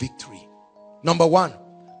experiential victory. Number one,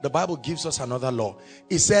 the Bible gives us another law.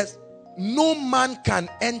 It says, no man can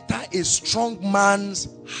enter a strong man's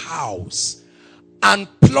house and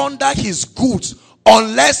plunder his goods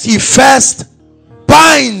unless he first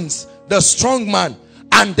binds the strong man,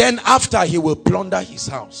 and then after he will plunder his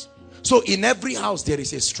house. So in every house there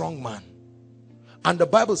is a strong man, and the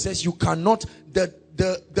Bible says you cannot,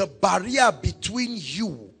 the barrier between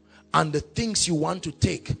you and the things you want to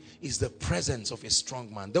take is the presence of a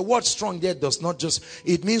strong man. The word strong there does not just,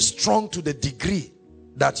 it means strong to the degree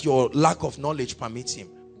that your lack of knowledge permits him.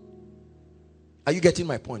 Are you getting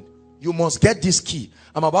my point? You must get this key.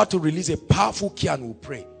 I'm about to release a powerful key and we'll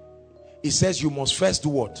pray. It says you must first do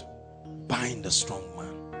what? Bind the strong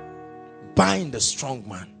man. Bind the strong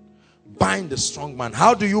man. Bind the strong man.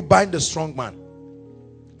 How do you bind the strong man?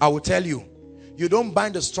 I will tell you. You don't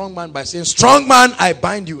bind the strong man by saying, strong man, I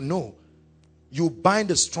bind you. No. You bind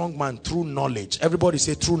the strong man through knowledge. Everybody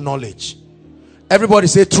say through knowledge. Everybody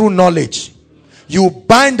say through knowledge. You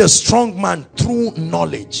bind the strong man through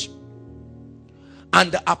knowledge.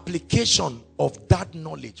 And the application of that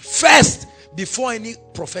knowledge first before any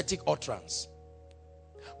prophetic utterance.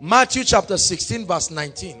 Matthew chapter 16 verse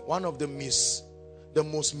 19. One of the most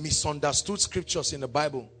misunderstood scriptures in the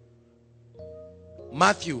Bible.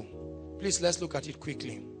 Matthew. Please, let's look at it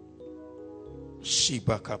quickly.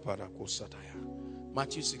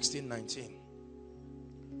 Matthew 16, 19.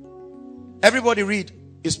 Everybody read.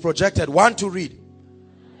 It's projected. 1, 2, read.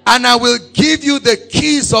 And I will give you the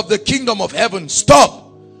keys of the kingdom of heaven.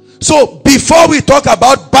 Stop. So before we talk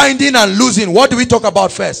about binding and losing, what do we talk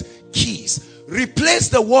about first? Keys. Replace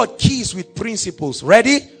the word keys with principles.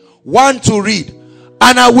 Ready? 1, 2, read.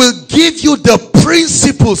 And I will give you the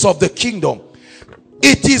principles of the kingdom.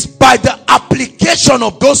 It is by the application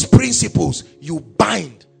of those principles you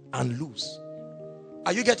bind and loose.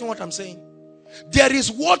 Are you getting what I'm saying? There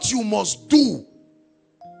is what you must do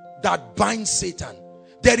that binds Satan.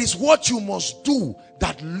 There is what you must do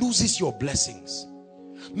that loses your blessings.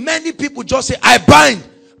 Many people just say, I bind,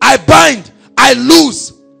 I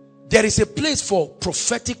lose. There is a place for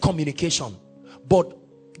prophetic communication.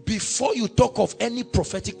 But before you talk of any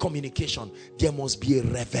prophetic communication, there must be a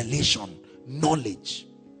revelation. Knowledge.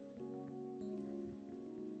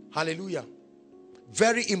 Hallelujah.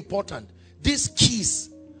 Very important. These keys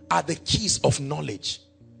are the keys of knowledge.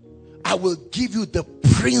 I will give you the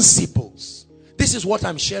principles. This is what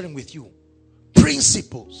I'm sharing with you.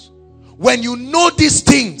 Principles. When you know these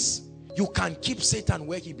things, you can keep Satan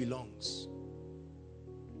where he belongs.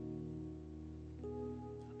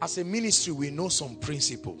 As a ministry, we know some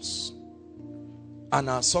principles. And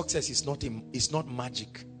our success is not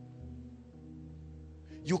magic.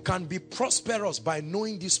 You can be prosperous by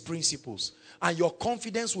knowing these principles, and your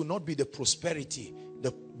confidence will not be the prosperity,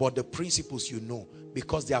 but the principles you know,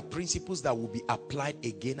 because they are principles that will be applied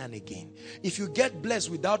again and again. If you get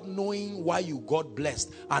blessed without knowing why you got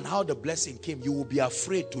blessed and how the blessing came, you will be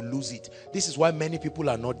afraid to lose it. This is why many people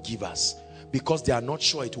are not givers, because they are not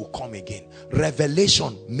sure it will come again.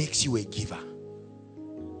 Revelation makes you a giver.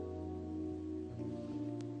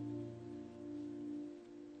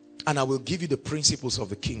 And I will give you the principles of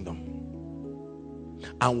the kingdom.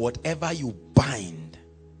 And whatever you bind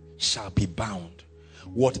shall be bound.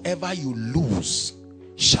 Whatever you lose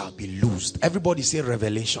shall be loosed. Everybody say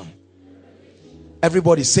revelation.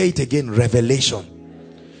 Everybody say it again, revelation.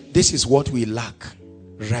 This is what we lack.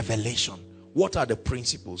 Revelation. What are the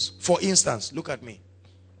principles? For instance, look at me.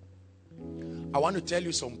 I want to tell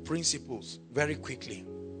you some principles very quickly.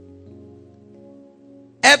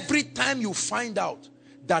 Every time you find out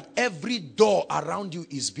that every door around you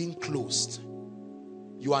is being closed,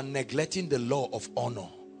 you are neglecting the law of honor,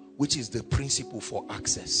 which is the principle for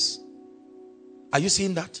access. Are you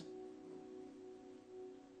seeing that?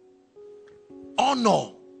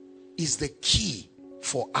 Honor is the key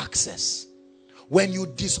for access. When you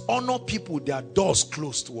dishonor people, their doors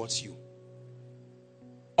close towards you.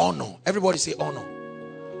 Honor. Everybody say honor.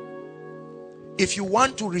 If you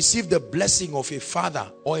want to receive the blessing of a father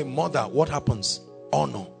or a mother, what happens?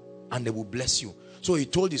 Honor, and they will bless you. So he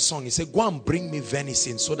told his son, he said, go and bring me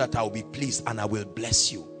venison so that I will be pleased and I will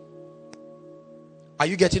bless you. Are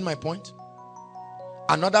you getting my point?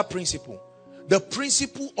 Another principle. The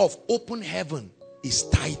principle of open heaven is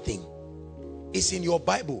tithing. It's in your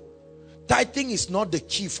Bible. Tithing is not the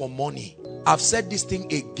key for money. I've said this thing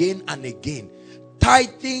again and again.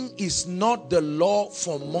 Tithing is not the law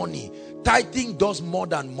for money. Tithing does more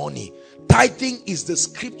than money. tithing is the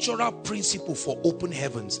scriptural principle for open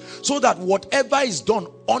heavens, so that whatever is done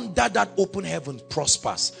under that open heaven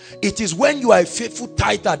prospers. It is when you are a faithful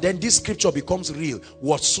tither, then this scripture becomes real.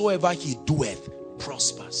 Whatsoever he doeth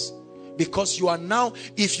prospers. Because you are now,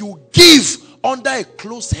 if you give under a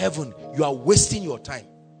closed heaven, you are wasting your time.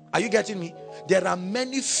 Are you getting me? There are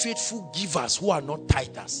many faithful givers who are not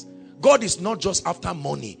tithers. God is not just after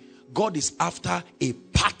money. God is after a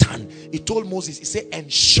pattern. He told Moses, he said,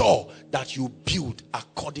 ensure that you build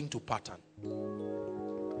according to pattern.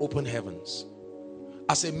 Open heavens.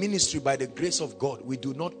 As a ministry, by the grace of God, we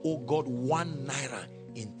do not owe God 1 naira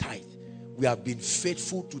in tithe. We have been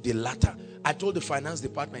faithful to the latter. I told the finance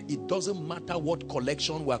department, it doesn't matter what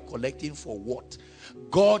collection we are collecting for what.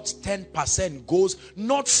 God's 10% goes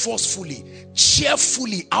not forcefully,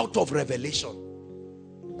 cheerfully out of revelation.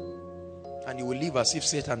 And you will live as if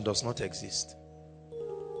Satan does not exist.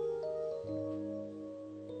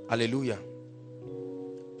 Hallelujah.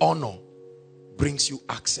 Honor brings you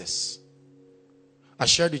access. I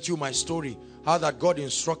shared with you my story, how that God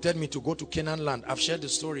instructed me to go to Canaan land. I've shared the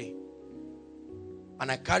story.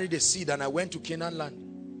 And I carried a seed and I went to Canaan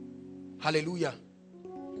land. Hallelujah.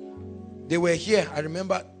 They were here. I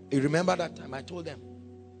remember that time. I told them.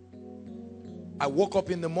 I woke up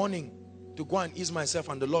in the morning to go and ease myself,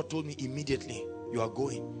 and the Lord told me immediately, you are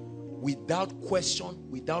going. Without question,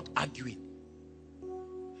 without arguing.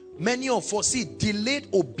 Many of us see delayed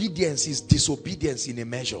obedience is disobedience in a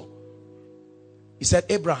measure. He said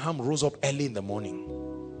Abraham rose up early in the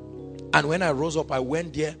morning. And when I rose up, I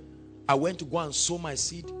went there. I went to go and sow my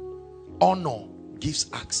seed. Honor gives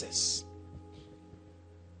access.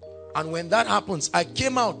 And when that happens, I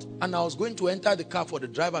came out and I was going to enter the car for the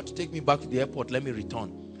driver to take me back to the airport. Let me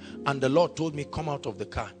return. And the Lord told me, come out of the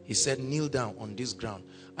car. He said, kneel down on this ground.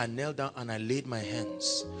 I knelt down and I laid my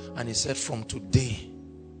hands. And he said, from today,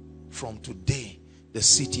 the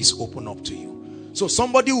city is open up to you. So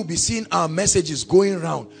somebody will be seeing our messages going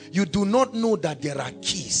around. You do not know that there are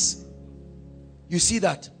keys. You see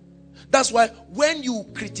that? That's why when you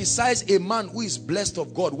criticize a man who is blessed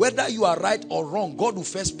of God, whether you are right or wrong, God will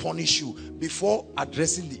first punish you before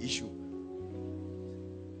addressing the issue.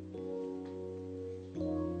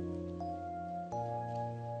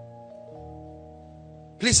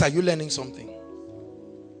 Please, are you learning something?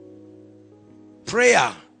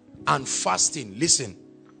 Prayer and fasting. Listen,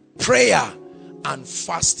 prayer and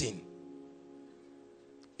fasting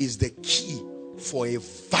is the key for a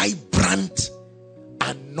vibrant,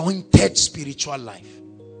 anointed spiritual life.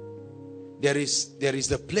 There is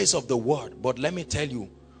the place of the word, but let me tell you,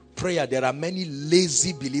 prayer, there are many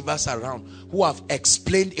lazy believers around who have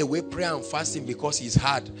explained away prayer and fasting because it's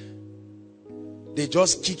hard. They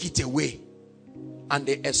just kick it away and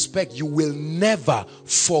they expect you will never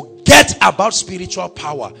forget about spiritual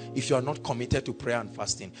power if you are not committed to prayer and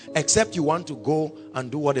fasting, except you want to go and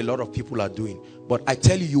do what a lot of people are doing. But I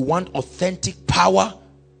tell you, you want authentic power,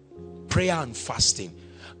 prayer and fasting.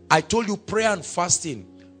 I told you prayer and fasting,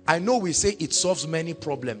 I know we say it solves many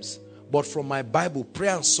problems, but from my Bible,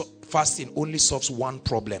 prayer and fasting only solves one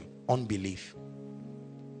problem: unbelief.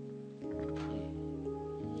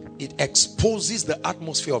 It exposes the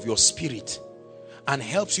atmosphere of your spirit and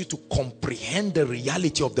helps you to comprehend the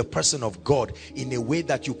reality of the person of God in a way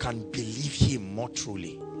that you can believe him more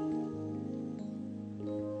truly.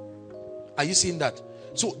 Are you seeing that?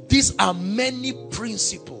 So these are many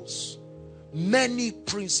principles. Many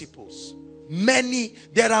principles.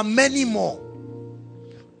 There are many more.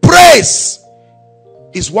 Praise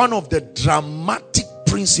is one of the dramatic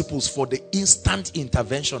principles for the instant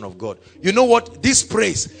intervention of God. You know what? This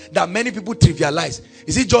praise that many people trivialize,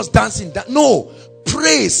 is it just dancing? No.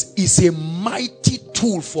 Praise is a mighty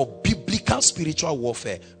tool for biblical spiritual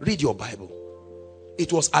warfare. Read your Bible.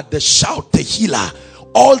 It was at the shout, Tehillah,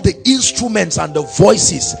 all the instruments and the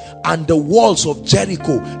voices and the walls of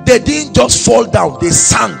Jericho, they didn't just fall down, they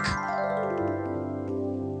sank.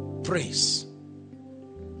 Praise.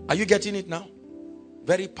 Are you getting it now?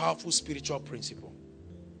 Very powerful spiritual principle.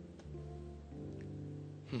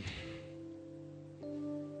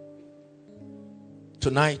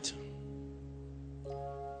 Tonight,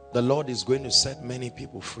 the Lord is going to set many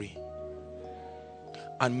people free.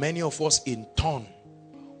 And many of us in turn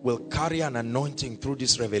will carry an anointing through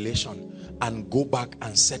this revelation and go back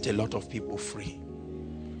and set a lot of people free.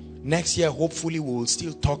 Next year, hopefully, we will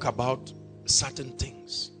still talk about certain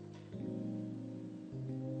things.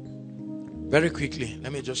 Very quickly,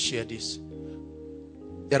 let me just share this.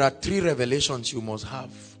 There are 3 revelations you must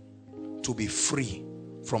have to be free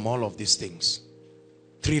from all of these things.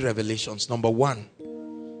 3 revelations. Number 1,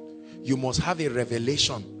 you must have a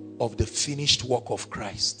revelation of the finished work of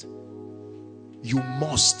Christ. You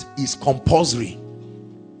must. It's compulsory.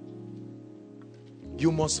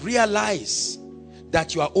 You must realize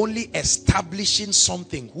that you are only establishing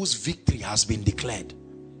something whose victory has been declared.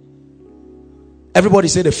 Everybody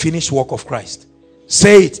say the finished work of Christ.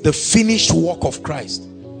 Say it, the finished work of Christ.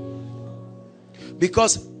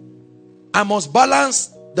 Because I must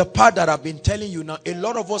balance the part that I've been telling you now. A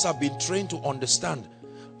lot of us have been trained to understand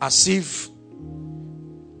as if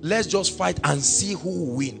let's just fight and see who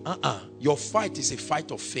will win. Your fight is a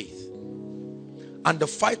fight of faith. And the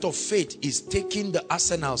fight of faith is taking the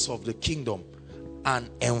arsenals of the kingdom and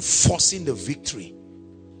enforcing the victory.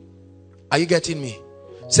 Are you getting me?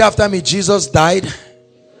 Say after me, Jesus died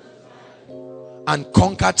and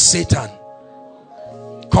conquered Satan,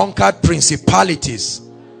 conquered principalities,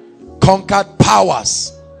 conquered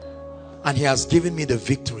powers, and he has given me the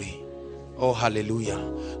victory. Oh, hallelujah.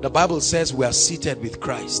 The Bible says we are seated with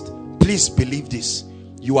Christ. Please believe this.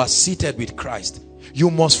 You are seated with Christ. You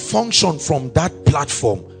must function from that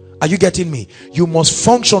platform. Are you getting me? You must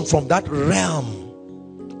function from that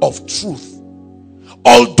realm of truth.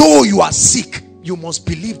 Although you are sick, you must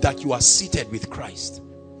believe that you are seated with Christ.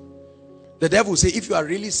 The devil will say, if you are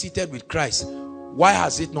really seated with Christ, why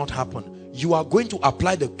has it not happened? You are going to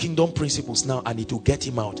apply the kingdom principles now and it will get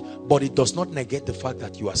him out. But it does not negate the fact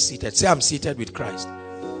that you are seated. Say, I'm seated with Christ.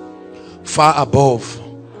 Far above.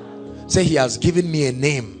 Say, he has given me a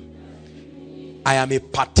name. I am a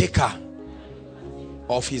partaker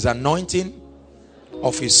of his anointing,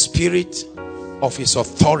 of his spirit, of his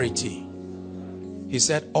authority. He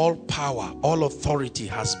said, all power, all authority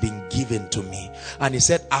has been given to me. And he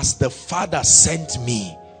said, as the Father sent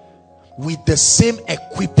me with the same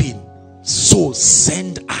equipping, so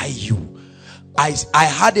send I you. I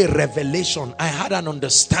had a revelation. I had an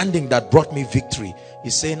understanding that brought me victory.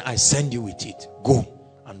 He's saying, I send you with it. Go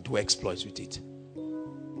and do exploits with it.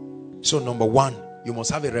 So number one, you must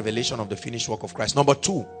have a revelation of the finished work of Christ. Number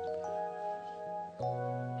two,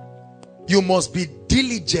 you must be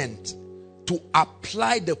diligent to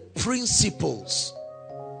apply the principles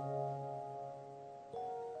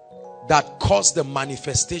that cause the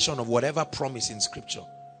manifestation of whatever promise in scripture.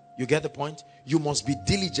 You get the point? You must be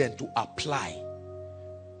diligent to apply.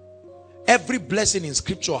 Every blessing in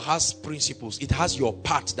scripture has principles. It has your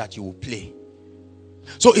part that you will play.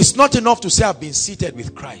 So it's not enough to say I've been seated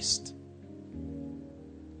with Christ.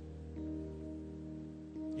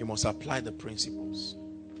 You must apply the principles.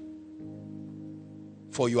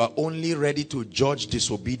 For you are only ready to judge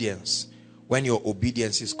disobedience when your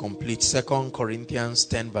obedience is complete. 2 Corinthians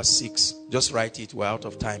 10 verse 6. Just write it, we're out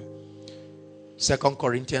of time. 2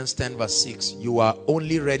 Corinthians 10 verse 6. You are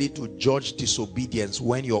only ready to judge disobedience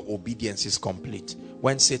when your obedience is complete.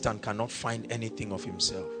 When Satan cannot find anything of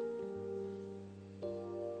himself.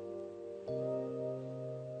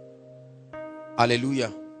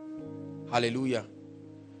 Hallelujah. Hallelujah.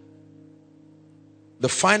 The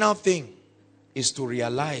final thing is to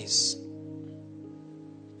realize,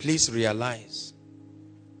 please realize,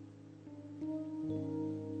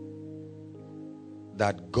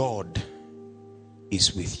 that God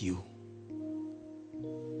is with you.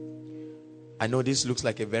 I know this looks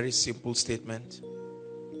like a very simple statement,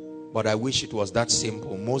 but I wish it was that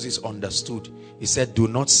simple. Moses understood. He said, do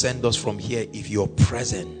not send us from here if your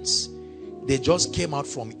presence. They just came out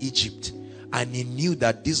from Egypt and he knew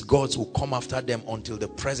that these gods will come after them until the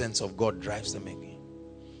presence of God drives them again.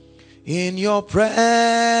 In your presence,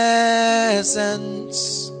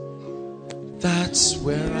 that's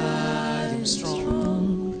where I am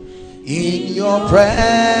strong. In your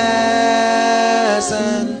presence,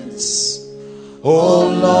 oh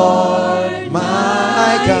Lord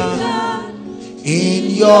my God, in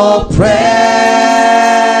your presence,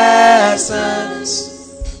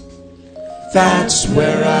 that's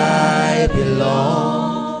where I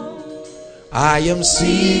belong. I am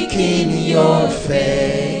seeking your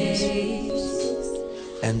face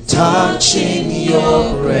and touching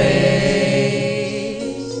your grace.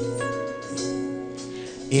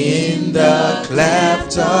 In the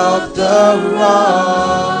cleft of the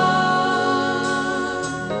rock,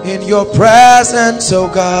 in your presence, oh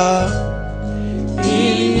God.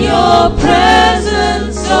 In your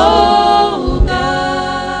presence, oh God.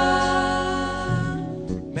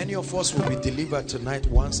 Many of us will be delivered tonight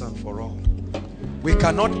once and for all. We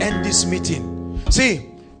cannot end this meeting. See,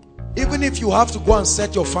 even if you have to go and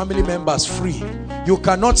set your family members free, you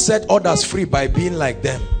cannot set others free by being like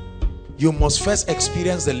them. You must first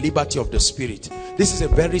experience the liberty of the Spirit. This is a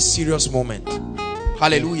very serious moment.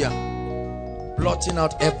 Hallelujah. Blotting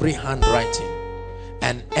out every handwriting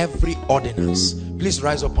and every ordinance. Please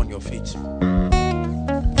rise up on your feet.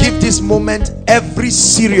 Give this moment every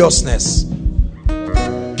seriousness.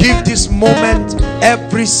 give this moment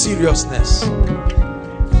every seriousness.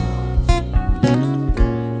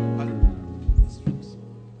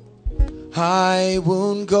 I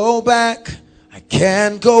won't go back. I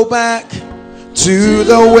can't go back to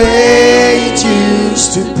the way it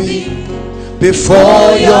used to be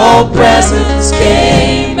before your presence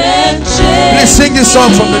came and changed. Please sing this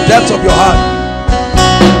song from the depths of your heart.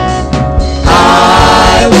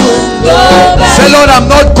 I won't go back. Say, Lord, I'm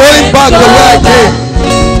not going back the way I came.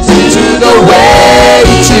 To the way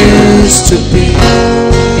it used to be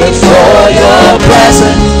before your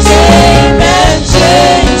presence came and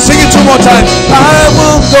changed. Sing it two more times. I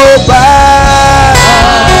won't go back.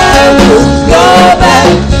 I won't go back.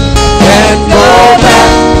 Can't go back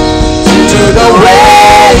to the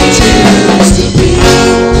way it used to be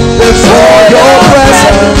before your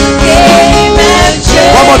presence came and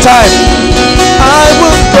changed. One more time. I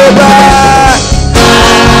won't go back.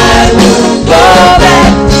 I won't go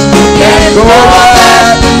back. Can't go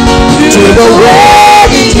back to the way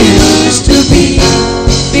it used to be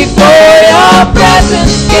before your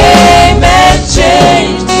presence came and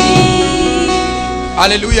changed me.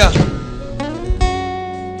 Hallelujah.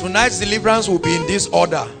 Tonight's deliverance will be in this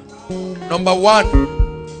order. Number one,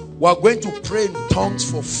 we are going to pray in tongues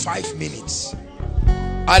for 5 minutes.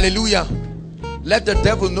 Hallelujah. Let the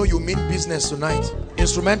devil know you mean business tonight.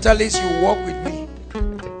 Instrumentalists, you walk with me.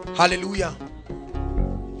 Hallelujah.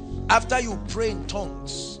 After you pray in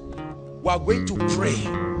tongues, we are going to pray.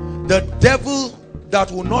 The devil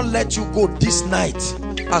that will not let you go this night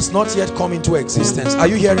has not yet come into existence. Are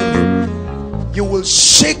you hearing me? You will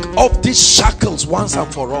shake off these shackles once and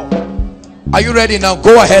for all. Are you ready now?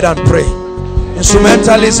 Go ahead and pray.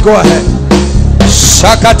 Instrumentalists, go ahead.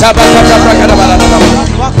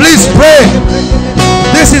 Please pray.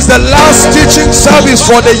 This is the last teaching service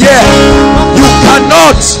for the year. You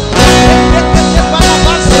cannot.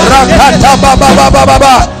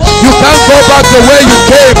 You can't go back the way you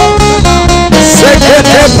came.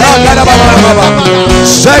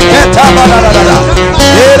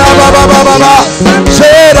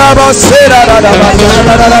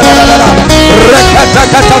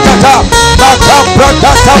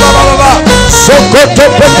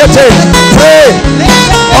 Pray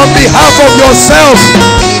on behalf of yourself,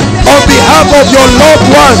 on behalf of your loved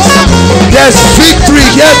ones. There's victory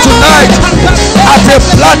here tonight at a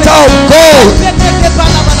platter of gold.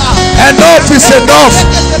 Enough is enough.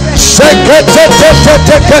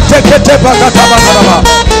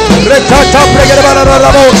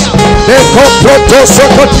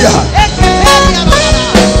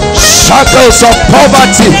 Shackles of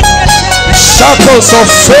poverty, shackles of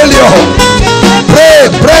failure. Pray,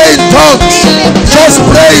 pray in tongues. Just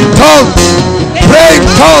pray in tongues. Pray in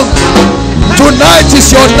tongues. Tonight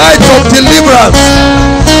is your night of deliverance.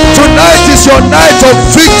 Tonight is your night of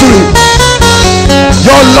victory.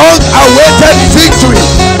 Your long-awaited victory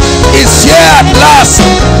is here at last.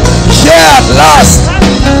 Here at last.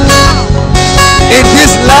 In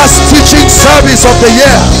this last teaching service of the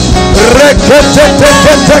year.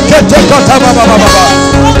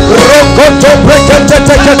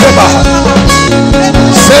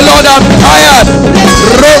 Say, Lord, I'm tired. Do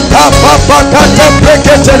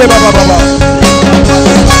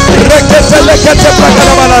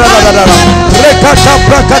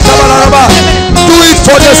it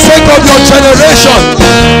for the sake of your generation.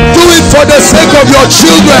 Do it for the sake of your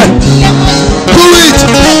children. Do it.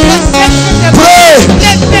 Pray.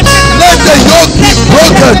 Let the yoke be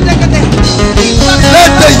broken.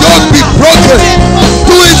 Let the yoke be broken.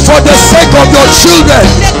 Do it for the sake of your children.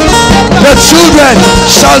 The children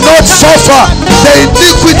shall not suffer the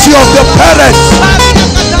iniquity of the parents.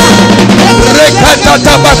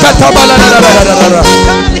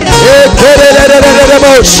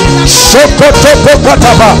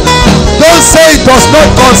 Don't say it does not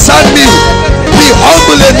concern me. Be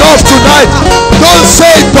humble enough tonight. Don't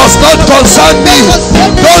say it does not concern me.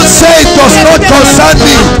 Don't say it does not concern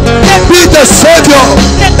me. Be the Savior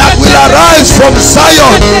that will arise from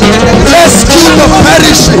Zion. Rescue the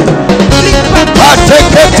perishing.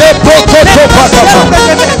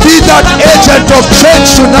 Be that agent of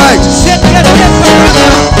change tonight.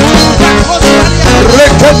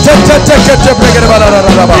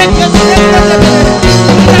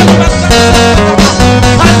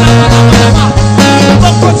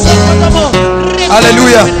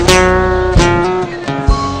 Hallelujah.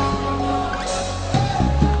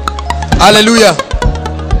 Hallelujah.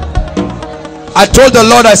 I told the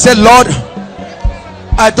Lord, I said, Lord,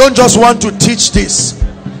 I don't just want to teach this.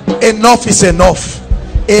 Enough is enough.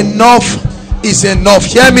 Enough is enough.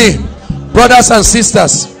 Hear me, brothers and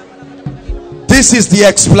sisters. This is the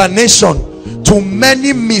explanation to to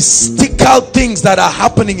many mystical things that are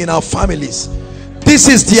happening in our families. This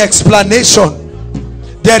is the explanation.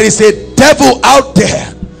 There is a devil out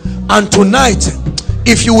there, and tonight,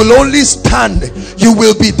 if you will only stand, you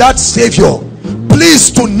will be that savior. Please,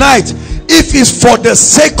 tonight, if it's for the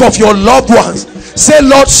sake of your loved ones, say,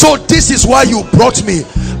 Lord, so this is why you brought me.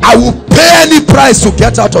 I will pay any price to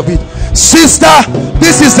get out of it. Sister,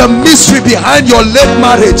 this is the mystery behind your late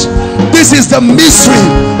marriage. This is the mystery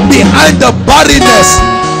behind the barrenness.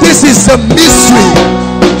 This is the mystery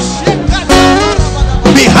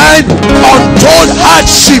behind untold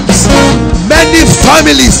hardships. Many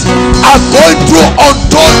families are going through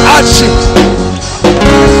untold hardships.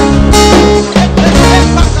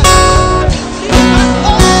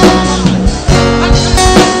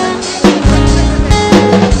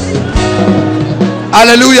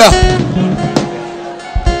 Hallelujah.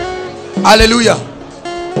 Hallelujah.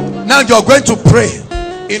 Now you're going to pray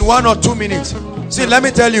in 1 or 2 minutes. See, let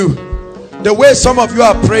me tell you, the way some of you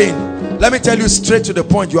are praying, let me tell you straight to the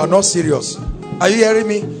point, you are not serious. Are you hearing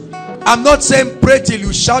me? I'm not saying pray till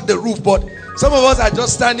you shout the roof, but some of us are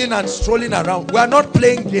just standing and strolling around. We are not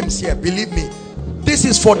playing games here, believe me. This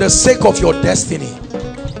is for the sake of your destiny.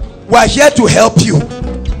 We are here to help you,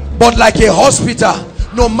 but like a hospital,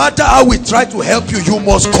 no matter how we try to help you, you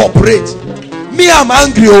must cooperate. Me, I'm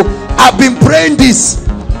angry. I've been praying this.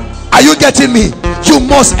 Are you getting me? You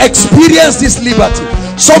must experience this liberty.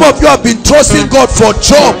 Some of you have been trusting God for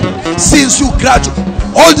job since you graduated.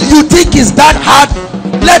 All you think is that hard?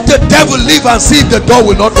 Let the devil live and see if the door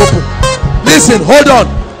will not open. Listen, hold on.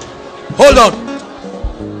 Hold on.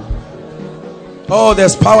 Oh,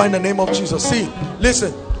 there's power in the name of Jesus. See,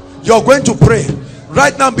 listen, you're going to pray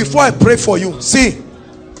right now. Before I pray for you, see,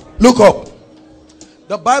 look up.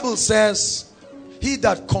 The Bible says, he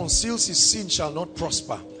that conceals his sin shall not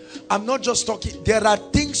prosper. I'm not just talking. There are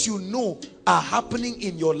things you know are happening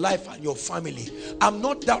in your life and your family. I'm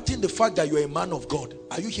not doubting the fact that you're a man of God.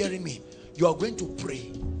 Are you hearing me? You are going to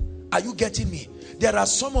pray. Are you getting me? There are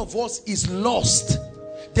some of us is lost.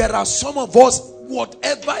 There are some of us,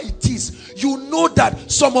 whatever it is, you know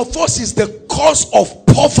that some of us is the cause of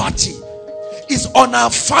poverty. Is on our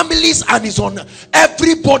families and is on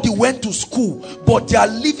everybody. Went to school, but they are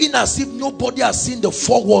living as if nobody has seen the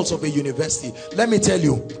four walls of a university. Let me tell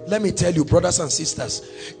you, brothers and sisters,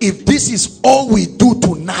 if this is all we do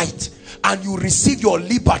tonight and you receive your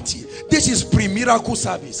liberty, this is pre-miracle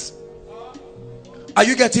service. Are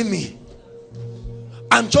you getting me?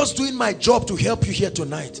 I'm just doing my job to help you here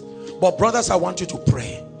tonight, but brothers, I want you to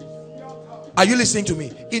pray. Are you listening to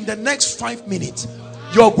me? In the next 5 minutes,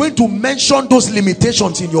 you're going to mention those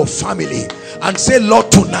limitations in your family and say,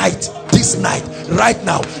 Lord, tonight, this night, right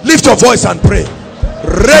now, lift your voice and pray.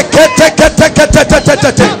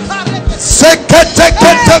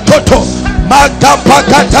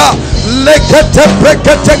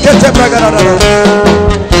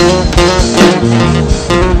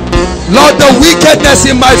 Lord, the wickedness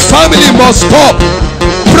in my family must stop.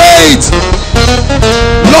 Pray it.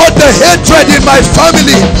 Lord, the hatred in my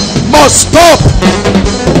family must stop.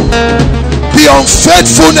 The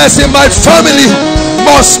unfaithfulness in my family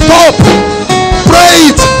must stop.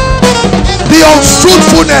 Pray it. The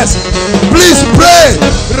unfruitfulness, please pray.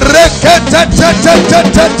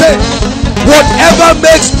 Whatever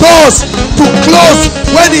makes doors to close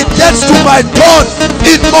when it gets to my turn,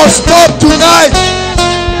 it must stop tonight.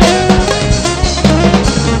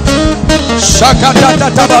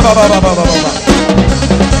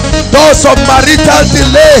 Doors of marital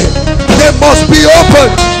delay, they must be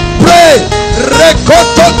opened. Pray.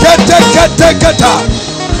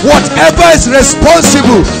 Whatever is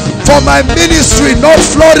responsible for my ministry not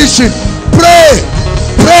flourishing, pray.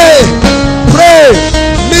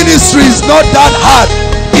 Ministry is not that hard.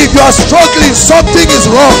 If you are struggling, something is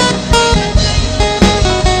wrong.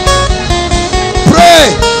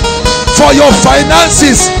 Pray for your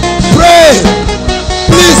finances. Pray.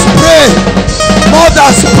 Please pray.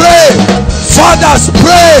 Mothers, pray. Fathers,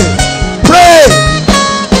 pray. Pray.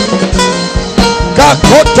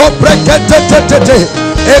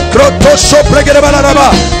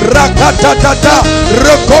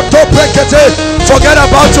 Forget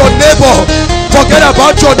about your neighbor. Forget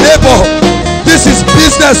about your neighbor. This is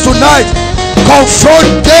business tonight.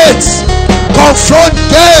 Confront gates. Confront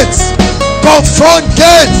gates. Confront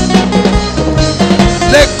gates.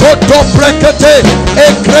 Lekoto brekete,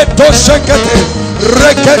 ekreto shekete,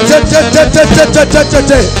 rekete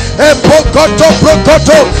te, epokoto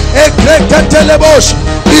brokoto, ekrekete lebosh.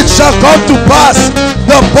 It shall come to pass,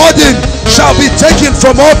 the burden shall be taken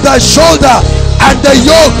from off thy shoulder, and the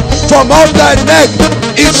yoke from off thy neck.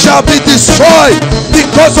 It shall be destroyed.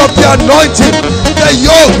 Because of the anointing, the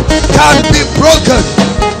yoke can be broken,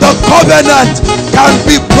 the covenant can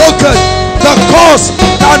be broken, the curse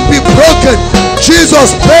can be broken.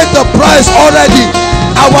 Jesus paid the price already.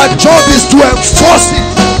 Our job is to enforce it.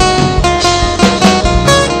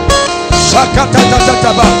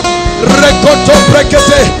 Rekoto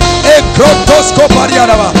brekete, ekrotosko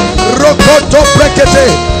bariaraba, rokoto brekete.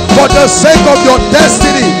 For the sake of your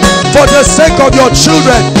destiny, for the sake of your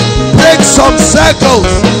children, break some circles,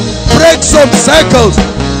 break some circles.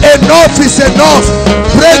 Enough is enough.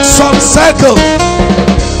 Break some circles.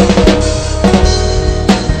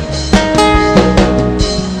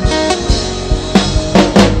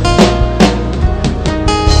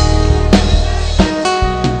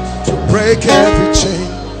 Break every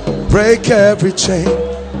chain, break every chain,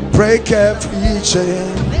 break every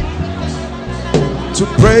chain. To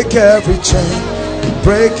break every chain,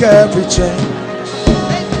 break every chain.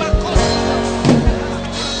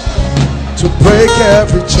 To break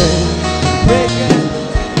every chain,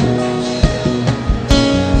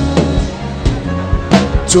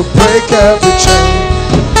 to break every chain.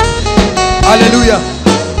 Hallelujah.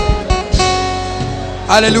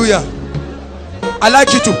 Hallelujah. I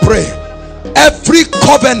like you to pray. Every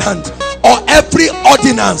covenant or every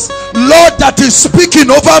ordinance, Lord, that is speaking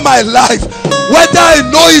over my life, whether I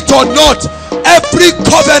know it or not, every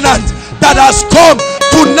covenant that has come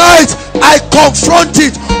tonight, I confront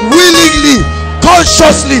it willingly,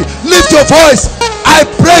 consciously. Lift your voice. I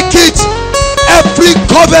break it. Every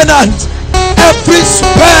covenant, every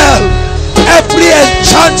spell, every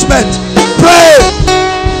enchantment. Pray.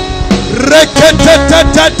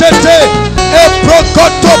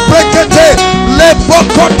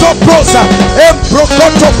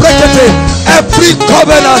 Every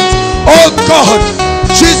covenant, oh God,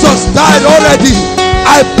 Jesus died already.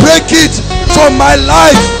 I break it from my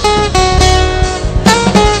life.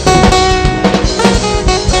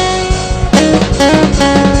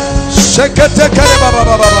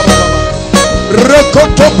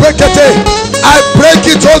 I break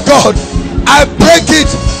it, oh God. I break it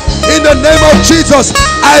in the name of Jesus.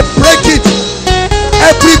 I break it.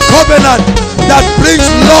 Every covenant that brings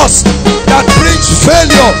loss, that brings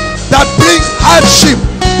failure, that brings hardship,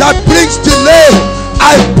 that brings delay,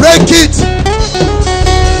 I break it.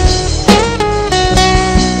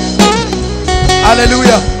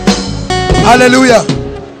 Hallelujah. Hallelujah.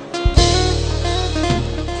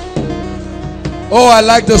 Oh, I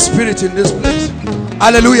like the spirit in this place.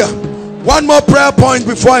 Hallelujah. One more prayer point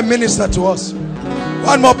before I minister to us.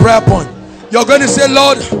 One more prayer point. You're going to say,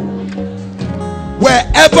 Lord,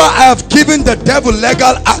 wherever I have given the devil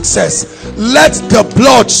legal access, let the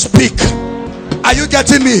blood speak. Are you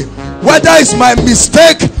getting me? Whether it's my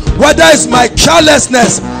mistake, whether it's my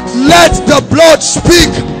carelessness, let the blood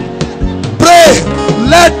speak. Pray.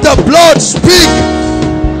 Let the blood speak.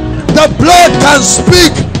 The blood can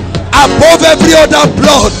speak above every other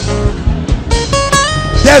blood.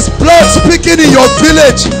 There's blood speaking in your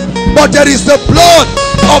village, but there is the blood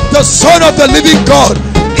of the Son of the living God.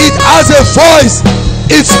 It has a voice.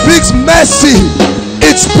 It speaks mercy.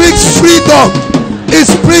 It speaks freedom. It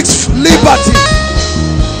speaks liberty.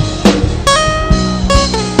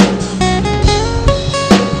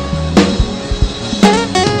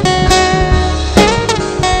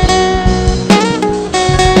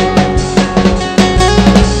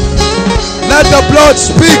 Let the blood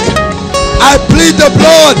speak. I plead the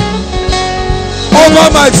blood over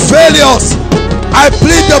my failures. I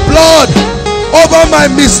plead the blood over my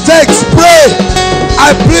mistakes. Pray.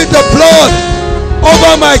 I plead the blood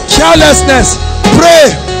over my carelessness.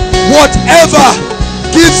 Pray. Whatever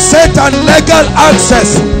gives Satan legal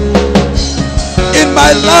access in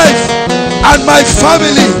my life and my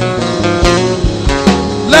family,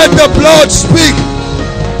 let the blood speak.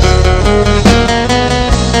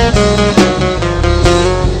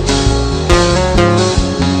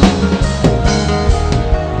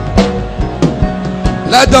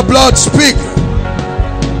 Let the blood speak.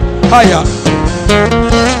 Higher.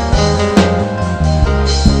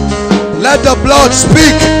 Let the blood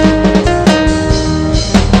speak.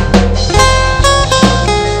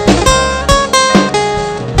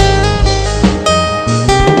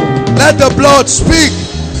 Let the blood speak.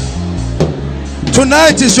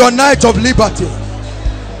 Tonight is your night of liberty.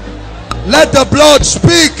 Let the blood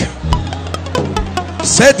speak.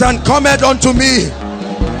 Satan cometh unto me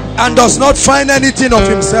and does not find anything of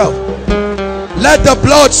himself. Let the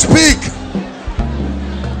blood speak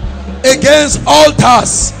against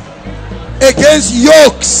altars, against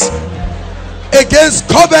yokes, against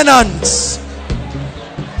covenants.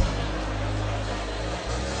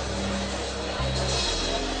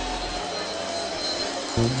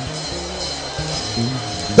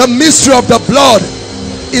 The mystery of the blood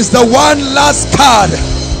is the one last card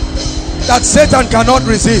that Satan cannot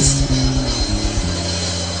resist.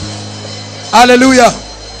 Hallelujah.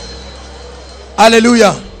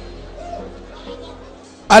 Hallelujah.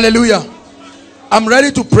 Hallelujah. I'm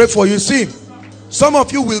ready to pray for you. See, some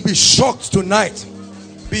of you will be shocked tonight.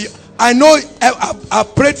 I know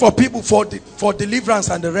I've prayed for people for deliverance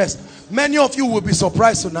and the rest. Many of you will be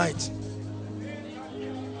surprised tonight.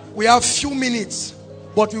 We have few minutes,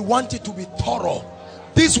 but we want it to be thorough.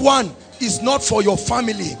 This one is not for your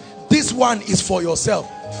family. This one is for yourself.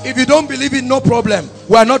 If you don't believe it, no problem.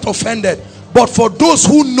 We are not offended. But for those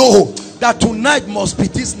who know that tonight must be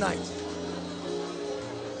this night.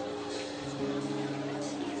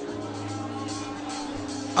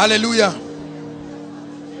 Hallelujah.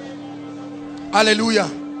 Hallelujah.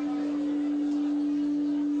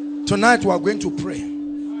 Tonight we are going to pray.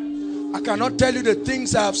 I cannot tell you the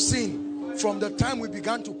things I have seen from the time we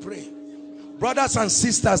began to pray. Brothers and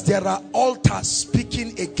sisters, there are altars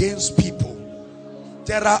speaking against people.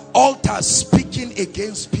 There are altars speaking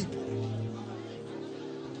against people.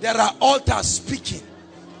 There are altars speaking.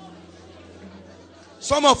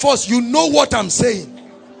 Some of us, you know what I'm saying.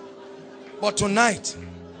 But tonight,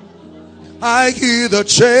 I hear the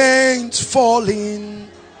chains falling.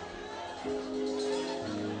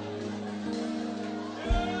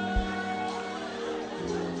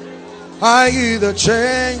 I hear the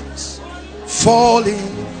chains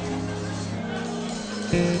falling.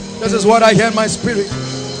 This is what I hear in my spirit.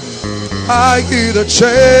 I hear the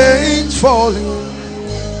chains falling.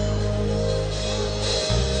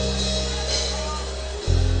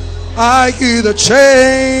 I hear the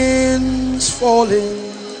chains falling.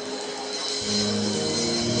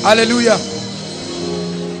 Hallelujah.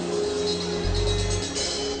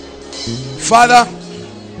 Father,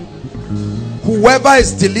 whoever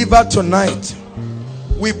is delivered tonight,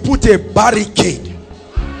 we put a barricade.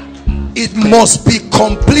 It must be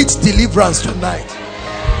complete deliverance tonight.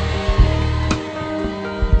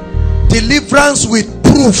 Deliverance with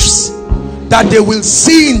proofs that they will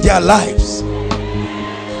see in their lives.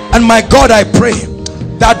 And my God, I pray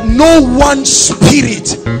that no one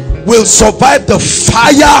spirit will survive the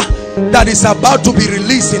fire that is about to be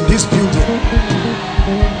released in this building.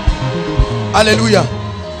 Hallelujah.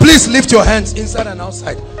 Please lift your hands inside and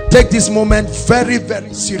outside. Take this moment very,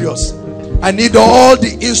 very serious. I need all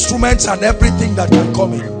the instruments and everything that can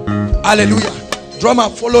come in. Hallelujah. Drummer,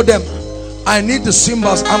 follow them. I need the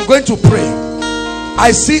cymbals. I'm going to pray.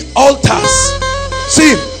 I see altars.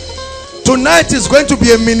 See, tonight is going to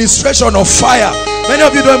be a ministration of fire. Many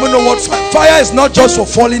of you don't even know what fire is. Not just for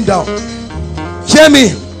falling down. Hear me.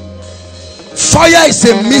 Fire is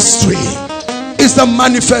a mystery. It's the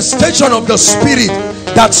manifestation of the spirit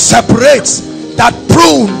that separates, that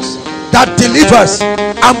prunes, that delivers.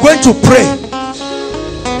 I'm going to pray.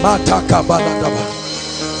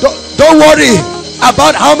 Don't worry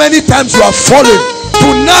about how many times you have fallen.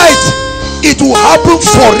 Tonight it will happen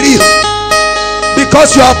for real,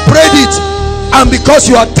 because you have prayed it, and because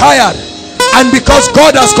you are tired, and because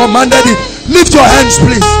God has commanded it. Lift your hands,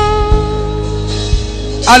 please.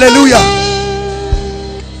 Hallelujah.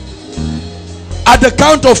 At the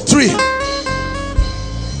count of 3,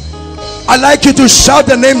 I'd like you to shout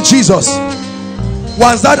the name Jesus.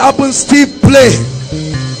 Once that happens, Steve, play.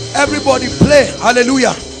 Everybody play.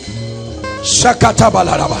 Hallelujah.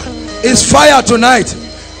 It's fire tonight.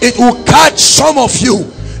 It will catch some of you.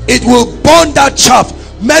 It will burn that chaff.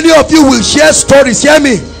 Many of you will hear stories. Hear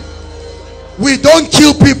me. We don't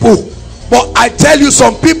kill people, but I tell you,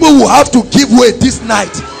 some people will have to give way this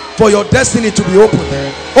night for your destiny to be open.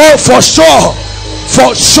 Oh, for sure.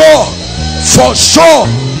 For sure. For sure.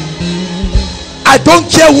 I don't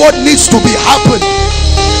care what needs to be happened.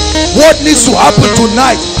 What needs to happen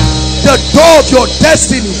tonight? The door of your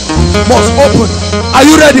destiny must open. Are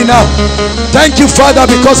you ready now? Thank you, Father,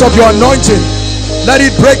 because of your anointing. Let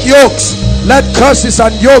it break yokes. Let curses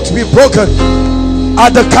and yokes be broken.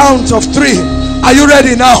 At the count of 3. Are you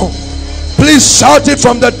ready now? Please shout it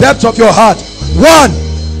from the depth of your heart. 1,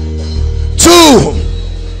 2,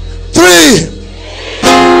 3.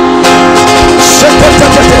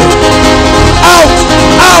 Out,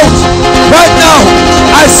 out, right now.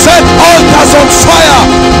 I set altars on fire.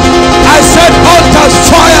 I set altars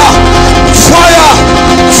fire, fire,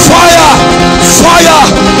 fire, fire.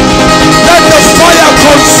 Let the fire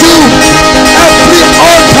consume every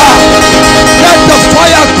altar. Let the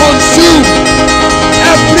fire consume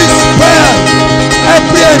every spell,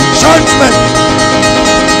 every enchantment.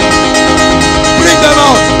 Bring them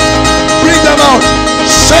out. Bring them out.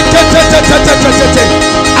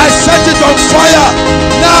 I set it on fire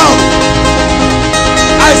now.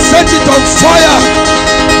 I set it on fire.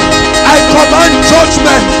 I command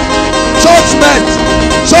judgment, judgment,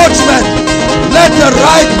 judgment. Let the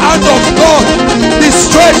right hand of God be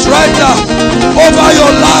stretched right now over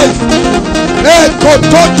your life.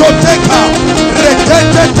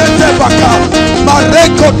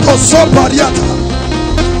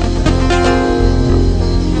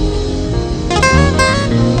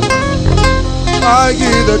 I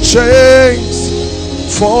hear the chains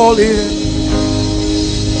falling.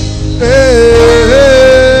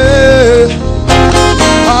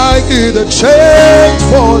 I hear the chains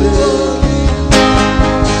falling.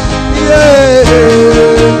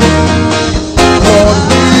 Lord,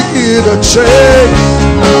 we hear the chains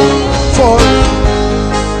falling.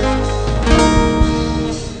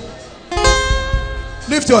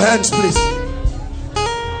 Lift your hands, please.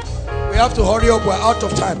 We have to hurry up, we're out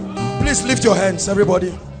of time. Please lift your hands,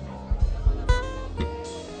 everybody.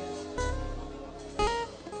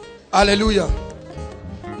 Hallelujah.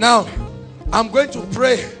 Now, I'm going to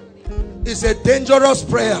pray. It's a dangerous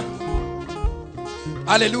prayer.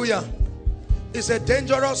 Hallelujah. It's a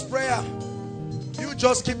dangerous prayer. You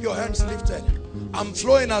just keep your hands lifted. I'm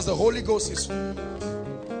flowing as the Holy Ghost is.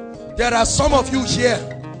 There are some of you here.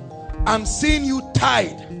 I'm seeing you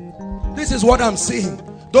tied. This is what I'm seeing.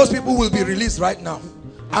 Those people will be released right now.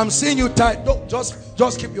 I'm seeing you tied. Don't,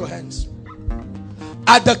 just keep your hands.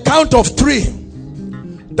 At the count of 3,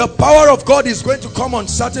 the power of God is going to come on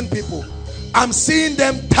certain people. I'm seeing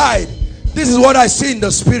them tied. This is what I see in the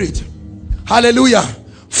spirit. Hallelujah.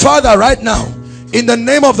 Father, right now, in the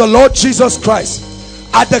name of the Lord Jesus Christ,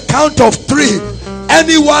 at the count of 3,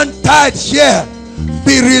 anyone tied here,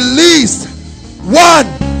 be released. 1,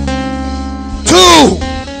 2,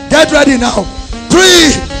 get ready now. 3,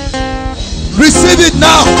 receive it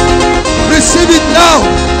now. Receive it now.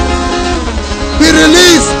 Be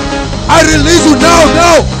released. I release you now,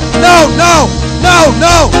 now, now, now, now,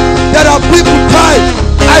 now. There are people tied.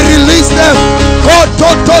 I release them.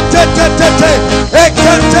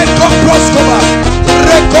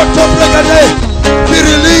 Be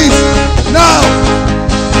released now.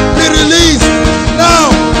 Be released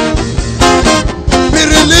now. Be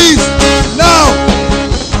released now.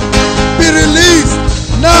 Be released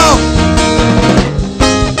now.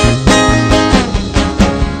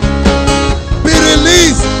 Be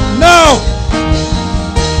released now.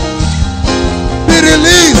 Be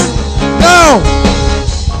released now.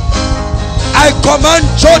 I command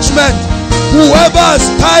judgment. Whoever has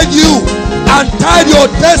tied you and tied your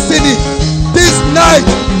destiny, this night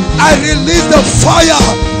I release the fire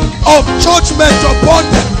of judgment upon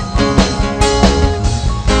them.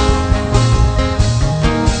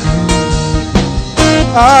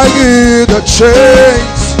 I hear the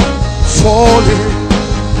chains falling.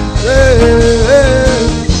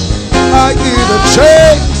 I hear the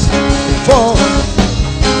chains falling.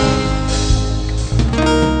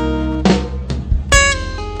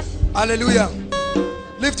 Hallelujah.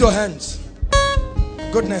 Lift your hands.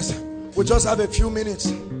 Goodness, we just have a few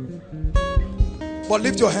minutes, but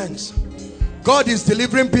lift your hands. God is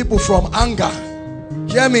delivering people from anger.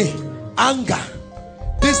 Hear me. Anger.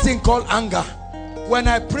 This thing called anger. When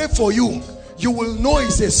I pray for you, you will know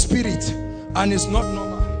it's a spirit and it's not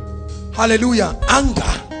normal. Hallelujah.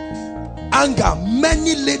 Anger. Anger.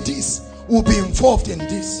 Many ladies will be involved in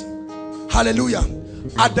this. Hallelujah.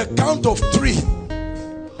 At the count of 3,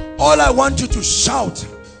 all I want you to shout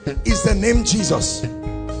is the name Jesus.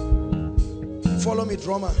 Follow me,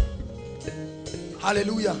 drummer.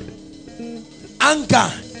 Hallelujah.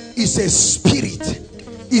 Anger is a spirit.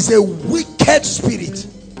 Is a wicked spirit.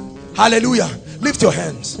 Hallelujah. Lift your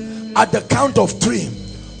hands. At the count of 3,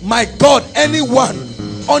 my God, anyone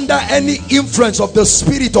under any influence of the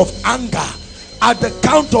spirit of anger, at the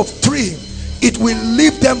count of 3, it will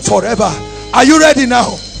leave them forever. Are you ready now?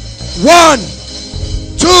 1,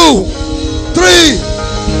 2, 3.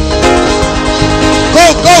 Go,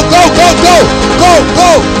 go, go, go, go, go, go,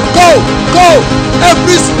 go, go.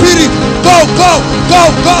 Every spirit, go, go, go,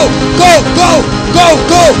 go, go, go, go,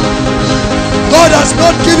 go. God has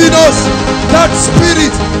not given us that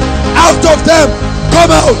spirit. Out of them.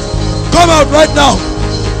 Come out. Come out right now.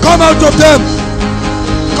 Come out of them.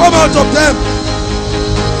 Come out of them.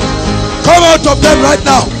 Come out of them right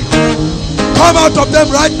now. Come out of them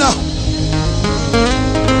right now.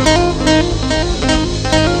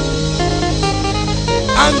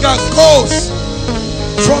 Anger goes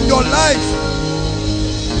from your life.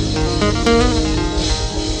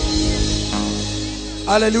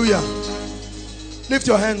 Hallelujah. Lift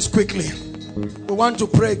your hands quickly. We want to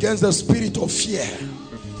pray against the spirit of fear.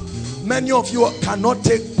 Many of you cannot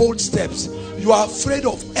take bold steps. You are afraid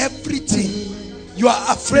of everything. You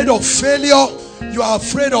are afraid of failure. You are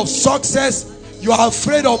afraid of success. You are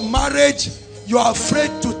afraid of marriage. You are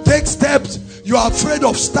afraid to take steps. You are afraid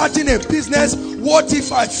of starting a business. What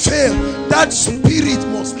if I fail? That spirit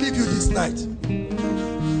must leave you this night.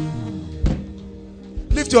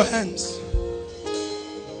 Lift your hands.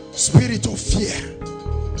 Spirit of fear.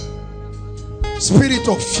 Spirit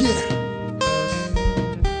of fear.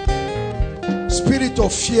 Spirit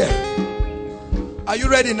of fear. Are you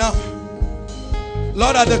ready now?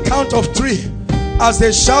 Lord, at the count of 3, as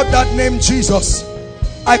they shout that name Jesus,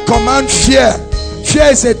 I command fear.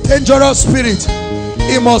 Fear is a dangerous spirit.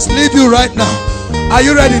 It must leave you right now. Are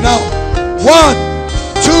you ready now? 1,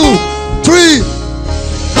 2, 3.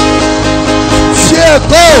 Fear,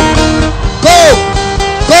 go, go,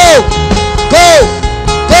 go, go,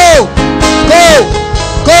 go, go,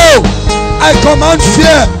 go. I command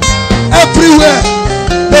fear everywhere.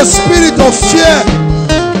 The spirit of fear.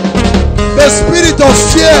 The spirit of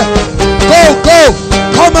fear. Go, go.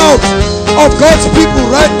 Come out of God's people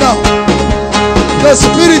right now. The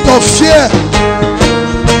spirit of fear.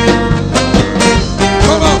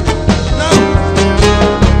 Come out now.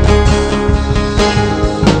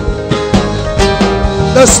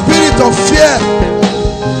 The spirit of fear.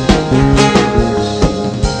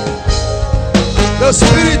 The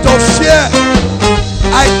spirit of fear.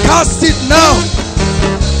 I cast it now.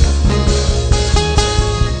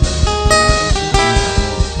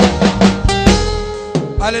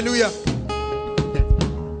 Hallelujah.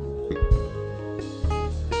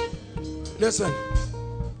 Listen.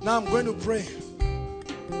 Now I'm going to pray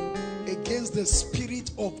against the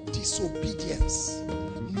spirit of disobedience,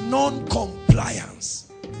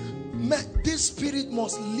 non-compliance. This spirit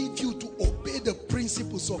must lead you to obey the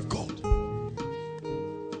principles of God.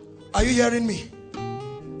 Are you hearing me?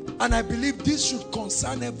 And I believe this should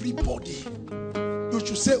concern everybody. You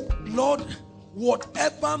should say, Lord,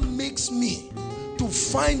 whatever makes me to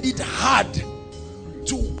find it hard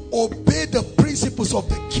to obey the principles of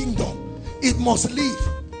the kingdom, it must leave.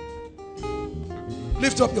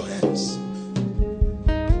 Lift up your hands.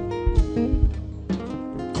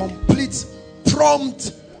 Complete,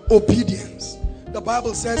 prompt obedience. The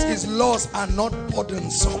Bible says his laws are not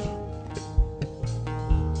burdensome.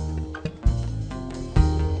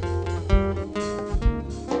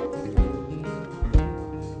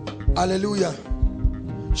 Hallelujah.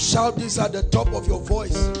 Shout this at the top of your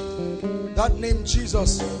voice. That name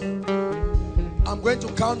Jesus. I'm going to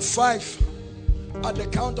count 5. At the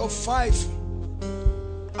count of 5,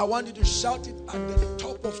 I want you to shout it at the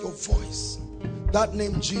top of your voice. That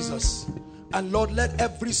name Jesus. And Lord, let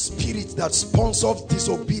every spirit that sponsors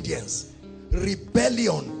disobedience,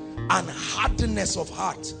 rebellion, and hardness of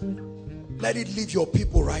heart, let it leave your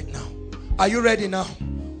people right now. Are you ready now?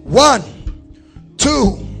 1,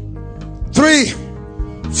 2, 3,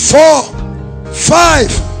 4,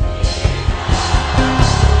 5.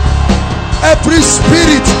 Every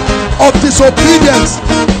spirit of disobedience,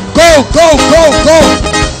 go, go, go, go,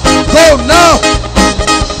 go now,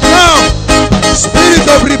 now. Spirit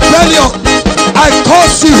of rebellion, I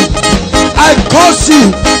curse you, I curse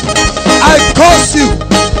you, I curse you,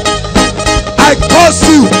 I curse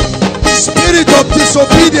you. Spirit of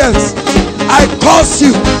disobedience, I curse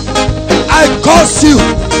you, I curse you,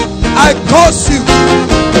 I curse you.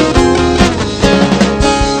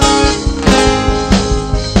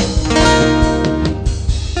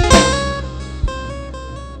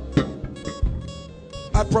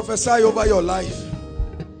 I prophesy over your life.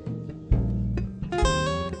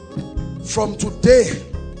 From today,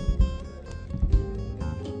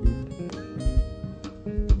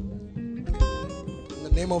 in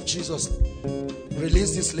the name of Jesus,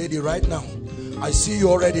 release this lady right now. I see you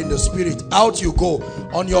already in the spirit. Out you go.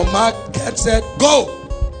 On your mark, get set, go.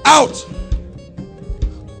 Out.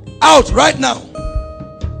 Out right now.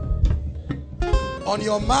 On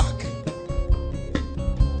your mark,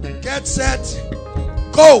 get set,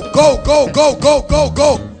 go, go, go, go, go, go,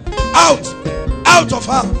 go. Out. Out of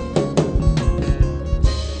her.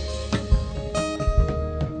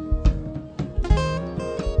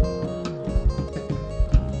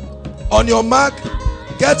 On your mark,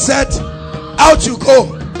 get set, out you go.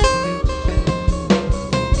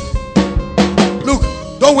 Look,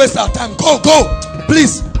 don't waste our time. Go, go.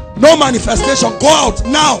 Please, no manifestation. Go out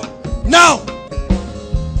now. Now.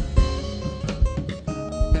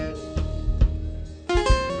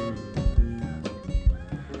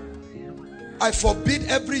 I forbid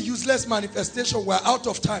every useless manifestation. We're out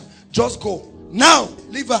of time. Just go. Now.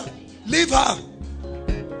 Leave her. Leave her.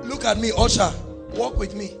 Look at me, usher. Walk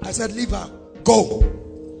with me. I said leave her. Go.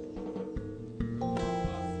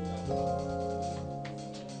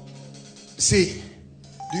 See,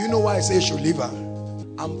 Do you know why I say you should leave her?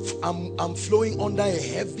 I'm flowing under a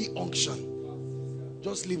heavy unction.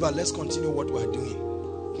 Just leave her. Let's continue what we're doing.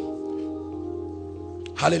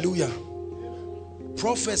 Hallelujah.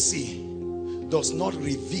 Prophecy does not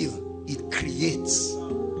reveal, it creates.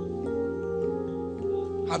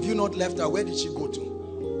 Have you not left her? Where did she go to?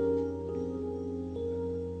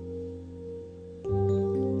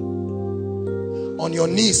 On your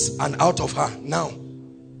knees and out of her now.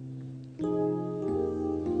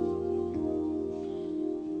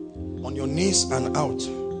 On your knees and out.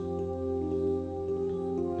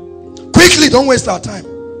 Quickly, don't waste our time.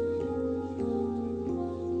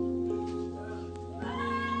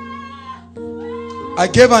 I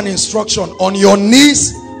gave an instruction, on your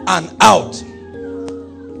knees and out.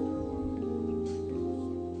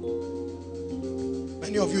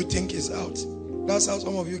 Many of you think it's out. That's how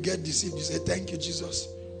some of you get deceived. You say, thank you, Jesus.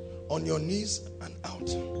 On your knees and out.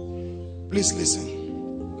 Please listen.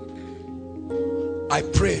 I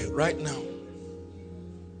pray right now.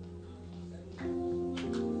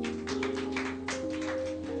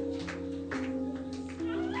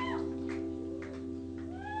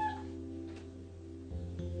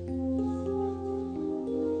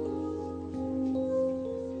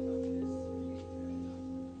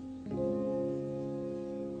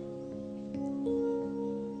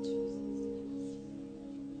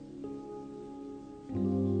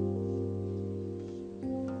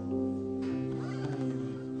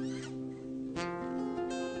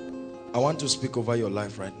 I want to speak over your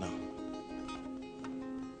life right now.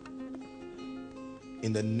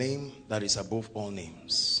 In the name that is above all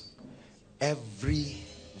names, every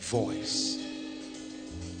voice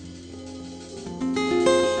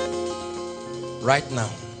right now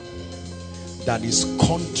that is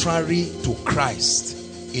contrary to Christ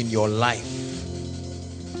in your life,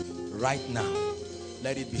 right now,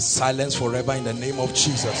 let it be silenced forever in the name of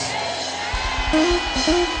Jesus.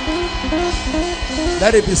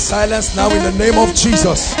 Let it be silenced now in the name of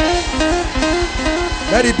Jesus.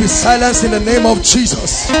 Let it be silenced in the name of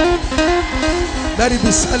Jesus. Let it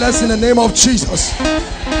be silenced in the name of Jesus.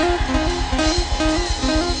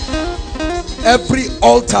 Every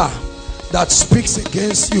altar that speaks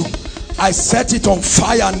against you, I set it on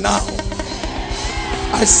fire now.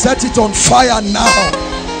 I set it on fire now.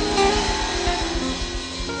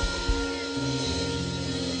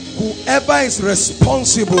 Whoever is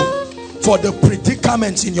responsible for the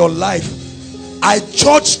predicaments in your life, I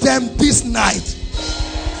judge them this night.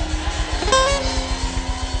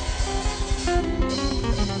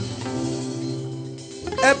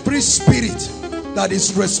 Every spirit that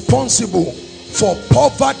is responsible for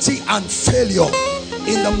poverty and failure,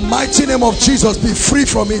 in the mighty name of Jesus, be free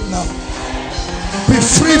from it now. Be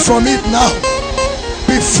free from it now.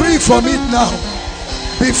 Be free from it now.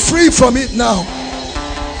 Be free from it now.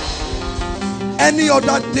 Any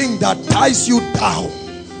other thing that ties you down,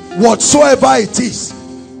 whatsoever it is,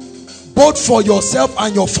 both for yourself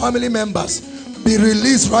and your family members, be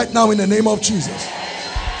released right now in the name of Jesus.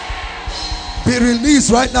 Be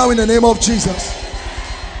released right now in the name of Jesus.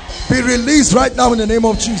 Be released right now in the name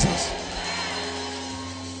of Jesus.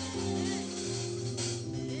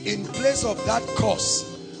 In place of that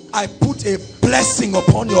curse, I put a blessing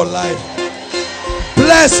upon your life.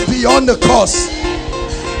 Blessed beyond the curse.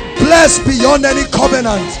 Blessed beyond any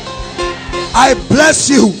covenant. I bless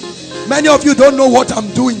you. Many of you don't know what I'm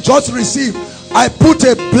doing. Just receive. I put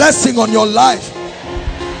a blessing on your life.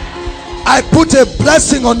 I put a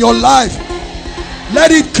blessing on your life.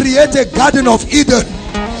 Let it create a garden of Eden.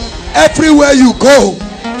 Everywhere you go,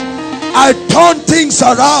 I turn things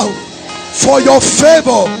around for your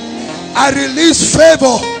favor. I release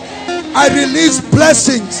favor. I release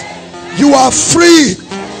blessings. You are free.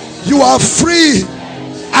 You are free.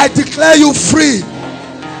 I declare you free.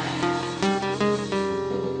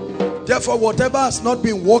 Therefore, whatever has not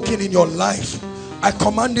been working in your life, I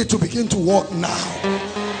command it to begin to work now.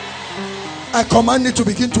 I command it to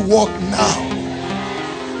begin to work now.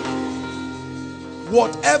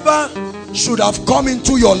 Whatever should have come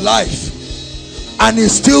into your life and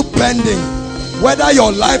is still pending, whether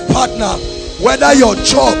your life partner, whether your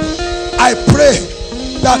job, I pray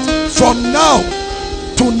that from now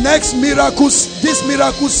to next this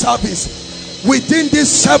miracle service, within these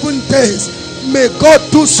 7 days, may God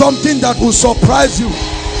do something that will surprise you.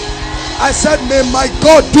 I said, may my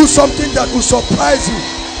God do something that will surprise you.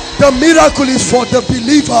 The miracle is for the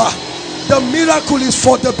believer. The miracle is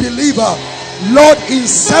for the believer. Lord, in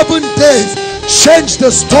 7 days, change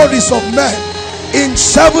the stories of men. In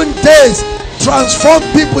 7 days, transform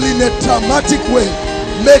people in a dramatic way.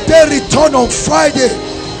 May they return on Friday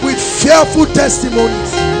with fearful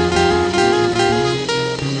testimonies.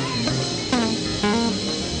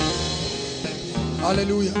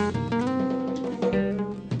 Hallelujah.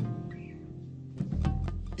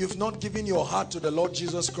 You've not given your heart to the Lord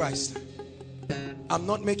Jesus Christ. I'm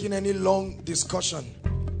not making any long discussion.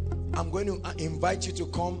 I'm going to invite you to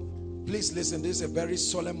come. Please listen, this is a very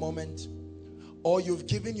solemn moment. Or you've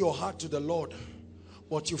given your heart to the Lord,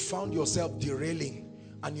 but you found yourself derailing,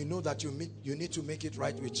 and you know that you need to make it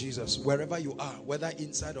right with Jesus wherever you are, whether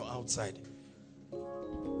inside or outside.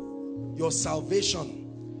 Your salvation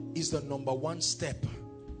is the #1 step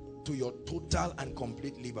to your total and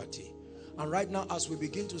complete liberty. And right now, as we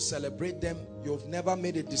begin to celebrate them, you've never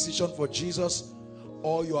made a decision for Jesus,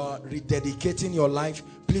 or you are rededicating your life,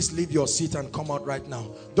 please leave your seat and come out right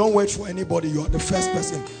now. Don't wait for anybody. You are the first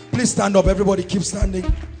person. Please stand up. Everybody keep standing.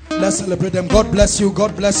 Let's celebrate them. God bless you.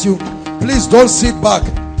 God bless you. Please don't sit back.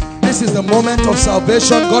 This is the moment of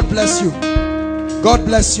salvation. God bless you. God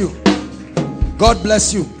bless you. God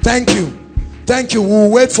bless you. Thank you. Thank you. We'll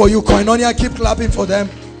wait for you. Koinonia, keep clapping for them.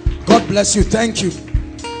 God bless you. Thank you.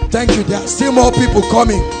 Thank you. There are still more people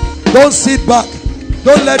coming. Don't sit back.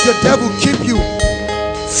 Don't let the devil keep you.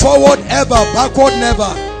 Forward ever, backward never.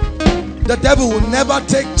 The devil will never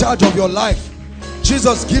take charge of your life.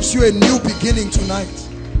 Jesus gives you a new beginning tonight.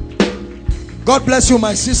 God bless you,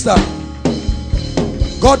 my sister.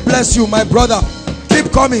 God bless you, my brother.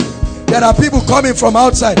 Keep coming. There are people coming from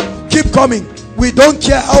outside. Keep coming. We don't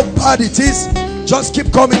care how bad it is. Just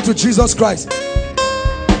keep coming to Jesus Christ.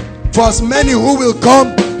 For as many who will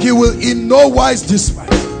come, he will in no wise despise.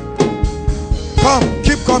 Come,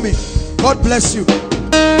 keep coming. God bless you.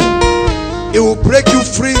 It will break you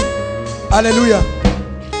free. Hallelujah.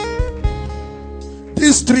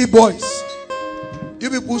 These 3 boys, you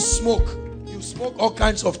people smoke. You smoke all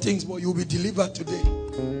kinds of things, but you'll be delivered today.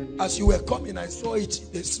 As you were coming, I saw it.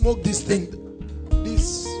 They smoke this thing.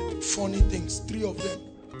 These funny things, 3 of them.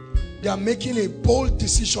 They are making a bold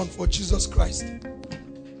decision for Jesus Christ.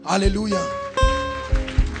 Hallelujah.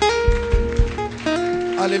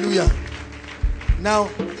 Hallelujah. Now,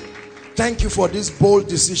 thank you for this bold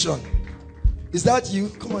decision. Is that you?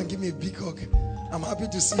 Come on, give me a big hug. I'm happy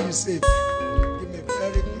to see you safe. Give me a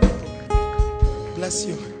very big hug. Bless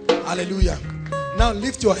you. Hallelujah. Now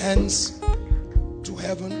lift your hands to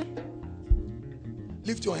heaven.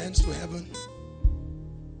 Lift your hands to heaven.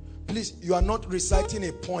 Please, you are not reciting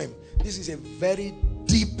a poem. This is a very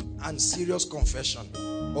deep and serious confession.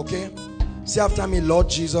 Okay? Say after me, Lord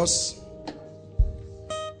Jesus,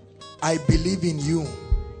 I believe in you.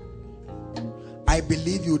 I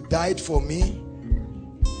believe you died for me.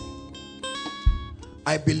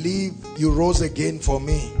 I believe you rose again for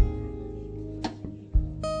me.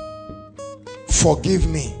 Forgive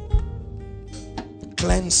me.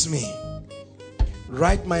 Cleanse me.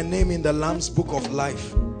 Write my name in the Lamb's book of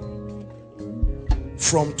life.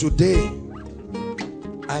 From today,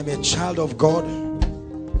 I'm a child of God.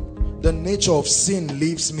 The nature of sin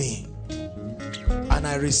leaves me, and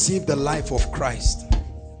I receive the life of Christ.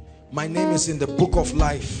 My name is in the book of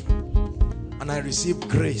life, and I receive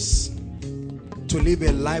grace to live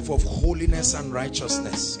a life of holiness and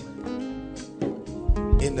righteousness.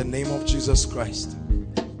 In the name of Jesus Christ.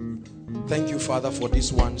 Thank you, Father, for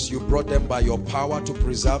these ones. You brought them by your power to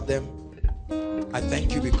preserve them. I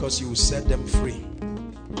thank you because you set them free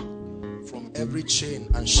from every chain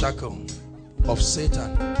and shackle of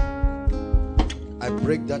Satan. I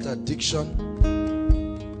break that addiction.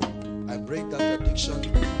 I break that addiction.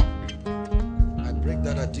 I break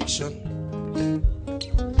that addiction.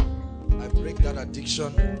 I break that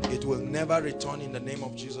addiction. It will never return in the name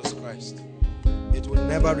of Jesus Christ. It will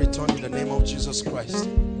never return in the name of Jesus Christ.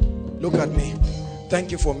 Look at me.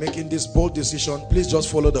 Thank you for making this bold decision. Please just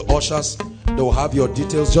follow the ushers. They will have your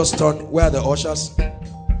details. Just turn. Where are the ushers?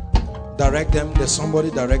 Direct them. There's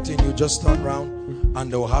somebody directing you. Just turn around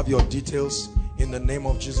and they will have your details in the name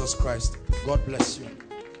of Jesus Christ. God bless you.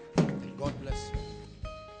 God bless you.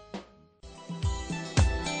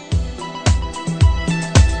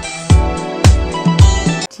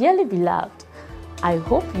 Dearly beloved, I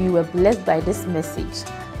hope you were blessed by this message.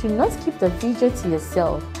 Do not keep the video to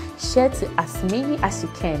yourself. Share to as many as you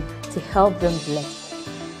can to help them bless.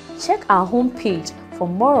 Check our homepage for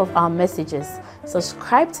more of our messages.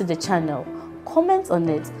 Subscribe to the channel, comment on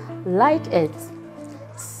it, like it.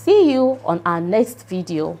 See you on our next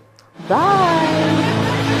video. Bye.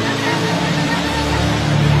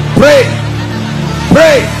 Pray,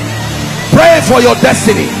 pray, pray for your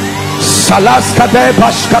destiny.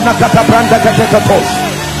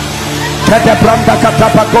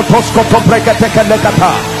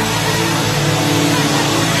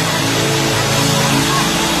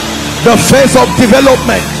 The phase of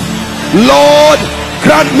development. Lord,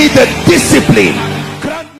 grant me the discipline